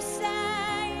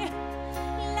say.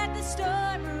 Let the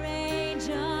storm rage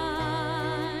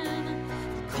on.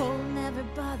 The cold never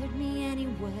bothered me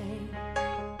anyway.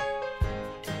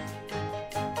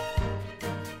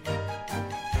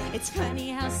 It's funny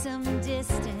how some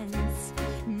distance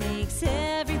makes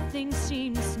everything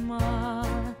seem small.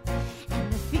 And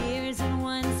the fears that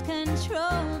once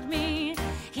controlled me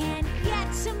can't get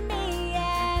to me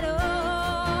at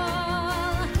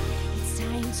all. It's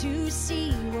time to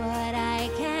see what I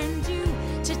can do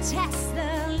to test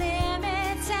the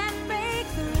limits and break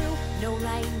through. No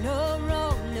right, no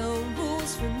wrong, no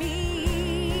rules for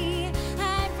me.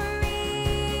 I'm free.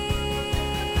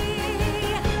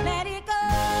 Let it go,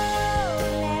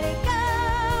 let it go.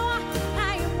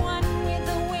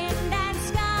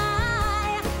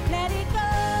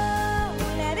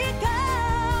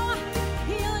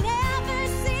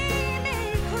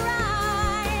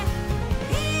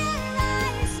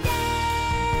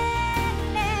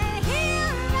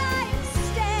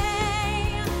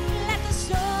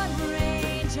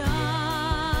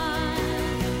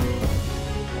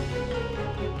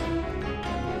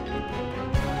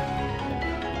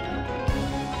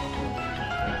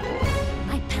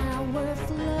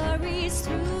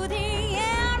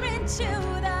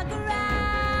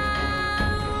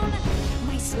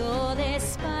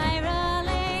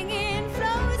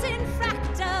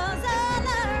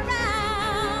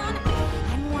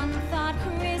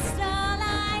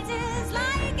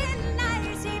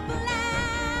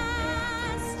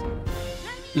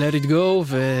 Let it go,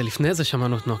 ולפני זה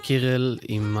שמענו את נועה קירל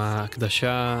עם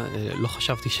ההקדשה, לא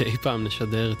חשבתי שאי פעם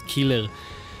נשדר את קילר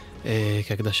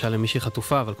כהקדשה למישהי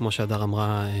חטופה, אבל כמו שהדר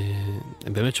אמרה,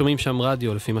 הם באמת שומעים שם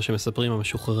רדיו, לפי מה שמספרים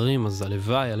המשוחררים, אז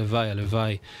הלוואי, הלוואי,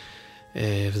 הלוואי,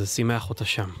 וזה שימח אותה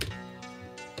שם.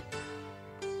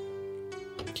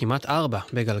 כמעט 4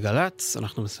 בגלגלץ,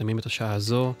 אנחנו מסיימים את השעה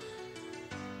הזו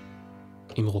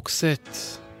עם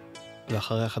רוקסט,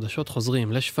 ואחרי החדשות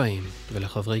חוזרים לשפעים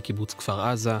ולחברי קיבוץ כפר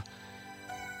עזה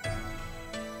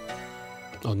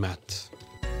עוד מעט.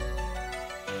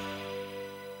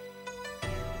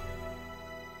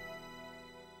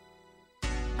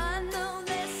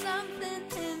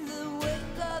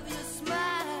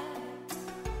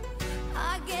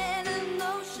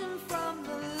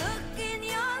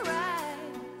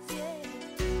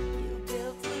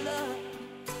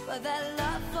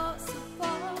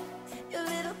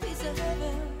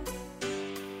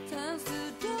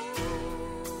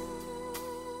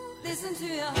 Listen to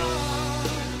your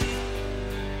heart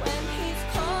when he's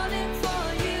calling for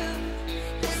you.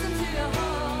 Listen to your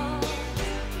heart.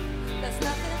 There's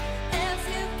nothing else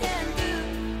you can do.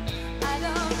 I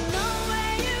don't know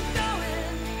where you're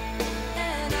going,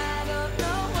 and I don't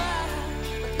know why.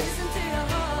 But listen to your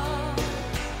heart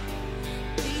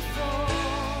before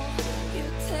you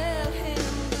tell him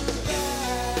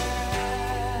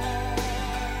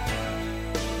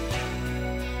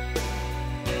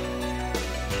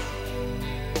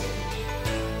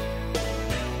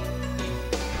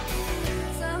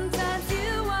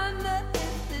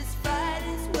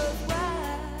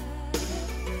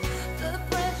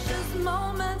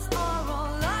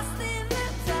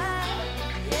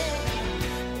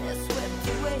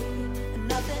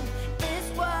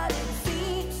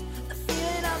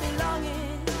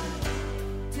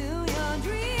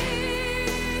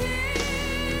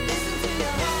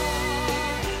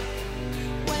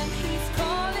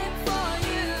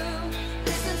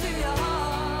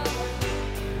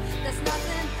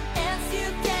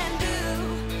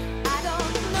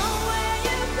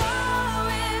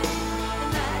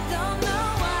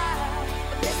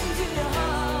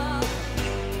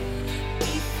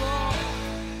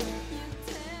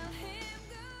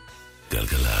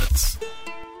גלגלצ.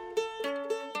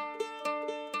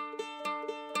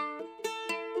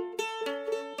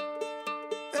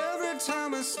 Every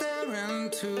time I stare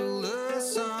into the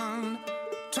sun,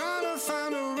 trying to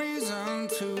find a reason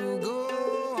to go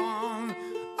on,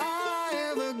 all I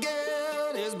ever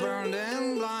get is burned and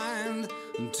blind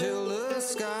until the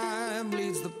sky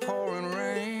bleeds the pouring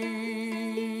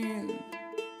rain.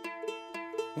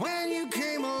 When you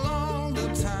came along, the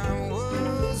time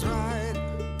was right.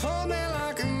 Pulled me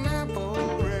like an apple,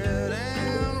 red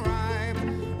and ripe.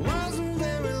 Wasn't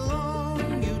very long,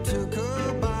 you took a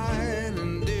bite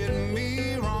and did me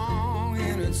wrong,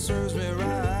 and it serves me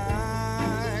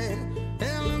right.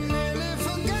 And I nearly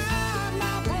forgot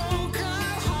my broken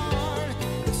heart.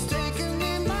 It's taken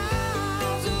me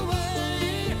miles away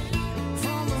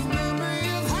from the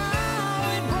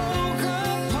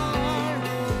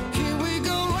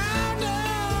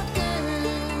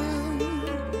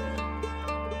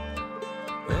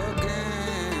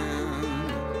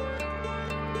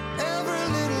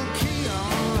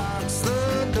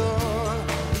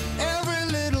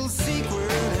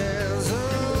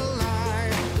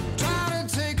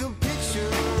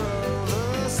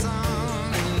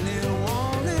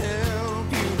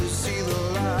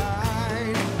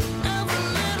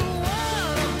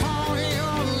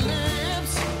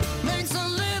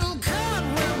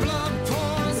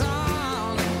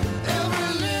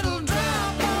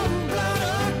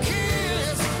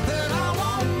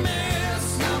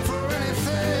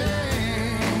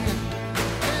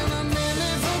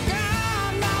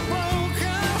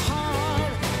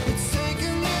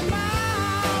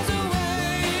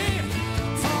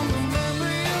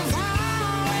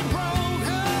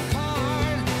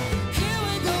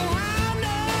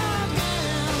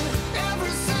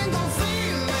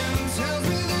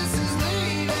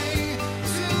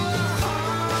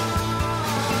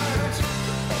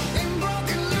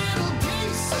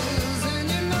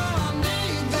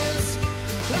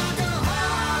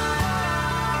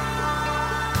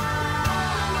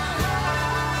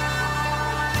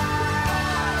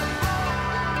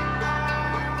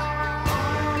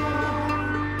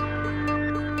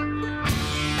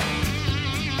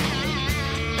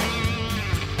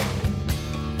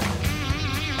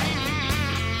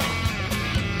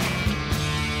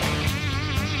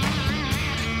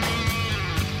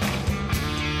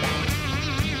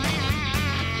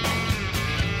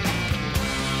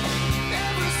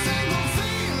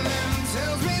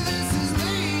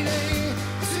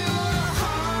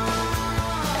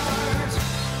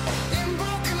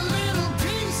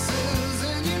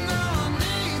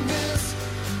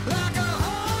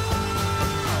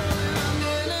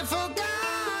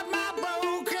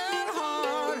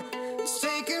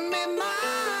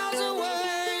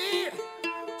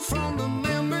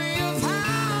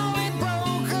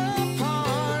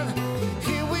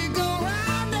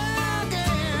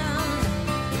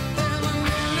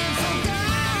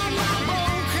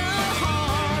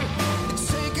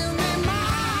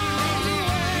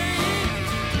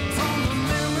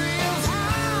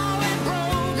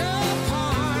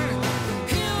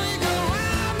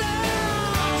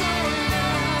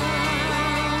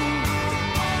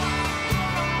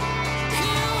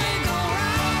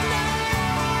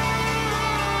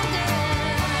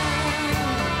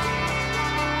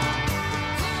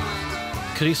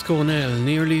קריס קורנל,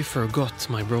 Nearly Forgot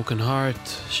My Broken Heart.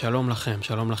 שלום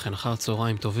לכם, אחר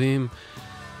צהריים טובים.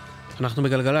 אנחנו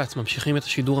בגלגלץ, ממשיכים את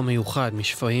השידור המיוחד,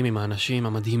 משפעים עם האנשים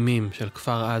המדהימים של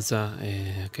כפר עזה,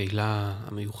 הקהילה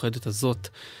המיוחדת הזאת,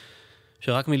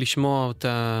 שרק מלשמוע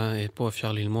אותה פה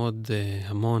אפשר ללמוד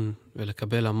המון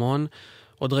ולקבל המון.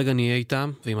 עוד רגע נהיה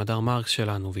איתם, ועם הדר מרקס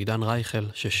שלנו, ועידן רייכל,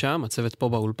 ששם, הצוות פה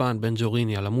באולפן, בן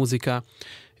ג'וריני על המוזיקה,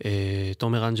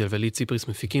 תומר אנג'ל ולי ציפריס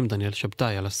מפיקים, דניאל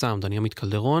שבתאי על הסאונד, אני עמית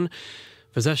קלדרון,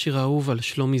 וזה השיר האהוב על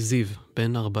שלומי זיו,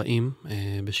 בן 40,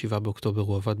 ב7 באוקטובר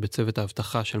הוא עבד בצוות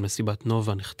האבטחה של מסיבת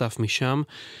נובה, נחטף משם.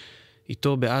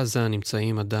 איתו בעזה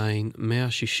נמצאים עדיין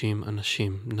 160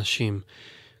 אנשים, נשים,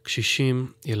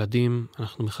 קשישים, ילדים,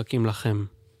 אנחנו מחכים לכם,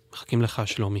 מחכים לך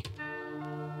שלומי.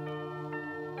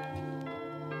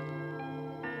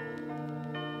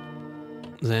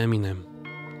 זה אמינם.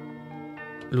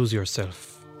 Lose Yourself.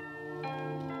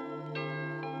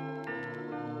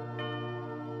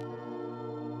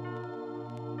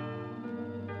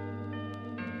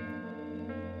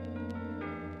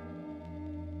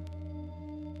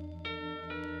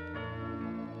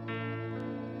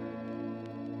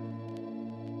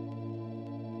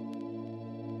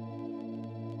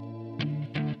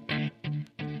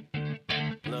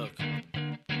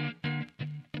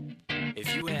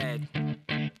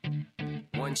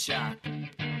 Shot,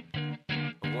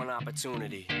 one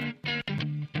opportunity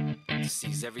to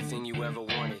seize everything you ever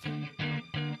wanted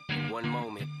in one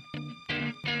moment.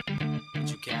 Did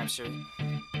you capture it?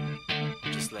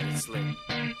 Just let it slip.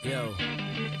 Yo.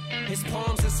 His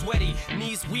palms are sweaty,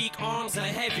 knees weak, arms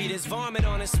are heavy. There's vomit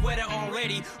on his sweater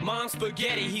already. Mom's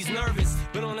spaghetti, he's nervous,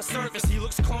 but on the surface he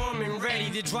looks calm and ready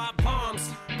to drop bombs.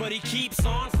 But he keeps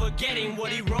on forgetting what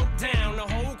he wrote down. The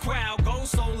whole crowd goes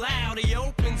so loud, he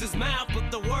opens his mouth, but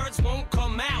the words won't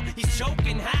come out. He's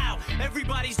choking how?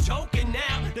 Everybody's choking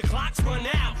now. The clock's run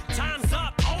out, time's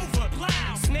up, over, plow.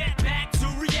 Snap back to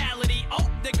reality. Oh,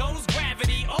 there goes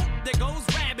gravity. Oh, there goes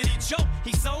rabbit. He choke.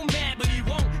 He's so mad, but he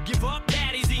won't give up.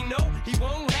 Daddies, he know he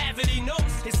won't have it. He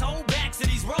knows his whole back to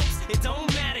these ropes. It don't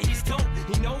matter. He's dope.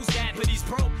 He knows that, but he's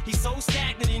broke. He's so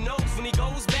stagnant. He knows when he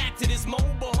goes back to this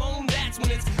mobile home. That's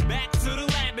when it's back to the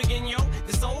lab again, yo.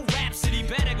 This old rhapsody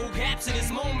better go capture this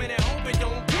moment and hope it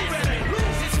don't. You better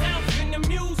lose yourself in the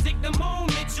music. The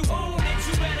moment you own it,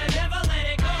 you better never let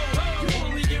it go. You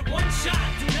only get one shot.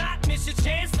 Do not miss your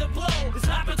chance to blow. This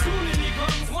opportunity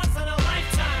comes once in a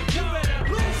lifetime. You better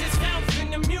lose yourself in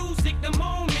the music. The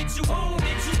moment you own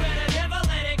it, you better never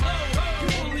let it go. You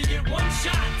only get one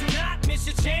shot. Do not miss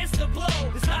your chance to blow.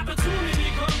 This opportunity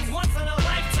comes once in a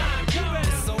lifetime. You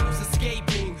better. The soul's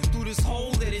escaping through this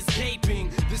hole that is gaping.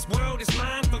 This world is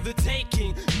mine for the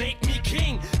taking. Make me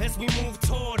king as we move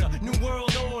toward a new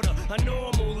world order. A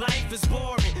normal life is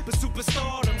boring, but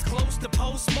superstardom's close to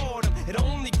postmortem. It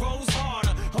only grows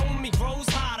harder, homie grows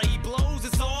hotter. He blows,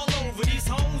 it's all over. These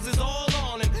hoes is all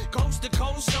on him. Coast to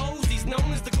coast shows, he's known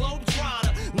as the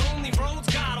Globetrotter. Lonely roads,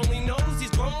 God only knows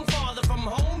he's grown farther from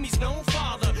home. He's no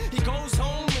father. He goes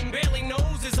home and barely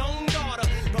knows his own daughter.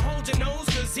 But hold your nose,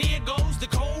 cause here goes the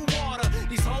cold water.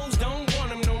 These hoes don't want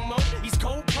him no more. He's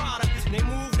cold product. They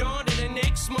moved on to the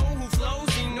next mo who flows.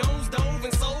 He knows dove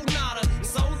and sold nada.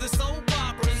 So the soap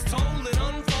opera is told, it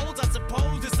unfolds. I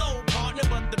suppose it's old partner,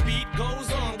 but the beat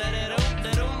goes on.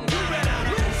 You better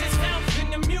lose yourself in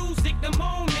the music. The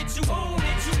moment you own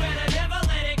it, you better never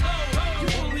let it go. You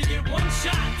only get one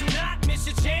shot. Do not miss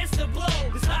your chance to blow.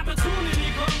 This opportunity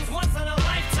comes once in a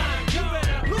lifetime. You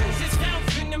better lose yourself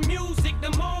in the music.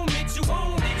 The moment you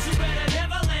own it, you better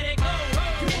never let it go.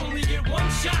 You only get one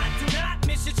shot. Do not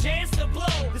miss your chance to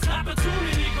blow. This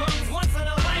opportunity comes once in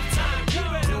a lifetime. You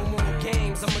better. No more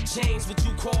games. I'ma change what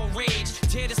you call rage.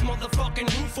 Tear this motherfucking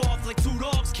roof off like two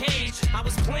dogs' cage. I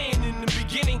was playing in the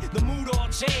beginning, the mood all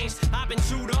changed. I've been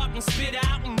chewed up and spit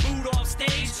out and booed off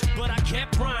stage, but I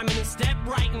kept rhyming and stepped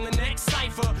right in the next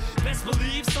cipher. Best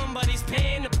believe somebody's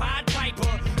paying the Pied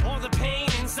Piper. All the pain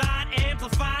inside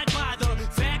amplified by the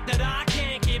fact that I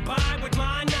can't get by with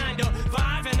my 9 to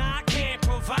 5, and I can't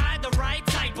provide the right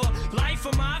type of life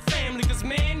for my family. Cause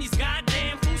man, these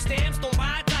goddamn food stamps don't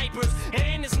buy diapers,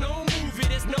 and there's no movie,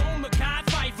 there's no Mackay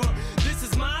Pfeiffer. This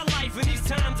is my life, and these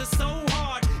times are so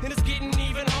hard, and it's getting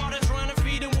even harder trying to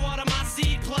feed and water my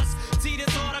seed. Plus, see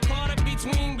this order caught up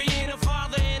between being a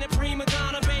father and a prima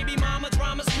donna. Baby mama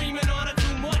drama screaming on her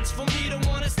too much for me to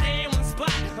wanna stay in one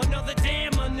spot. Another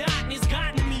damn monotony's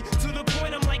gotten me to the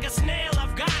point I'm like a snail.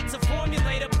 I've got to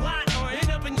formulate a plot or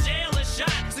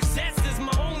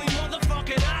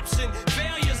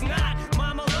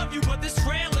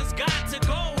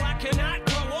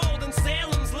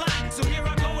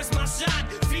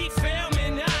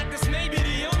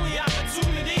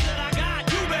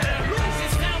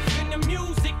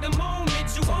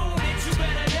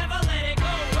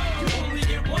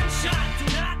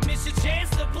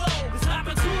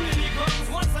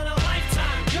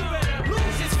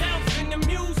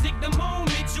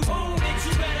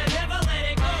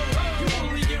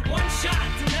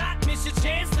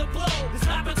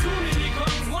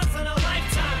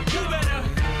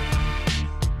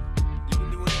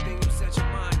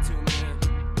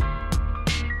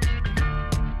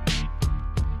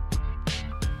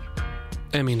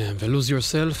אמינם ו-Lose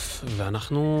Yourself,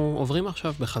 ואנחנו עוברים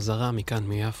עכשיו בחזרה מכאן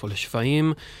מיפו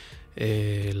לשפיים,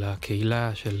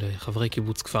 לקהילה של חברי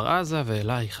קיבוץ כפר עזה,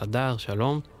 ואליי חדר,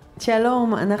 שלום.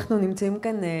 שלום, אנחנו נמצאים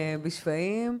כאן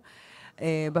בשפיים,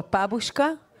 בפאבושקה,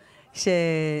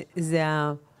 שזה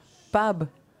הפאב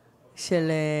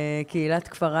של קהילת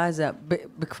כפר עזה.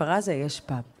 בכפר עזה יש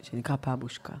פאב שנקרא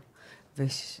פאבושקה,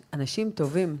 ואנשים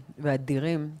טובים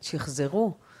ואדירים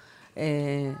שחזרו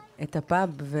את הפאב,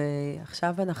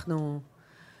 ועכשיו אנחנו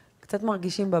קצת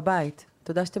מרגישים בבית.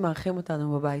 תודה שאתם מארחים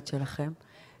אותנו בבית שלכם.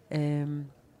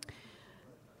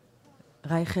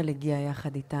 רייכל הגיע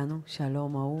יחד איתנו,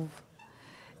 שלום אהוב,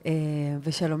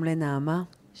 ושלום לנעמה.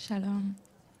 שלום.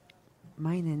 מה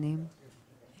העניינים?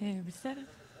 בסדר.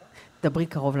 דברי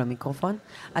קרוב למיקרופון.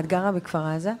 את גרה בכפר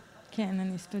עזה? כן,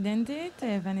 אני סטודנטית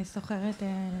ואני סוחרת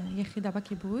יחידה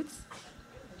בקיבוץ,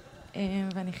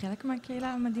 ואני חלק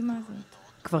מהקהילה המדהימה הזאת.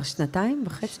 כבר 2.5?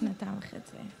 2.5.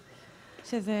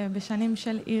 שזה בשנים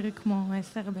של עיר כמו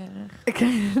 10 בערך.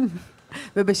 כן.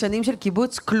 ובשנים של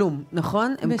קיבוץ כלום,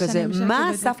 נכון? הם כזה,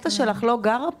 מה, סבתא שלך לא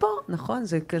גרה פה? נכון?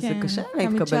 זה כזה קשה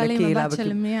להתקבל לקהילה. הבת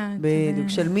של מי את? בדיוק,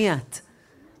 של מי את?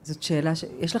 זאת שאלה,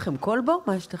 יש לכם קול בו?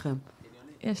 מה יש לכם?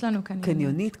 יש לנו קניונית.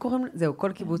 קניונית קוראים לזה? זהו,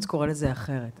 כל קיבוץ קורא לזה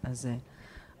אחרת.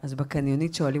 אז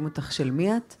בקניונית שואלים אותך של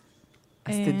מי את?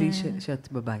 אז תדעי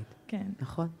שאת בבית. כן.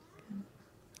 נכון?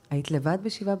 היית לבד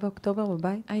ב7 באוקטובר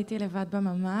בבית? הייתי לבד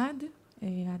בממ"ד,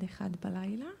 עד 1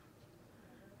 בלילה.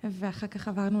 ואחר כך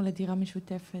עברנו לדירה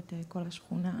משותפת כל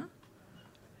השכונה,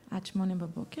 עד 8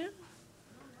 בבוקר,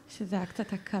 שזה היה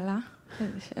קצת הקלה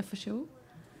איפשהו,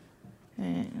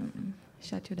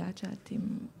 שאת יודעת שאת עם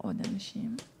עוד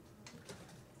אנשים.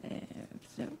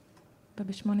 זהו,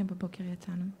 ב8 בבוקר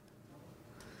יצאנו.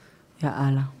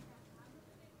 יאללה.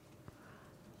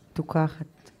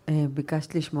 תוקחת,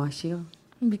 ביקשת לשמוע שיר?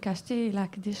 ביקשתי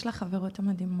להקדיש לחברות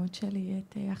המדהימות שלי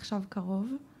את עכשיו קרוב.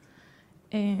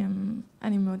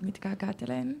 אני מאוד מתגעגעת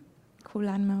אליהן,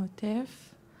 כולן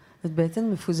מהעוטף. את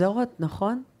בעצם מפוזרות,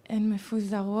 נכון? הן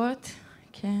מפוזרות,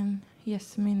 כן.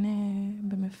 יסמין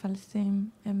במפלסים,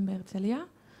 הם בהרצליה.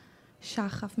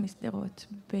 שחף מסדרות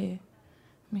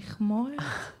במכמורת.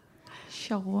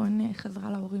 שרון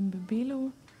חזרה להורים בבילו.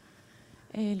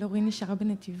 לורין נשארה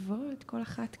בנתיבות, כל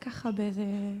אחת ככה באיזה...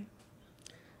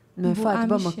 מאיפה את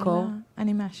במקור?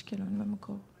 אני מאשקלון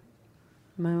במקור.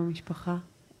 מה עם המשפחה?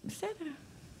 בסדר.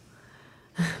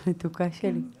 מתוקה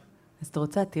שלי. אז את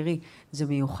רוצה, תראי, זה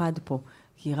מיוחד פה,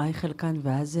 כי רייכל כאן,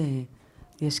 ואז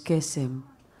יש קסם.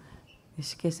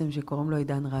 יש קסם שקוראים לו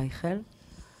עידן רייכל.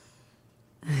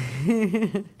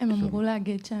 הם אמרו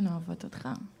להגיד שהן אוהבות אותך.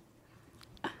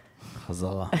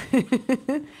 חזרה.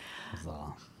 חזרה.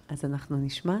 אז אנחנו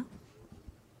נשמע.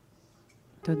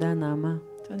 תודה, נעמה.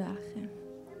 תודה לכם.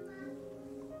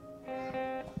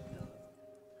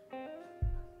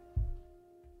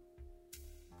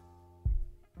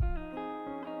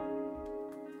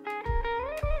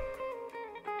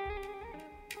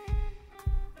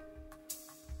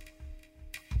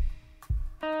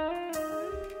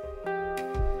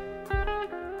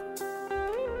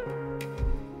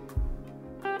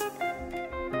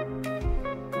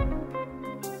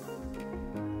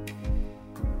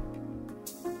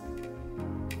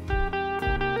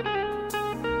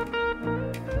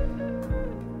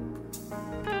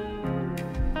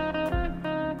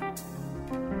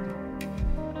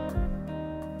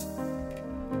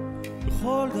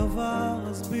 בכל דבר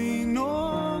אז בי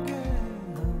נוגע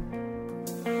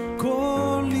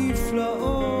כל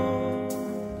נפלאות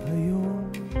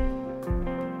היום,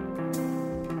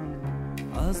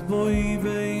 אז בואי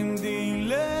ועמדי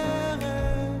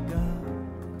לרגע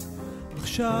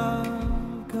עכשיו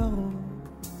קרוב,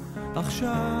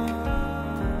 עכשיו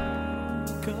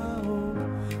קרוב,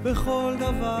 בכל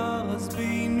דבר אז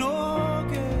בי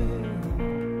נוגע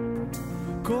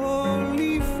כל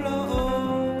נפלאות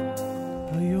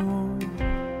היום,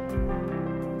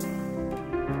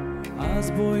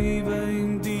 אז בואי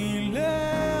ועמדי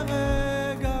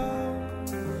לרגע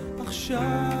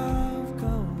עכשיו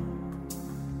קרוב,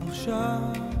 עכשיו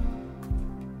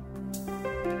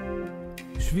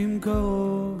יושבים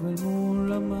קרוב אל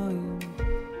מול המים,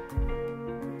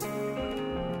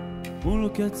 מול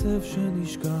קצב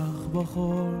שנשכח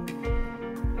בחול,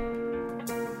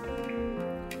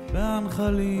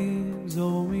 והנחלים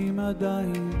זורמים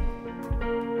עדיין,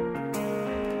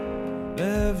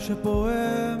 לב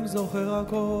שפועם זוכר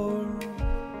הכל,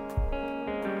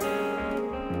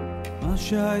 מה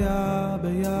שהיה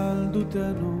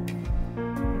בילדותנו,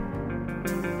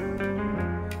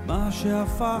 מה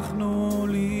שהפכנו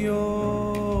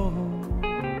להיות,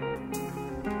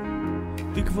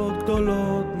 תקוות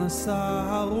גדולות נשא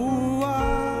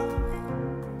הרוח,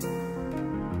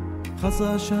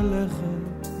 חזרה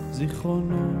שלכת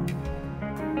זיכרונות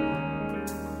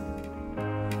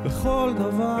בכל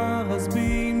דבר אז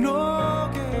בי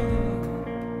נוגע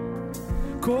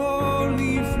כל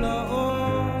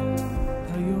נפלאות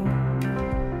היום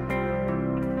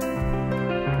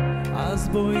אז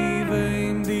בואי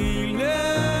ועמדי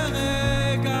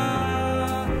לרגע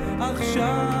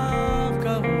עכשיו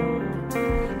קרוב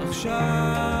עכשיו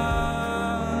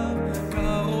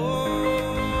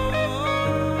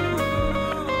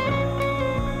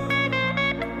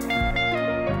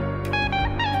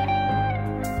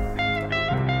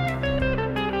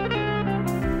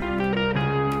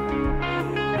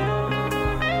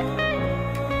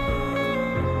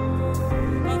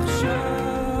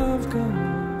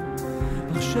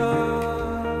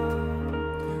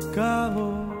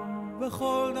קרוב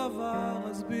בכל דבר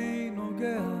אז בי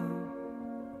נוגע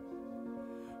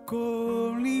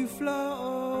כל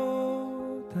נפלאות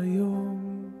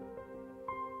היום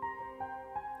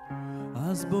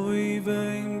אז בואי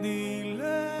ועמדי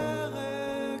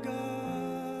לרגע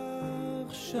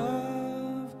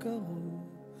עכשיו קרוב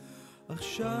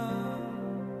עכשיו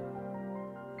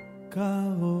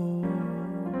קרוב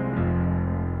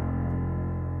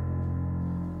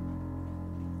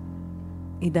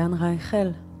עידן רייכל.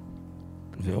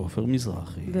 ועופר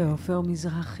מזרחי. ועופר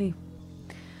מזרחי.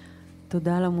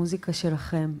 תודה על המוזיקה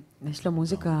שלכם. יש לה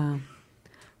מוזיקה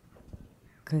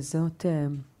כזאת,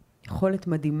 יכולת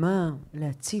מדהימה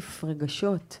להציף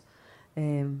רגשות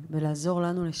ולעזור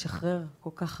לנו לשחרר כל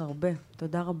כך הרבה.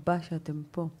 תודה רבה שאתם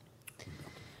פה.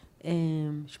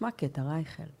 שמע קטע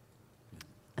רייכל.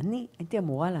 אני הייתי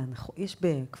אמורה להנחות, יש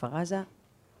בכפר עזה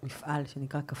מפעל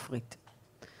שנקרא כפרית.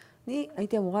 אני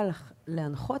הייתי אמורה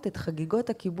להנחות את חגיגות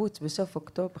הקיבוץ בסוף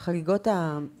אוקטובר, חגיגות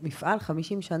המפעל,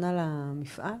 50 שנה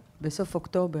למפעל, בסוף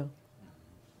אוקטובר.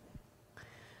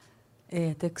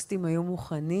 הטקסטים היו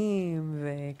מוכנים,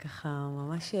 וככה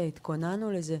ממש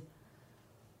התכוננו לזה.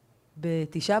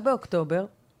 ב9 באוקטובר,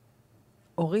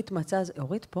 אורית מצאה,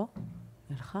 אורית פה?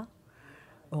 הלכה?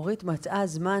 אורית מצאה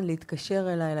זמן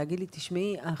להתקשר אליי, להגיד לי,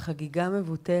 תשמעי, החגיגה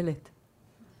מבוטלת.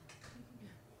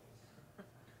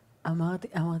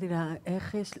 אמרתי לה,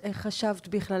 איך חשבת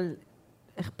בכלל,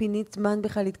 איך פינית זמן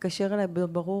בכלל להתקשר אליי,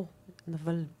 ברור,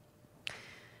 אבל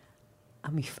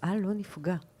המפעל לא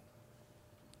נפגע.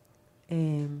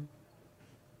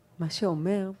 מה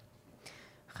שאומר,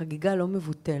 חגיגה לא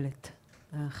מבוטלת,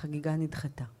 החגיגה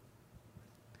נדחתה.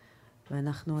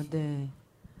 ואנחנו עוד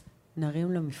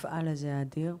נרים למפעל הזה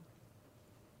האדיר,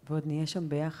 ועוד נהיה שם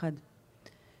ביחד.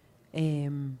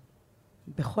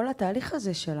 בכל התהליך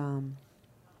הזה של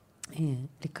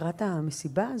לקראת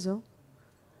המסיבה הזו,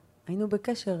 היינו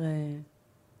בקשר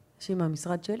עם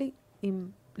המשרד שלי, עם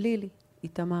לילי,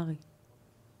 איתמרי.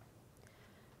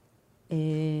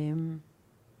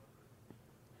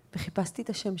 וחיפשתי את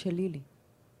השם של לילי,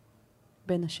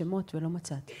 בין השמות, ולא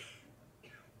מצאתי.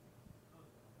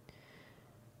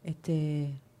 את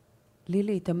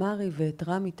לילי איתמרי ואת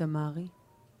רם איתמרי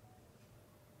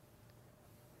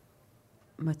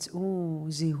מצאו,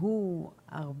 זיהו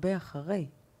הרבה אחרי.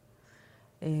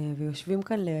 ויושבים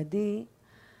כאן לידי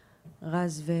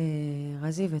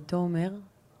רזי ותומר,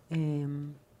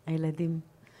 הילדים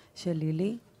של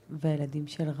לילי והילדים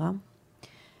של רם.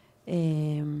 אני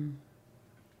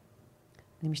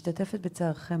משתתפת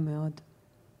בצערכם מאוד,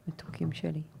 מתוקים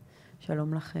שלי.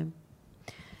 שלום לכם.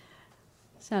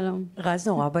 שלום. רז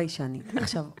נורא ביישנית.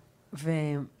 עכשיו,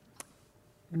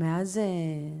 ומאז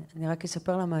אני רק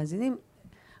אספר למאזינים,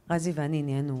 רזי ואני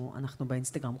נהיינו, אנחנו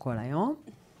באינסטגרם כל היום,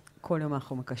 כל יום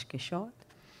אנחנו מקשקשות,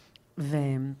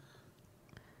 ואני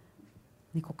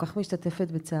כל כך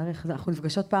משתתפת בצערך, אנחנו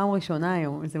נפגשות פעם ראשונה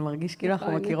היום, זה מרגיש כאילו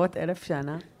אנחנו מכירות 1000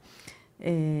 שנה.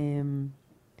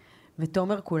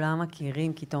 ותומר כולם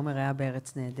מכירים, כי תומר היה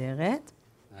בארץ נהדרת.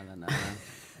 אהלן.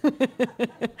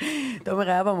 תומר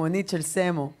היה במונית של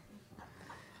סמו.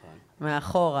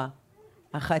 מאחורה.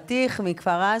 החתיך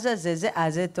מכפר עזה,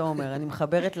 זה תומר. אני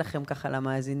מחברת לכם ככה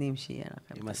למאזינים שיהיה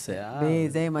לכם. עם השיער.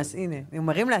 זה עם הנה. הוא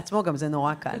מרים לעצמו, גם זה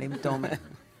נורא קל עם תומר.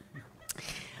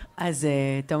 אז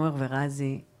תומר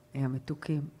ורזי,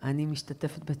 המתוקים, אני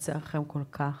משתתפת בצערכם כל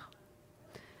כך.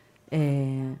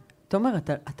 תומר,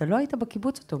 אתה לא היית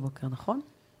בקיבוץ אותו בוקר, נכון?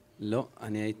 לא,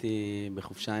 אני הייתי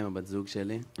בחופשה עם הבת זוג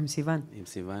שלי. עם סיוון. עם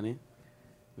סיווני.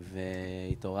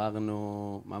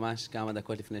 והתעוררנו ממש כמה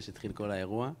דקות לפני שהתחיל כל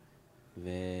האירוע,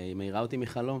 והיא מעירה אותי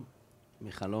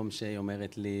מחלום שהיא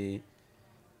אומרת לי,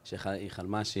 שהיא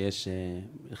חלמה שיש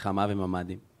מלחמה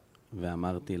וממדים.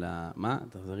 ואמרתי לה, מה?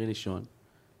 תחזרי לישון.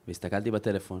 והסתכלתי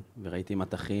בטלפון, וראיתי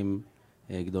מתחים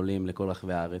גדולים לכל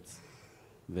רחבי הארץ.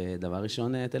 ודבר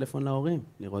ראשון, טלפון להורים,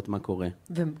 לראות מה קורה.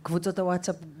 וקבוצות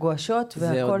הוואטסאפ גואשות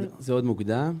והכל? זה עוד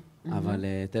מוקדם, אבל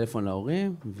טלפון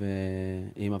להורים,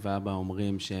 ואמא ואבא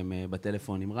אומרים שהם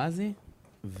בטלפון עם רזי,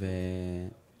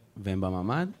 והם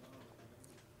בממ"ד,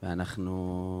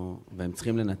 והם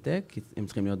צריכים לנתק, כי הם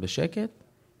צריכים להיות בשקט,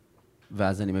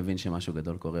 ואז אני מבין שמשהו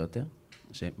גדול קורה יותר,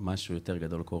 שמשהו יותר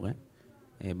גדול קורה.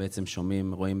 בעצם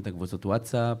רואים את הקבוצות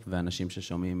וואטסאפ, ואנשים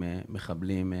ששומעים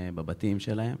מחבלים בבתים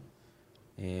שלהם,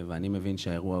 ואני מבין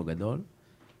שהאירוע הוא גדול,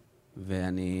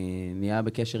 ואני נהיה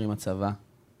בקשר עם הצבא,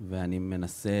 ואני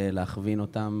מנסה להכווין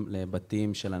אותם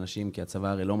לבתים של אנשים, כי הצבא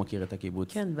הרי לא מכיר את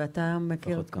הקיבוץ. כן, ואתה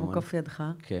מכיר כמו כף ידך.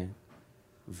 כן.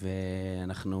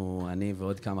 אני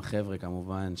ועוד כמה חבר'ה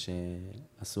כמובן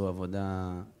שעשו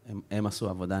עבודה, הם עשו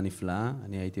עבודה נפלאה,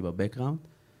 אני הייתי בבקראונד,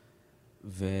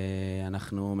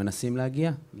 ואנחנו מנסים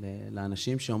להגיע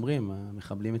לאנשים שאומרים,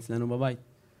 המחבלים אצלנו בבית.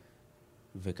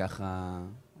 וככה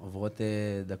עוברות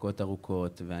דקות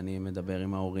ארוכות, ואני מדבר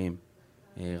עם ההורים,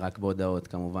 רק בהודעות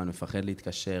כמובן, מפחד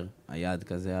להתקשר, היד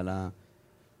כזה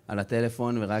על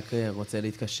הטלפון, ורק רוצה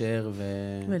להתקשר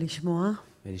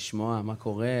ולשמוע מה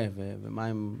קורה, ומה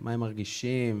הם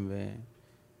מרגישים,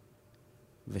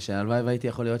 ושהלוואי והייתי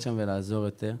יכול להיות שם ולעזור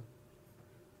יותר.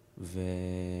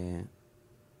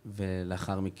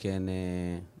 ולאחר מכן,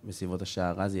 בסביבות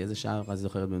השעה, רזי, איזה שעה? רזי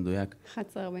זוכרת במדויק? 11:46.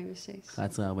 11:46.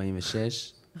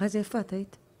 רזי, איפה את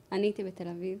היית? אני הייתי בתל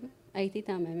אביב. הייתי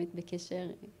איתם באמת בקשר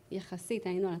יחסית,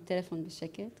 היינו על הטלפון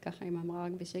בשקט, ככה אמא אמרה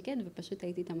רק בשקט, ופשוט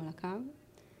הייתי איתם על הקו.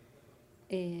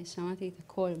 שמעתי את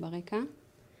הכל ברקע,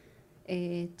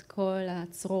 את כל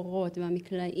הצרורות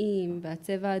והמקלעים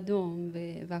והצבע האדום,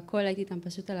 והכל הייתי איתם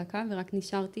פשוט על הקו, ורק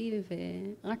נשארתי,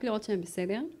 ורק לראות שהם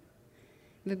בסדר.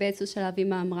 ובאיזשהו שלב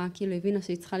אמא אמרה, כאילו הבינה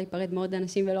שהיא צריכה להיפרד מאוד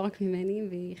אנשים ולא רק ממני,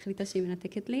 והיא החליטה שהיא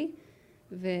מנתקת לי,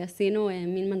 ועשינו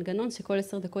מין מנגנון שכל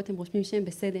 10 דקות הם רושמים שהם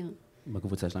בסדר.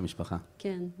 בקבוצה של המשפחה.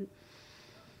 כן.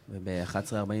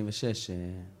 וב-11:46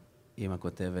 אמא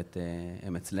כותבת,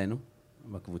 הם אצלנו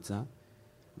בקבוצה,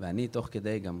 ואני תוך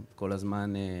כדי גם כל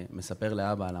הזמן מספר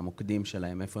לאבא על המוקדים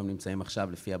שלהם, איפה הם נמצאים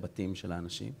עכשיו לפי הבתים של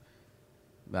האנשים.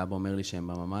 ואבא אומר לי שהם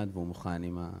בממ"ד והוא מוכן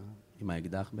עם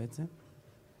האקדח בעצם.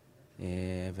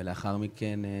 ולאחר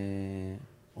מכן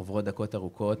עוברות דקות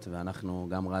ארוכות, ואנחנו,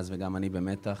 גם רז וגם אני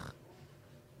במתח,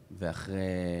 ואחרי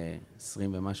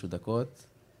 20 ומשהו דקות,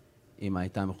 אמא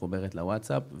הייתה מחוברת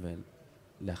לוואטסאפ,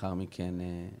 ולאחר מכן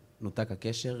נותק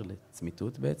הקשר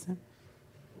לצמיתות בעצם.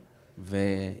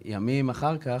 וימים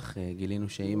אחר כך גילינו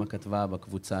שאמא כתבה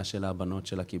בקבוצה של הבנות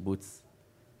של הקיבוץ,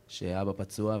 שאבא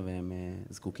פצוע והם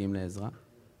זקוקים לעזרה.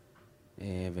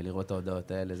 ולראות את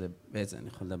ההודעות האלה, זה בעצם, אני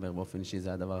יכול לדבר באופן אישי,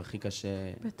 זה הדבר הכי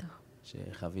קשה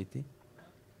שחוויתי.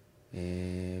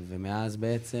 ומאז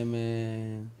בעצם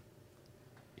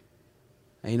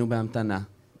היינו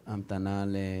בהמתנה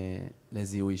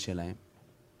לזיהוי שלהם.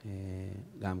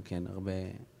 גם כן, הרבה...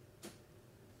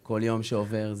 כל יום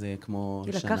שעובר זה כמו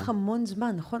שנה. זה לקח המון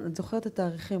זמן, נכון? את זוכרת את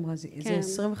התאריכים, רזי? כן. זה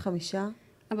 25?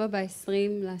 אבא ב-20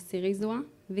 לעשירי זוהה,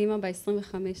 ואמא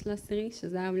ב-25 לעשירי,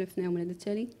 שזה היה לפני יום הולדת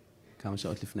שלי. כמה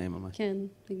שעות לפני ממש. כן,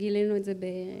 גילינו את זה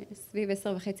בסביב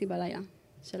 10:30 בלילה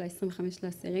של ה-25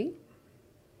 לעשירי,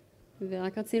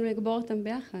 ורק רצינו לגבור אותם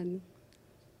ביחד.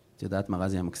 את יודעת מה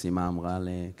רזי המקסימה אמרה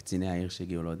לקציני העיר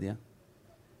שהגיעו לאודיה?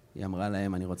 היא אמרה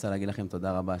להם, אני רוצה להגיד לכם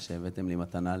תודה רבה שהבאתם לי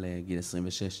מתנה לגיל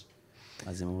 26.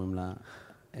 אז הם אומרים לה,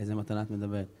 איזה מתנה את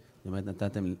מדברת? זאת אומרת,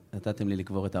 נתתם לי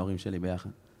לקבור את ההורים שלי ביחד.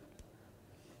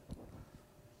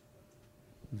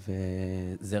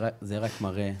 וזה רק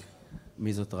מראה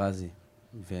מי זאת רזי,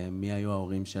 ומי היו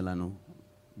ההורים שלנו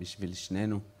בשביל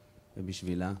שנינו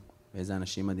ובשבילה, ואיזה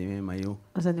אנשים מדהימים הם היו.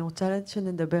 אז אני רוצה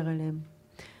שנדבר עליהם.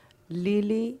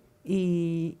 לילי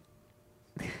היא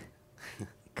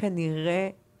כנראה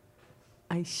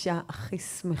האישה הכי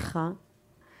שמחה,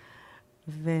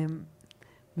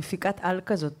 ומפיקת על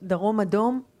כזאת. דרום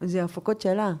אדום זה ההפקות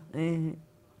שלה.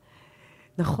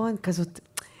 נכון, כזאת...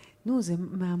 נו, זה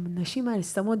מהנשים האלה,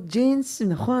 שמות ג'ינס,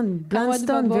 נכון,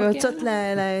 בלנסטון, ויוצאות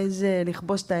לאיזה,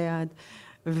 לכבוש את היד.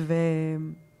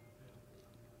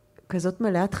 וכזאת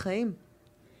מלאת חיים.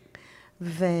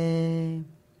 היא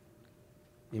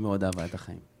מאוד אהבה את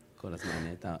החיים, כל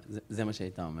הזמן. זה מה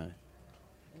שהייתה אומרת.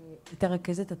 הייתה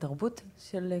רכזת התרבות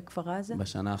של כפר עזה?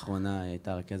 בשנה האחרונה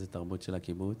הייתה רכזת תרבות של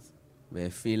הקיבוץ,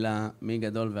 והפעילה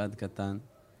מגדול ועד קטן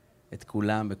את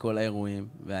כולם בכל האירועים,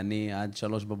 ואני עד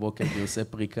 3 בבוקר עושה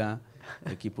פריקה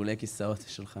וקיפולי כיסאות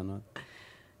ושולחנות.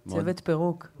 צוות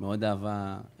פירוק. מאוד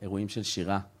אהבה אירועים של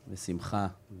שירה ושמחה,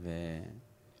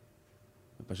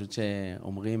 ופשוט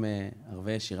שאומרים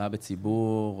הרבה שירה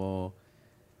בציבור, או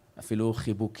אפילו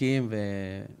חיבוקים,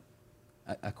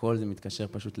 והכל זה מתקשר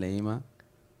פשוט לאמא.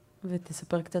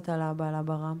 ותספר קצת על אבא, על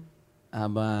אבא רם.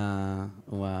 אבא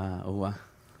הוא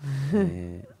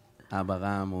אבא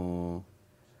רם הוא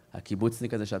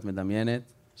הקיבוצניק הזה שאת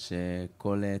מדמיינת,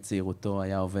 שכל צעירותו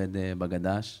היה עובד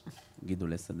בגדש,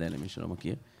 גידולי שדה למי שלא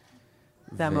מכיר.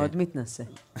 זה היה מאוד מתנשא.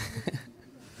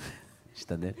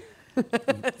 משתדל.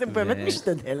 זה באמת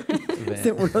משתדל.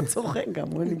 הוא לא צוחק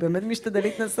גם, אני באמת משתדל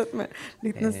להתנסות.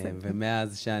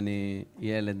 ומאז שאני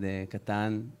ילד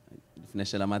קטן, לפני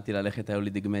שלמדתי ללכת, היו לי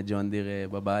דגמי ג'ון דיר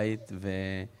בבית,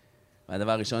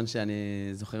 והדבר הראשון שאני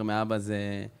זוכר מאבא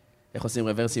זה איך עושים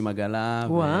רוורס עם עגלה.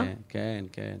 כן,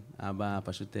 כן. אבא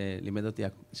פשוט לימד אותי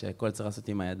שכל צריך לעשות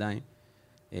עם הידיים,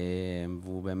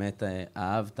 והוא באמת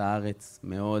אהב את הארץ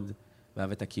מאוד,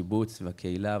 ואהב את הקיבוץ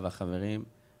והקהילה והחברים,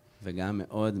 וגם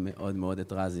מאוד מאוד מאוד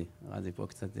את רזי. רזי פה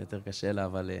קצת יותר קשה לה,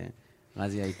 אבל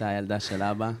רזי הייתה הילדה של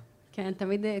אבא. כן,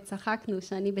 תמיד צחקנו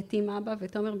שאני בטים אבא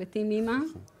ותומר בטים אמא,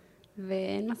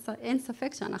 ואין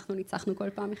ספק שאנחנו ניצחנו כל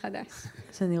פעם מחדש.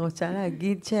 שאני רוצה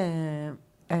להגיד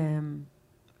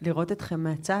לראות אתכם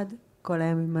מהצד, כל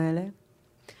הימים האלה,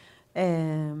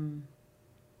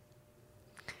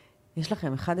 יש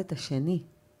לכם אחד את השני,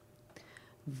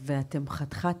 ואתם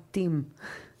חתיכת טים.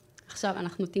 עכשיו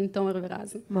אנחנו טים תומר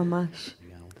ורז. ממש.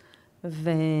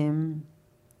 ואני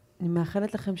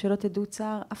מאחלת לכם שלא תדעו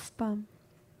צער אף פעם,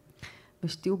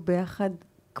 ושתהיו ביחד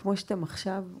כמו שאתם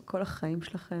עכשיו, כל החיים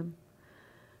שלכם.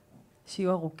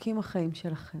 שיהיו ארוכים החיים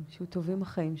שלכם, שיהיו טובים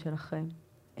החיים שלכם.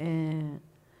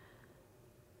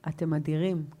 אתם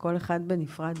אדירים, כל אחד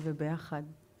בנפרד וביחד,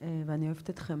 ואני אוהבת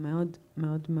אתכם מאוד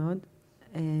מאוד מאוד.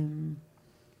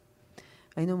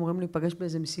 היינו אמורים להיפגש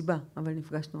באיזה מסיבה, אבל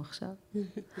נפגשנו עכשיו.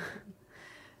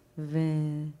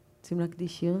 ורוצים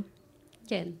להקדיש שיר?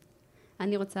 כן.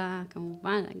 אני רוצה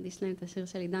כמובן להקדיש להם את השיר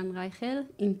של עידן רייכל,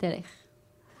 אם תלך.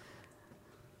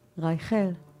 רייכל,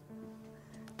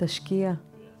 תשקיע.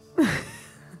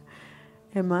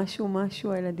 הם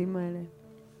משהו, הילדים האלה.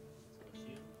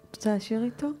 רוצה לשיר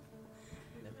איתו?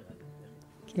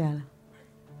 יאללה.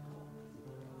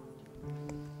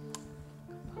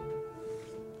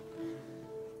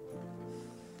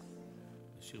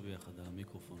 נשיר ביחד על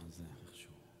המיקרופון הזה,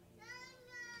 איכשהו.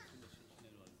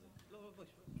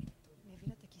 אני אביא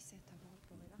לה את הכיסא, תעבור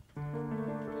פה רגע.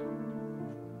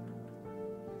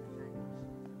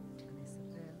 אני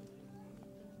אספר.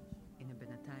 הנה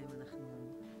בינתיים אנחנו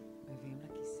מביאים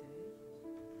לכיסא.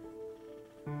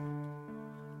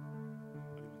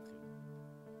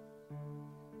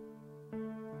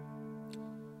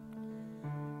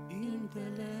 אם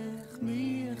תלך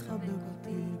מי יחבק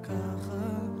אותי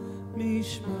ככה, מי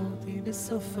ישמע אותי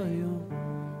בסוף היום,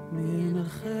 מי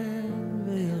ינחם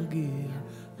וירגיע,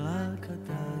 רק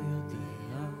אתה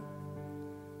יודע.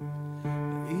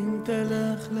 אם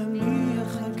תלך למי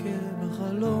יחכה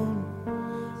בחלום,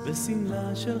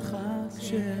 בסמלה שלך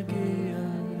כשיגיע,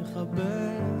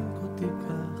 יחבק אותי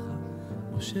ככה,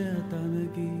 כמו שאתה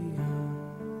מגיע.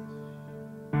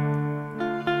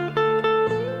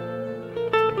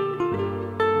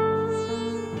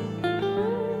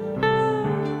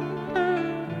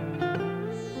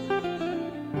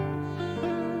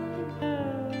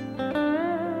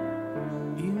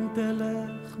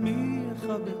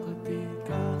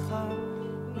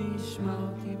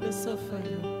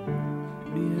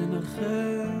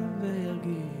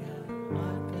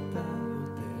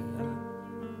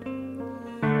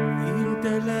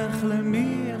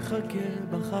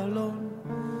 בחלום,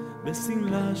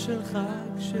 בסמלה שלך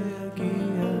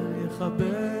כשיגיע,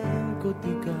 יחבק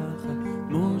אותי ככה,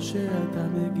 כמו שאתה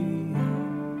מגיע.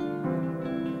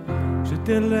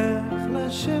 כשתלך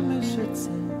לשמש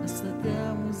אצא השדה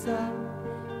המוזר,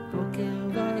 בוקר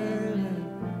וערב,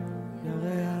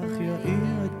 ירח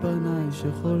יאיר את פניי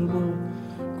שחולמות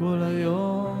כל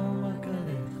היום רק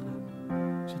עליך.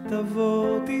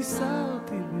 כשתבוא תישא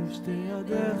אותי בשתי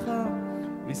ידיך,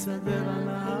 מסדר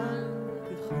הנהר,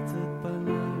 תחץ את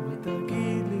פניי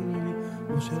ותגיד לי,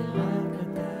 כמו שרק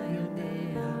אתה יודע.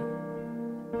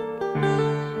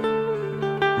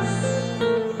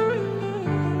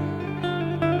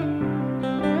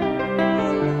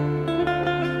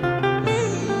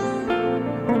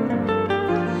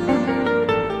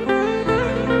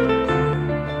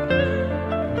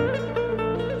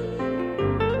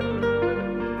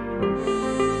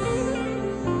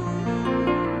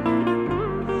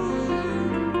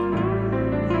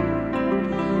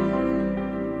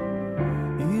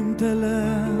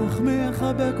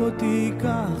 חבק אותי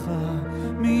ככה,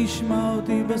 מי ישמע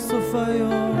אותי בסוף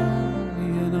היום,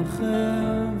 מי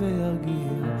ינחם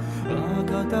וירגיע,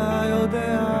 רק אתה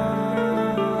יודע.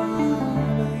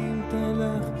 ואם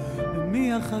תלך,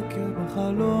 ומי יחכה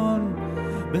בחלון,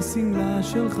 בסמלה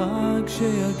שלך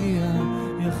כשיגיע,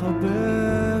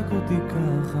 יחבק אותי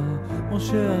ככה כמו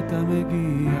שאתה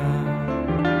מגיע.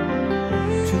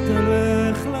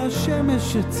 כשתלך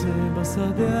לשמש יצא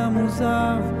בשדה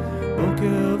המוזב,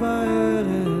 בוקר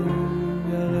וערב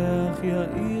ירח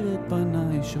יאיר את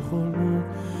פניי שחולמות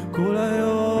כל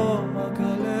היום רק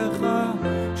עליך.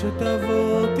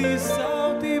 כשתבוא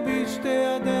תישא אותי בשתי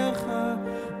ידיך,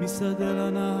 משדה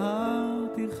לנהר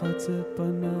תרחץ את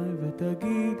פניי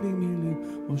ותגיד לי מילים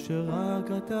כמו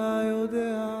שרק אתה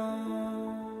יודע.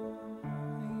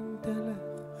 אם תלך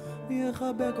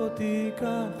יחבק אותי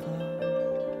ככה,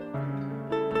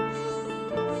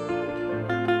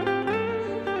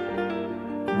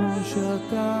 כמו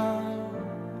שאתה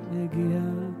מגיע,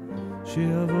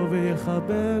 שיבוא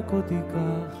ויחבק אותי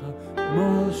ככה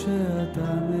כמו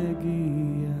שאתה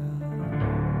מגיע.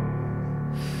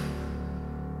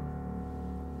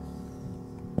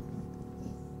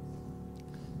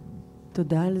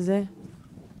 תודה על זה.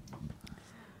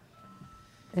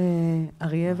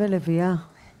 אריאל ולוויה,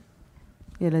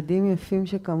 ילדים יפים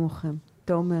שכמוכם,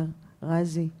 תומר,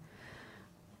 רזי,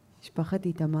 משפחת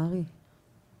איתמרי,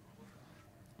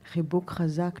 חיבוק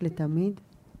חזק לתמיד,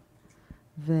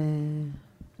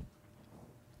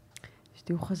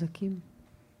 שתהיו חזקים,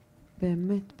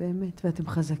 באמת, באמת, ואתם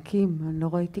חזקים, אני לא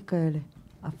ראיתי כאלה,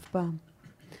 אף פעם.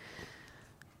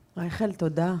 רייכל,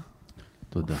 תודה.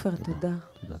 תודה. עופר, תודה.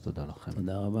 תודה לכם.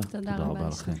 תודה רבה. תודה רבה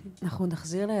לכם. אנחנו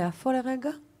נחזיר ליפו לרגע,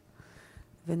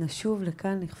 ונשוב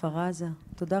לכאן, לכפר עזה.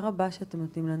 תודה רבה שאתם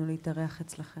נותנים לנו להתארח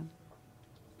אצלכם.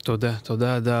 תודה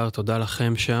אדר, תודה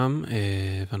לכם שם,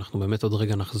 ואנחנו באמת עוד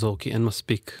רגע נחזור, כי אין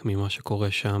מספיק ממה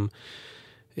שקורה שם,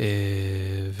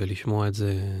 ולשמוע את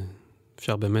זה,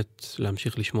 אפשר באמת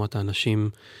להמשיך לשמוע את האנשים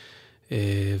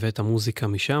ואת המוזיקה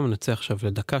משם. נצא עכשיו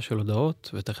לדקה של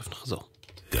הודעות, ותכף נחזור.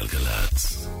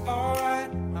 גלגלצ.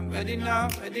 I'm ready now,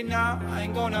 I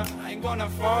ain't gonna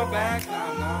fall back now,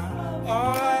 no.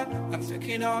 Alright, I'm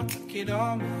taking on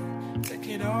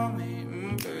me,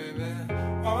 baby.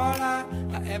 All I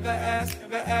ever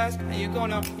ask, are you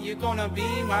gonna be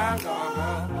my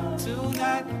lover?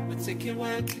 Tonight, but take it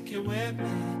with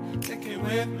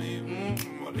me,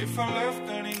 Well, if I left,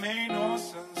 then it made no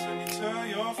sense, and you tell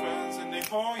your friends, and they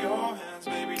hold your hands,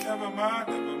 baby, never mind.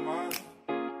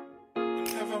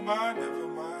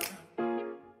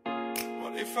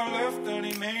 Well, if I left, then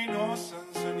it made no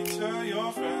sense, and you tell your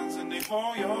friends, and they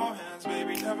hold your hands,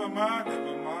 baby, never mind.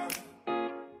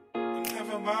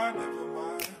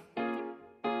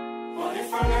 Well,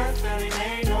 if I left, then it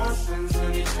made no sense,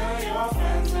 and you tell your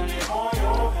friends, and they hold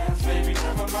your hands, baby,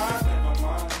 never mind.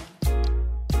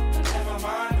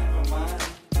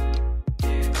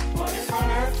 Well, if I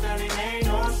left, then it made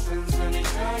no sense, and you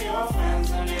tell your friends,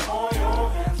 and they hold your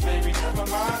hands, baby, never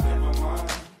mind.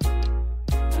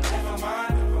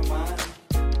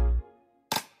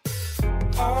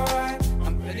 Alright,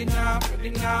 I'm ready now,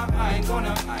 I ain't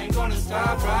gonna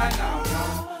stop right now, no.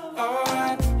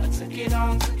 Alright, take it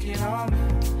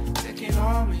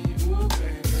on me, ooh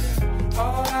baby.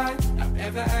 Alright, I've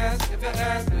ever asked,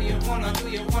 do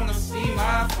you wanna see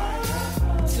my fire?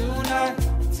 Tonight,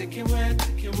 take it with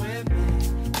me,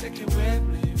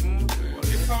 Well,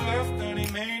 if I left, then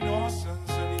it made no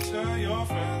sense, and you tell your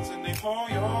friends, and they hold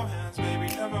your hands, baby,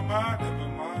 never mind.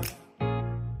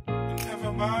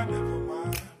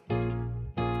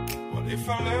 Well, if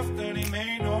I left, then it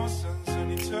made no sense, and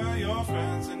you tell your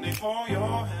friends, and they hold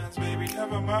your hands, baby,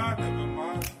 never mind.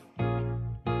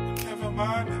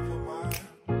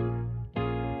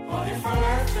 Well, if I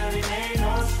left, then it made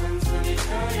no sense, and you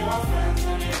tell your friends,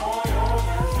 and they hold your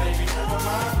hands, baby, never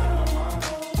mind.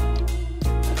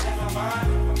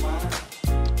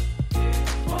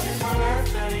 Well, if I left,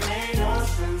 then it made no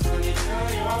sense, and you tell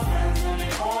your friends, and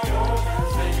they hold your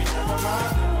hands, baby, never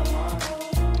mind.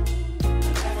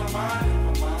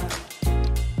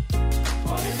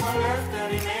 Well, if I left, then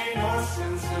it made no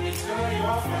sense, and you tell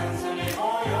your friends, and they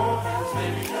hold your hands,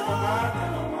 baby, never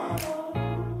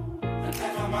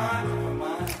mind.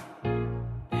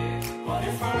 Well,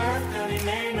 if I left, then it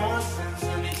made no sense,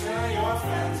 and you tell your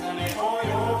friends, and they hold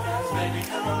your hands, baby,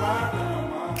 never mind.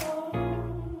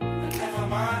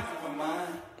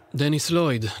 דניס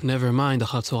לויד, never mind,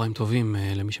 אחר צהריים טובים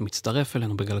למי שמצטרף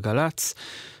אלינו בגלגלץ,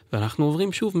 ואנחנו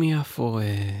עוברים שוב מיפו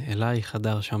אליי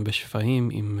חדר שם בשפעים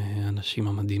עם אנשים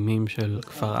המדהימים של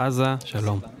כפר עזה.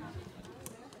 שלום.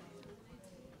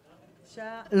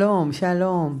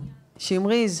 שלום.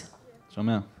 שמריז.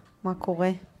 שומע. מה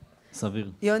קורה?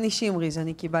 סביר. יוני שמריז,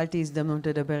 אני קיבלתי הזדמנות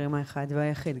לדבר עם האחד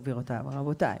והיחיד, גבירותיי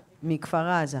ורבותיי, מכפר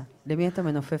עזה. למי אתה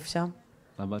מנופף שם?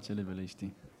 לבת שלי ולאשתי.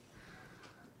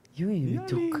 יוי,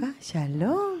 מתוקה,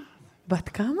 שלום. בת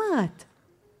כמה את?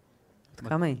 בת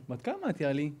כמה היא? בת כמה את,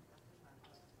 יאלי?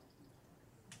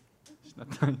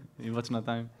 שנתיים, היא בת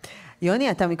שנתיים.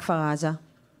 יוני, אתה מכפר עזה.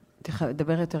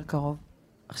 תדבר יותר קרוב.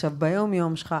 עכשיו, ביום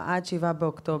יום שלך, עד 7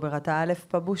 באוקטובר, אתה א'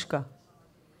 פבושקה.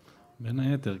 בין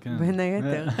היתר, כן. בין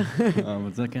היתר.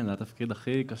 אבל זה כן, זה התפקיד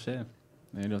הכי קשה,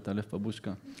 להיות א'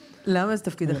 פבושקה. למה זה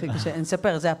תפקיד הכי קשה? אני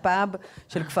אספר, זה הפאב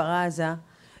של כפר עזה,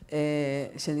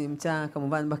 שנמצא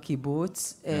כמובן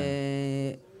בקיבוץ,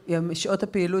 שעות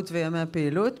הפעילות וימי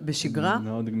הפעילות, בשגרה.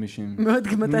 מאוד גמישים. מאוד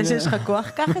מתי שיש לך כוח,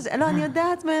 ככה זה, לא, אני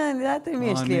יודעת אם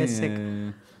יש לי עסק.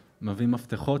 מביא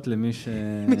מפתחות למי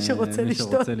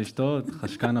שרוצה לשתות,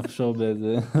 חשקה נפשו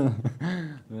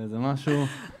באיזה משהו.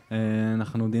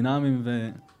 אנחנו דינמיים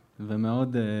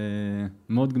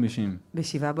ומאוד גמישים.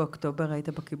 ב-7 באוקטובר היית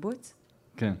בקיבוץ?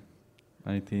 כן.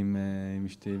 הייתי עם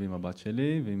אשתי ועם הבת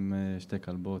שלי ועם 2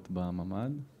 כלבות בממ"ד,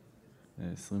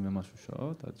 20 ומשהו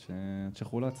שעות עד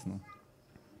שחולצנו.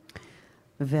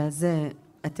 ואז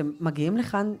אתם מגיעים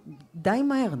לכאן די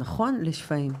מהר, נכון?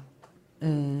 לשפעים.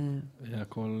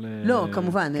 הכל... לא,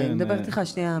 כמובן, אני מדברת איתך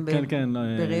שנייה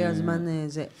בראי הזמן,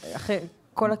 אחרי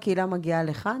כל הקהילה מגיעה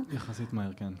לכאן. יחסית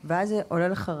מהר, כן. ואז עולה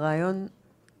לך רעיון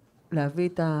להביא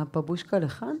את הפבושקה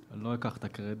לכאן? לא אקח את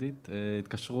הקרדיט.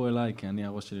 התקשרו אליי, כי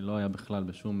הראש שלי לא היה בכלל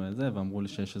בשום זה, ואמרו לי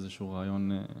שיש איזשהו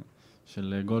רעיון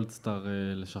של גולדסטאר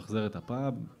לשחזר את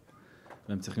הפאב,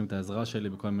 והם צריכים את העזרה שלי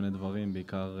בכל מיני דברים,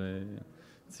 בעיקר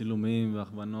צילומים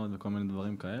והכוונות וכל מיני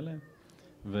דברים כאלה.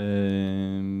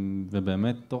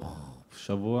 ובאמת תוך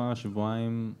שבוע,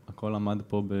 שבועיים, הכל עמד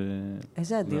פה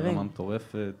איזה אדירים. ברמה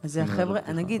מטורפת. אז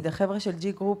נגיד, החבר'ה של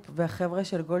ג'י גרופ והחבר'ה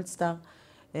של גולדסטאר,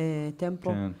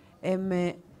 טמפו, הם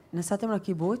נסעתם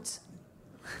לקיבוץ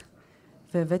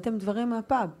והבאתם דברים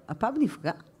מהפאב. הפאב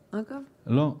נפגע, אגב?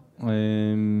 לא.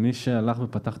 מי שהלך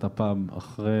ופתח את הפאב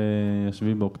אחרי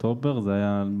 7 באוקטובר, זה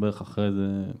היה בערך אחרי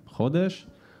איזה חודש,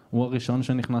 הוא הראשון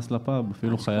שנכנס לפאב,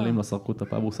 אפילו חיילים לא סרקו את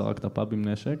הפאב, הוא סרק את הפאב עם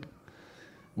נשק.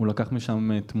 הוא לקח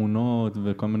משם תמונות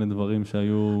וכל מיני דברים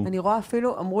שהיו... אני רואה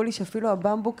אפילו, אמרו לי שאפילו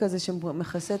הבמבוק הזה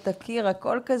שמכסה את הקיר,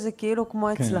 הכל כזה כאילו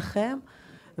כמו אצלכם,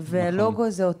 והלוגו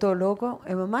זה אותו לוגו,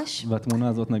 הם ממש... והתמונה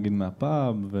הזאת נגיד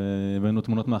מהפאב, והבאנו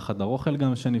תמונות מהחדר אוכל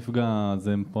גם שנפגע, אז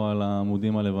הם פה על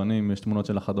העמודים הלבנים, יש תמונות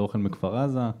של החדר אוכל מכפר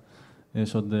עזה,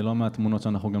 יש עוד לא מעט תמונות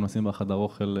שאנחנו גם נשים בחדר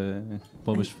אוכל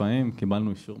פה בשפעים, קיבלנו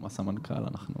אישור מהסמנכ"ל,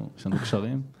 יש לנו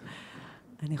קשרים.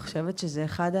 אני חושבת שזה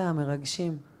אחד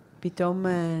המרגשים. פתאום,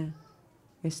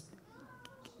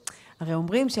 הרי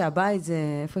אומרים שהבית זה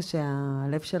איפה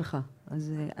שהלב שלך,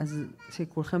 אז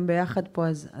שכולכם ביחד פה,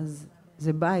 אז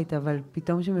זה בית, אבל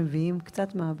פתאום שמביאים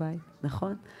קצת מהבית,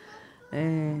 נכון?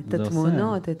 את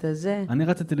התמונות, את הזה. אני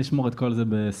רציתי לשמור את כל זה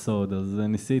בסוד, אז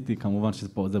ניסיתי, כמובן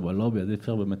שפה זה בלובי, אז אי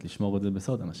אפשר באמת לשמור את זה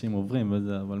בסוד, אנשים עוברים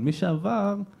וזה, אבל מי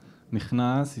שעבר,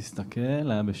 נכנס,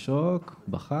 הסתכל, היה בשוק,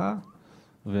 בכה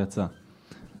ויצא.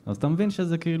 אז אתה מבין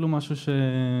שזה כאילו משהו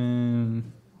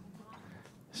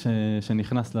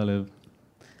שנכנס ללב.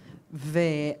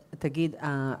 ותגיד,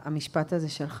 המשפט הזה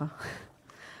שלך,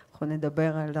 אנחנו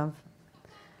נדבר עליו.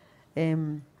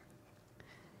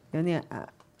 יוני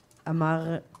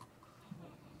אמר,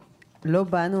 לא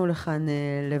באנו לכאן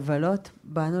לבלות,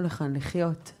 באנו לכאן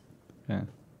לחיות. כן.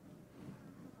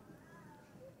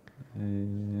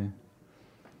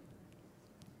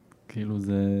 כאילו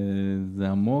זה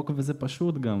עמוק וזה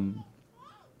פשוט גם.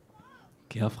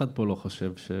 כי אף אחד פה לא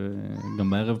חושב שגם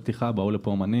בערב פתיחה באו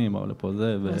לפה אומנים, באו לפה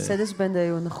זה. מרסדס בנד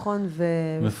היו, נכון,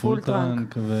 ופול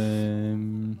טראנק.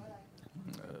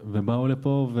 ובאו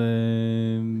לפה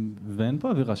ואין פה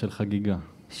אווירה של חגיגה.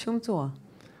 שום צורה.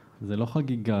 זה לא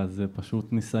חגיגה, זה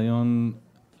פשוט ניסיון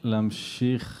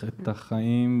להמשיך את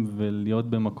החיים ולהיות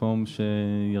במקום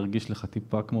שירגיש לך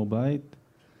טיפה כמו בית.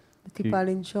 טיפה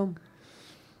לנשום.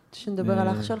 שנדבר על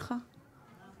אח שלך?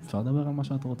 אפשר לדבר על מה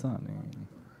שאת רוצה.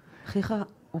 אחיך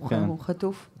הוא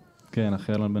חטוף? כן,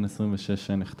 אחי אלון בן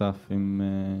 26 נחטף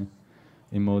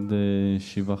עם עוד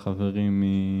 7 חברים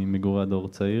ממגורי הדור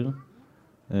צעיר.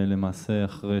 למעשה,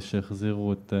 אחרי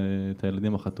שהחזירו את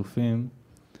הילדים החטופים.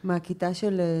 מהכיתה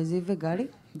של זיו וגלי?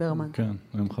 ברמן. כן,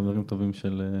 הם חברים טובים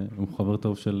הוא חבר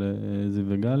טוב של זיו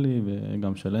וגלי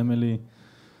וגם של אמילי.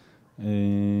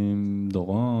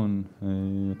 דורון,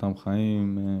 אותם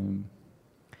חיים.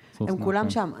 הם כולם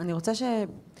שם. אני רוצה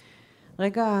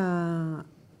רגע,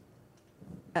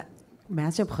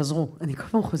 מאז שהם חזרו, אני כל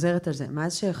פעם חוזרת על זה,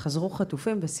 מאז שחזרו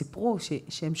חטופים וסיפרו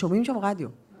שהם שומעים שם רדיו.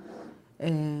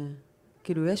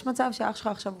 כאילו, יש מצב שאח שלך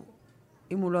עכשיו,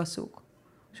 אם הוא לא עסוק,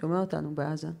 שומע אותנו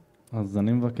בעזה. אז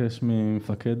אני מבקש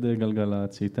ממפקד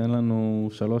גלגלת שייתן לנו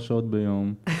 3 שעות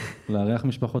ביום לארח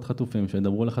משפחות חטופים,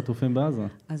 שידברו לחטופים בעזה.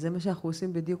 אז זה מה שאנחנו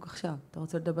עושים בדיוק עכשיו. אתה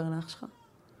רוצה לדבר על אח שלך?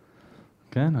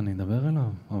 כן, אני אדבר אליו,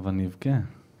 אבל אני אבכה.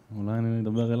 אולי אני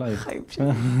אדבר אלייך. חיים שלי.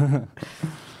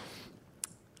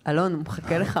 אלון, הוא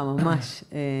מחכה לך ממש.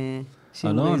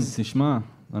 אלון, תשמע,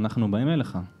 אנחנו באים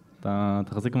אליך. אתה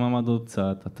תחזיק מעמד עוד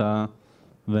קצת, אתה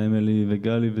ואמילי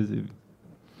וגלי וזיו.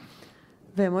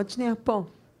 והם עוד שנייה פה.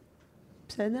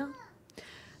 בסדר?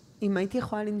 אם הייתי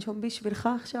יכולה לנשום בשבילך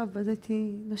עכשיו, אז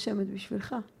הייתי נושמת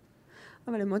בשבילך.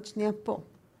 אבל הם עוד שנייה פה.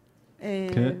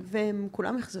 והם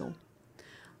כולם יחזרו.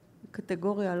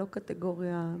 קטגוריה, לא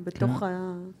קטגוריה, בתוך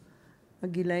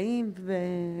הגילאים,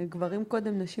 וגברים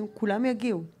קודם, נשים, כולם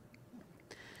יגיעו.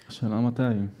 השאלה מתי?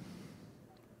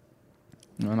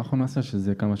 אנחנו נעשה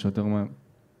שזה כמה שיותר מהר.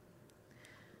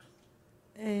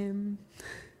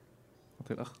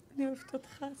 אמרתי לך. אני אוהבת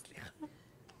אותך, סליחה.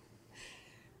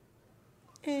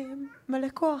 מלא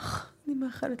כוח, אני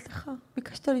מאחלת לך.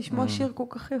 ביקשת לשמוע שיר כל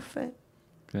כך יפה.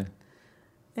 כן.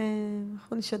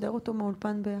 אנחנו נשדר אותו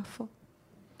מהאולפן ביפו.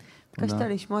 ביקשת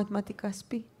לשמוע את מתי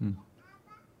כספי.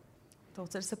 אתה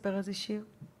רוצה לספר איזה שיר?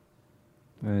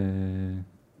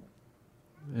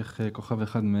 איך כוכב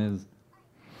אחד מעז.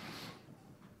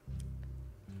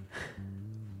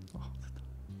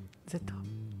 זה טוב.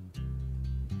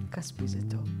 כספי זה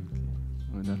טוב.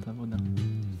 עבודת עבודה.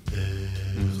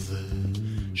 איך זה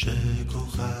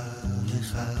שכוכב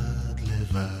אחד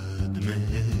לבד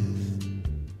מעז?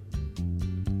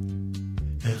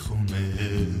 איך הוא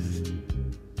מעז?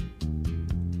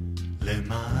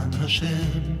 למען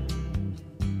השם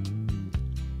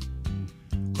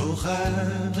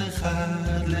כוכב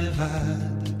אחד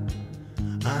לבד,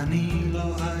 אני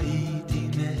לא הייתי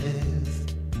מעז,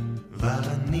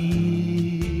 ואני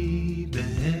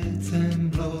בעצם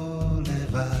לא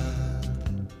לבד.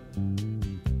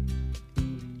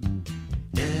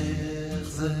 איך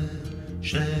זה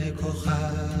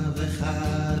שכוכב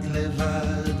אחד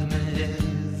לבד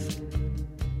מעז?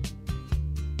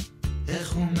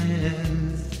 איך הוא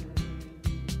מעז?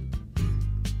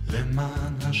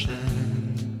 למען השם,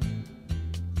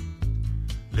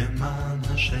 למען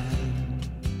השם.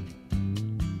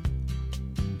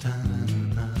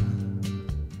 טה-נה-נה,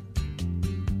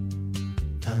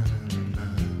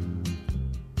 טה-נה-נה,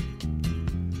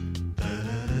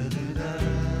 טה-דה-דה-דה.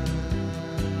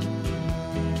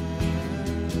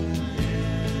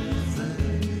 איך זה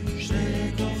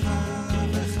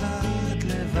שכוכב אחד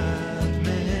לבד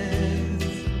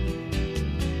מעז?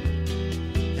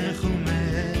 איך הוא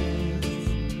מעז?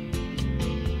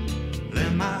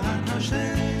 למען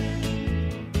השם.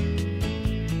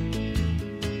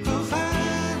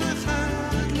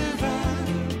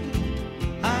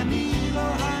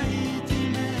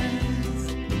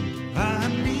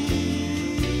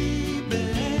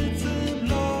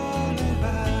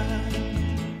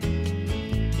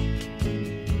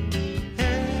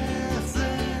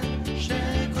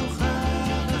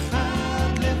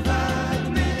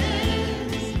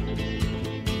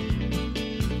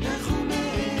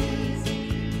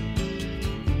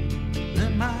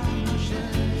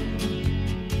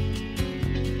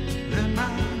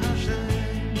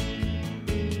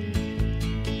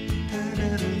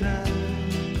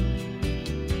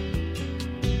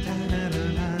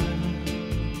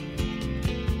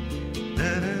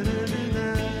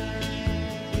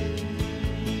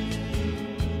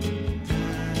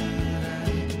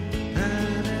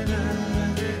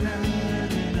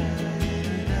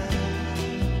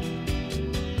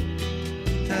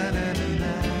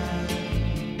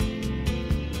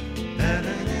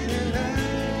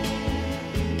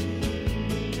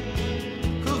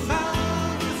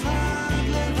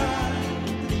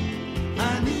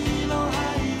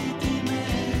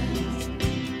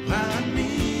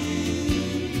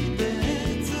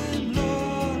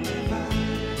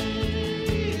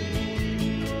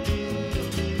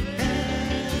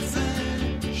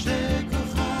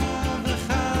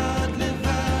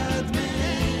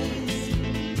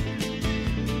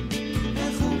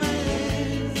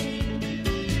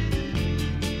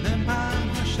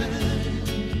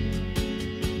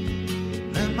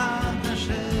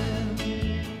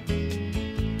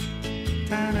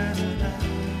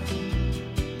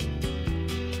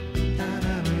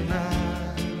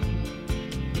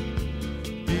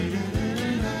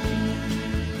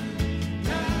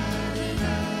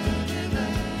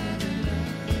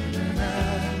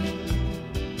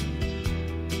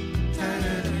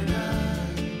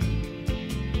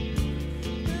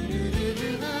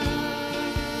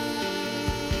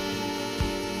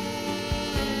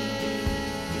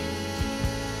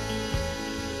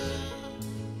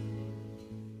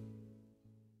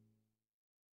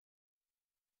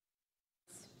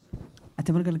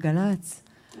 אתם על גלגלץ.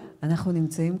 אנחנו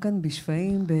נמצאים כאן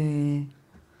בשפעים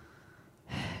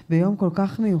ביום כל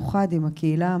כך מיוחד עם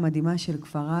הקהילה המדהימה של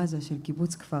כפר עזה, של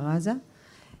קיבוץ כפר עזה.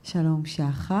 שלום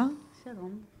שחר.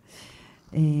 שלום.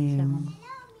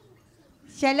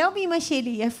 שלום אמא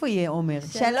שלי, איפה יהיה עומר?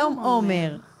 שלום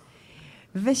עומר.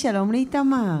 ושלום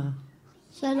לאיתמר.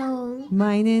 שלום. מה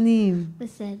העניינים?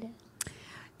 בסדר.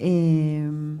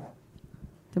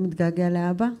 אתה מתגעגע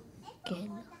לאבא? כן.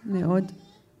 מאוד.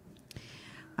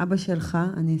 אבא שלך,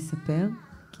 אני אספר,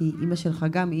 כי אמא שלך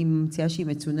גם היא ממציאה שהיא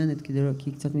מצוננת, כי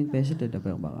היא קצת מתביישת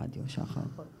לדבר ברדיו, שחר.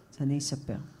 אז אני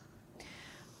אספר.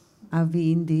 אבי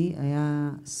אינדי היה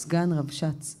סגן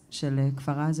רבש"ץ של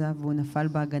כפר עזה, והוא נפל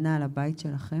בהגנה על הבית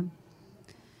שלכם,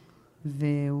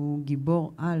 והוא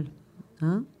גיבור על,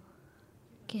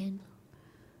 כן.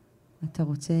 אתה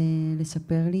רוצה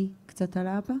לספר לי קצת על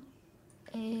אבא?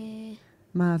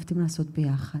 מה אהבתם לעשות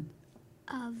ביחד?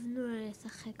 אהבנו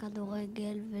לשחק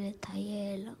כדורגל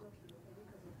ולטייל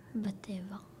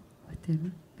בטבע. בטבע?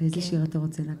 ואיזה שיר אתה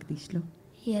רוצה להקדיש לו?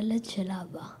 ילד של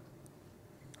אבא.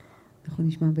 אנחנו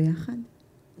נשמע ביחד?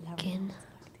 כן.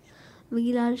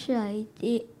 בגלל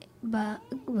שהייתי,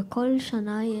 בכל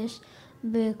שנה יש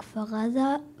בכפר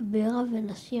עזה בירה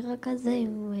ונשירה כזה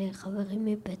עם חברים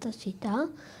מבית השיטה,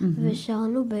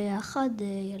 ושרנו ביחד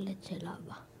ילד של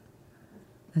אבא.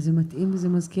 אז זה מתאים וזה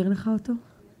מזכיר לך אותו?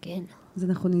 כן. אז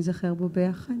אנחנו נזכר בו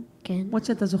ביחד? כן. למרות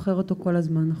שאתה זוכר אותו כל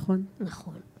הזמן, נכון?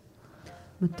 נכון.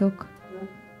 מתוק.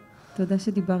 תודה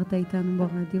שדיברת איתנו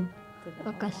ברדיו.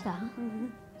 בבקשה.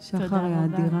 שחר היא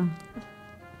אדירה.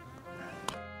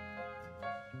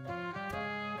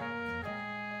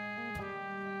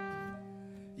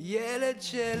 ילד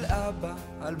של אבא,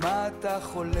 על מה אתה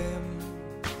חולם?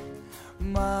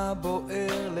 מה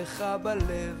בוער לך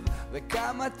בלב?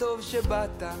 וכמה טוב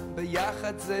שבאת,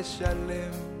 ביחד זה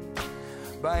שלם.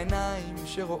 בעיניים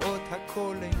שרואות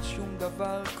הכל אין שום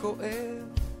דבר כואב.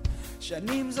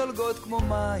 שנים זולגות כמו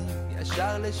מים,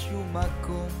 ישר לשום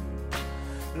מקום.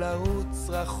 לרוץ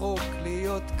רחוק,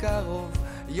 להיות קרוב.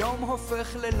 יום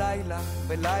הופך ללילה,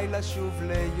 ולילה שוב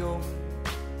ליום.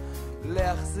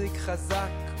 להחזיק חזק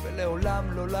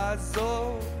ולעולם לא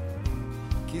לעזור,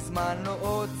 כי זמן לא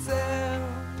עוצר.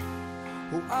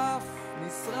 הוא אף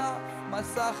נשרף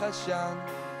מסך עשן.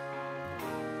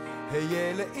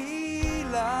 היה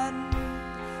לאילן,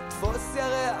 תפוס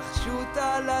ירח שוט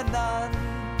על ענן.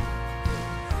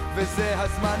 וזה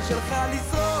הזמן שלך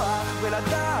לזרוח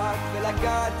ולדעת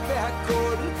ולגעת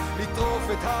בהכל, לטרוף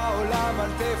את העולם, אל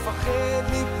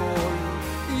תפחד ליפול.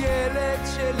 ילד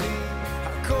שלי,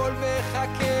 הכל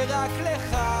מחכה רק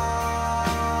לך,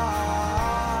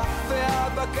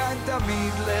 ואבא כאן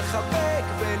תמיד לחבק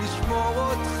ולשמור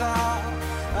אותך.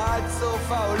 עד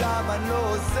סוף העולם אני לא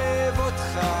עוזב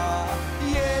אותך.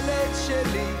 ילד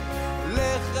שלי,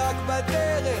 לך רק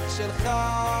בדרך שלך.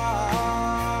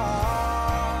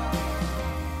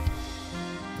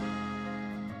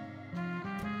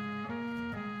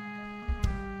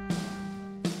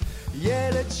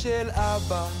 ילד של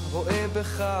אבא רואה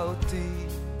בך אותי,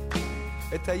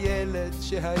 את הילד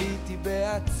שהייתי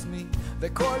בעצמי,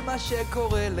 וכל מה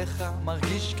שקורה לך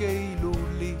מרגיש כאילו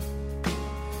לי.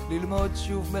 ללמוד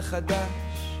שוב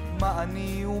מחדש מה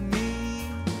אני ומי,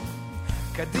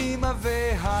 קדימה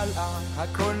והלאה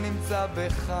הכל נמצא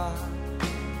בך,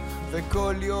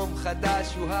 וכל יום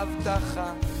חדש הוא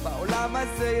הבטחה. בעולם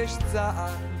הזה יש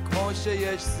צער כמו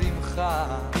שיש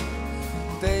שמחה,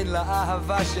 תן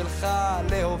לאהבה שלך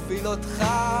להוביל אותך,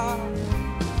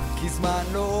 כי זמן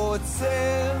לא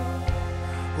עוצר.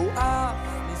 הוא אף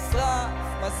נשרף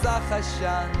מסך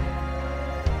עשן.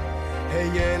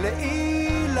 היה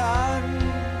לאילן,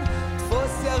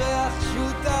 תפוס ירח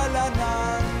שוט על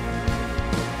ענן.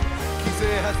 כי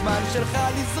זה הזמן שלך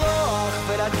לזרוח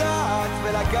ולדעת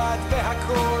ולגעת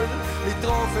בהכל,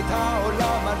 לטרוף את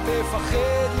העולם, אל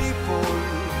תפחד ליפול.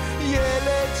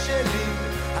 ילד שלי,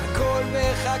 הכל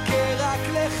מחכה רק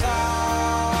לך,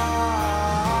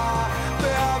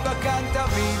 ואבא כאן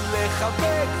תמיד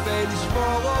לחבק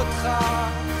ולשמור אותך.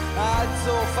 עד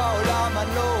סוף העולם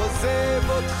אני לא עוזב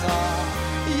אותך.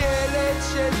 ילד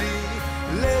שלי,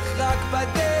 לך רק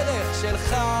בדרך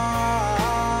שלך.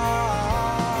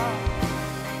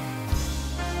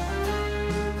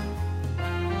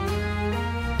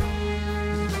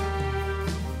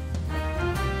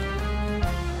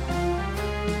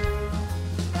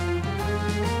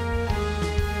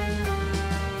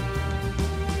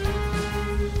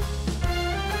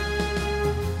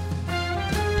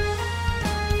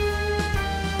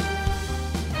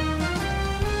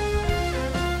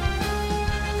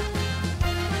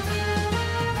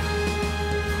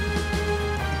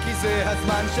 זה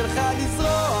הזמן שלך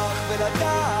לזרוח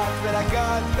ולדעת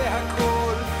ולגעת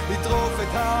בהכל, לטרוף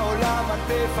את העולם, אל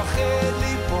תפחד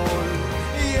ליפול.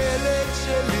 ילד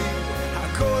שלי,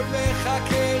 הכל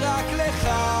מחכה רק לך,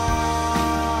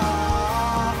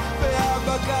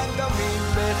 ואבא כאן תמיד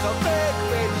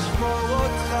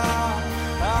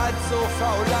סוף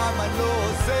העולם אני לא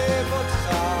עוזב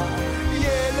אותך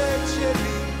ילד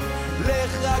שלי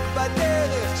לך רק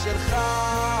בדרך שלך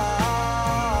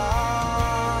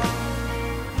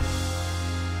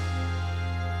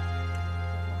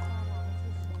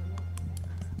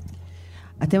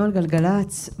אתם על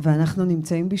גלגלץ, ואנחנו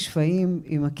נמצאים בשפיים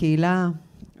עם הקהילה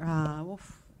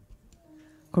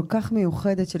כל כך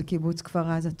מיוחדת של קיבוץ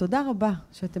כפר עזה. תודה רבה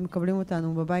שאתם מקבלים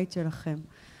אותנו בבית שלכם.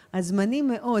 הזמנים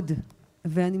מאוד,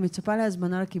 ואני מצפה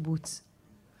להזמנה לקיבוץ.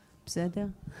 בסדר?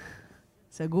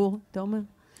 סגור, תומר?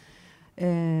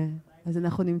 אז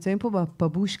אנחנו נמצאים פה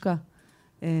בפבושקה.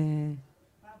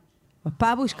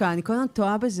 בפבושקה, אני כל הזמן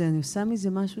טועה בזה, אני עושה מזה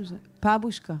משהו,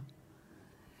 פבושקה.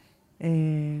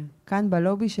 כאן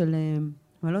בלובי של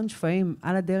מלון שפיים,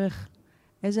 על הדרך,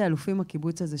 איזה אלופים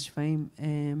הקיבוץ הזה שפיים.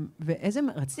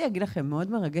 רציתי להגיד לכם,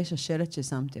 מאוד מרגש השלט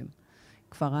ששמתם,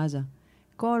 כפר עזה.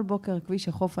 כל בוקר כביש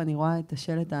החוף אני רואה את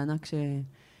השלט הענק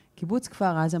שקיבוץ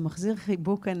כפר עזה מחזיר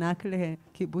חיבוק ענק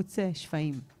לקיבוץ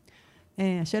שפיים.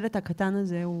 השלט הקטן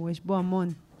הזה, יש בו המון.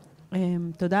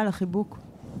 תודה על החיבוק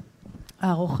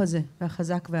הארוך הזה,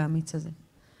 והחזק והאמיץ הזה.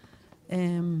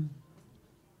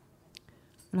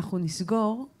 אנחנו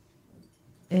נסגור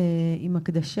עם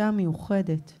הקדשה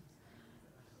מיוחדת.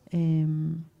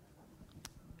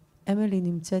 אמילי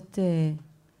נמצאת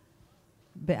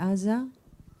בעזה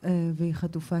והיא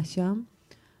חטופה שם.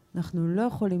 אנחנו לא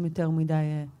יכולים יותר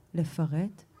מדי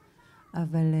לפרט,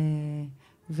 אבל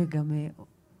וגם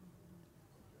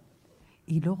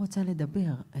היא לא רוצה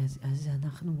לדבר, אז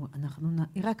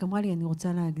היא רק אמרה לי, אני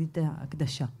רוצה להגיד את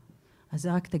ההקדשה. אז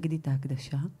רק תגידי את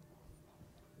ההקדשה.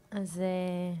 אז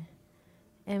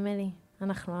אמילי,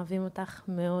 אנחנו אוהבים אותך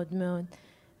מאוד מאוד,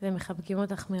 ומחבקים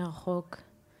אותך מרחוק,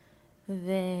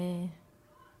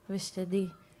 ושתדעי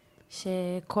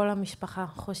שכל המשפחה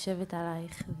חושבת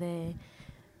עלייך,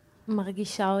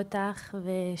 ומרגישה אותך,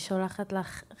 ושולחת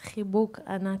לך חיבוק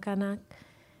ענק ענק,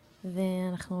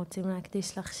 ואנחנו רוצים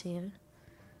להקדיש לך שיר,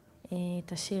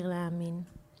 את השיר להאמין.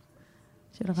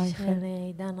 של רייכל. של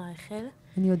עידן רייכל.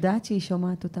 אני יודעת שהיא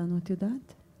שומעת אותנו, את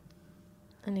יודעת?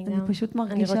 אני פשוט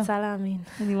מרגישה. אני רוצה להאמין.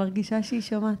 אני מרגישה שהיא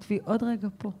שומעת, והיא עוד רגע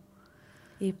פה.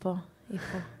 היא פה, היא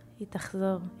פה. היא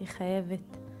תחזור, היא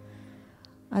חייבת.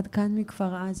 עד כאן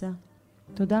מכפר עזה.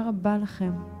 תודה רבה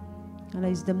לכם על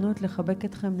ההזדמנות לחבק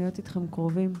אתכם, להיות איתכם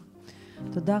קרובים.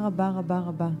 תודה רבה רבה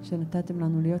רבה שנתתם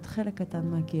לנו להיות חלק קטן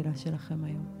מהקהילה שלכם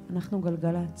היום. אנחנו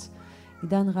גלגלץ.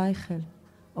 עידן רייכל,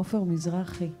 עופר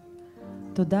מזרחי.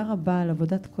 תודה רבה על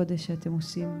עבודת קודש שאתם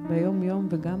עושים ביום יום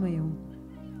וגם היום.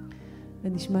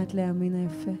 ונשמעת להאמין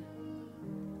היפה.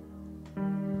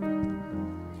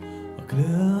 רק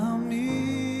להאמין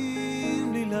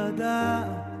בלי לדעת,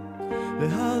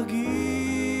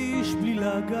 להרגיש בלי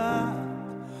לגעת,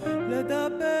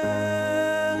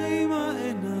 לדבר עם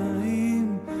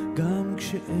העיניים, גם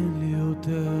כשאין לי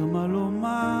יותר מה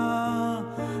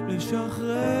לומר,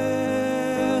 לשחרר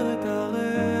את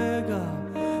הרגע,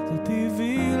 זה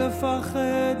טבעי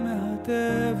לפחד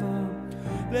מהטבע,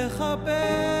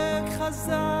 לחבק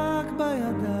חזק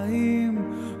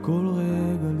בידיים כל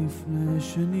רגע לפני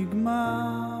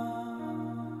שנגמר.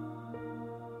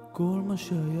 כל מה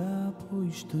שהיה פה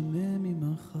ישתנה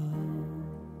ממחר.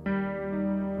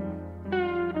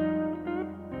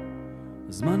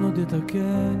 הזמן עוד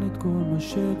יתקן את כל מה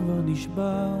שכבר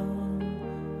נשבר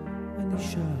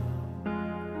ונשאר.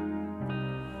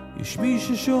 יש מי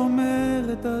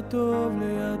ששומר את הטוב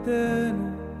לידינו,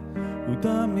 הוא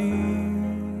תמיד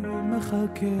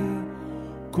מחכה.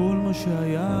 כל מה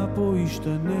שהיה פה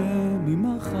ישתנה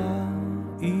ממחר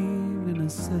אם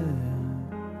ננסה.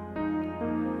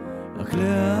 רק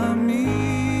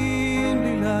להאמין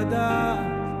בלי לדעת,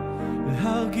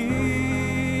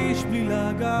 להרגיש בלי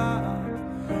לגעת,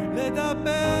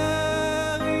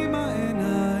 לדבר עם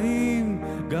העיניים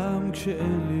גם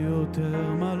כשאין לי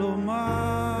יותר מה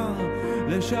לומר,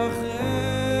 לשחרר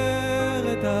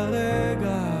את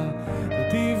הרגע, זה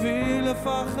טבעי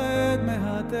לפחד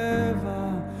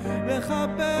מהטבע,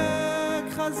 לחבק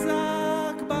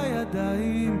חזק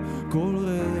בידיים כל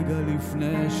רגע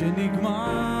לפני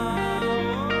שנגמר.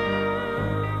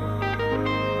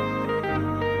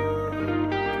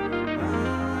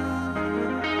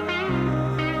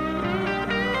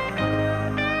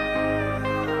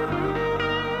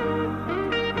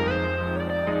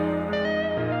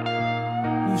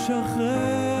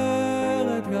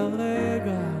 לשחרר את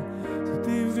הרגע, זה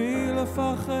טבעי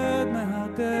לפחד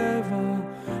מהטבע,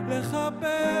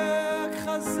 לחבק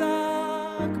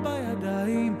חזק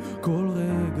בידיים כל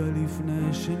רגע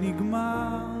לפני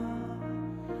שנגמר.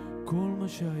 כל מה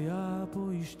שהיה פה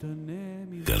ישתנה.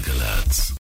 גלגלצ.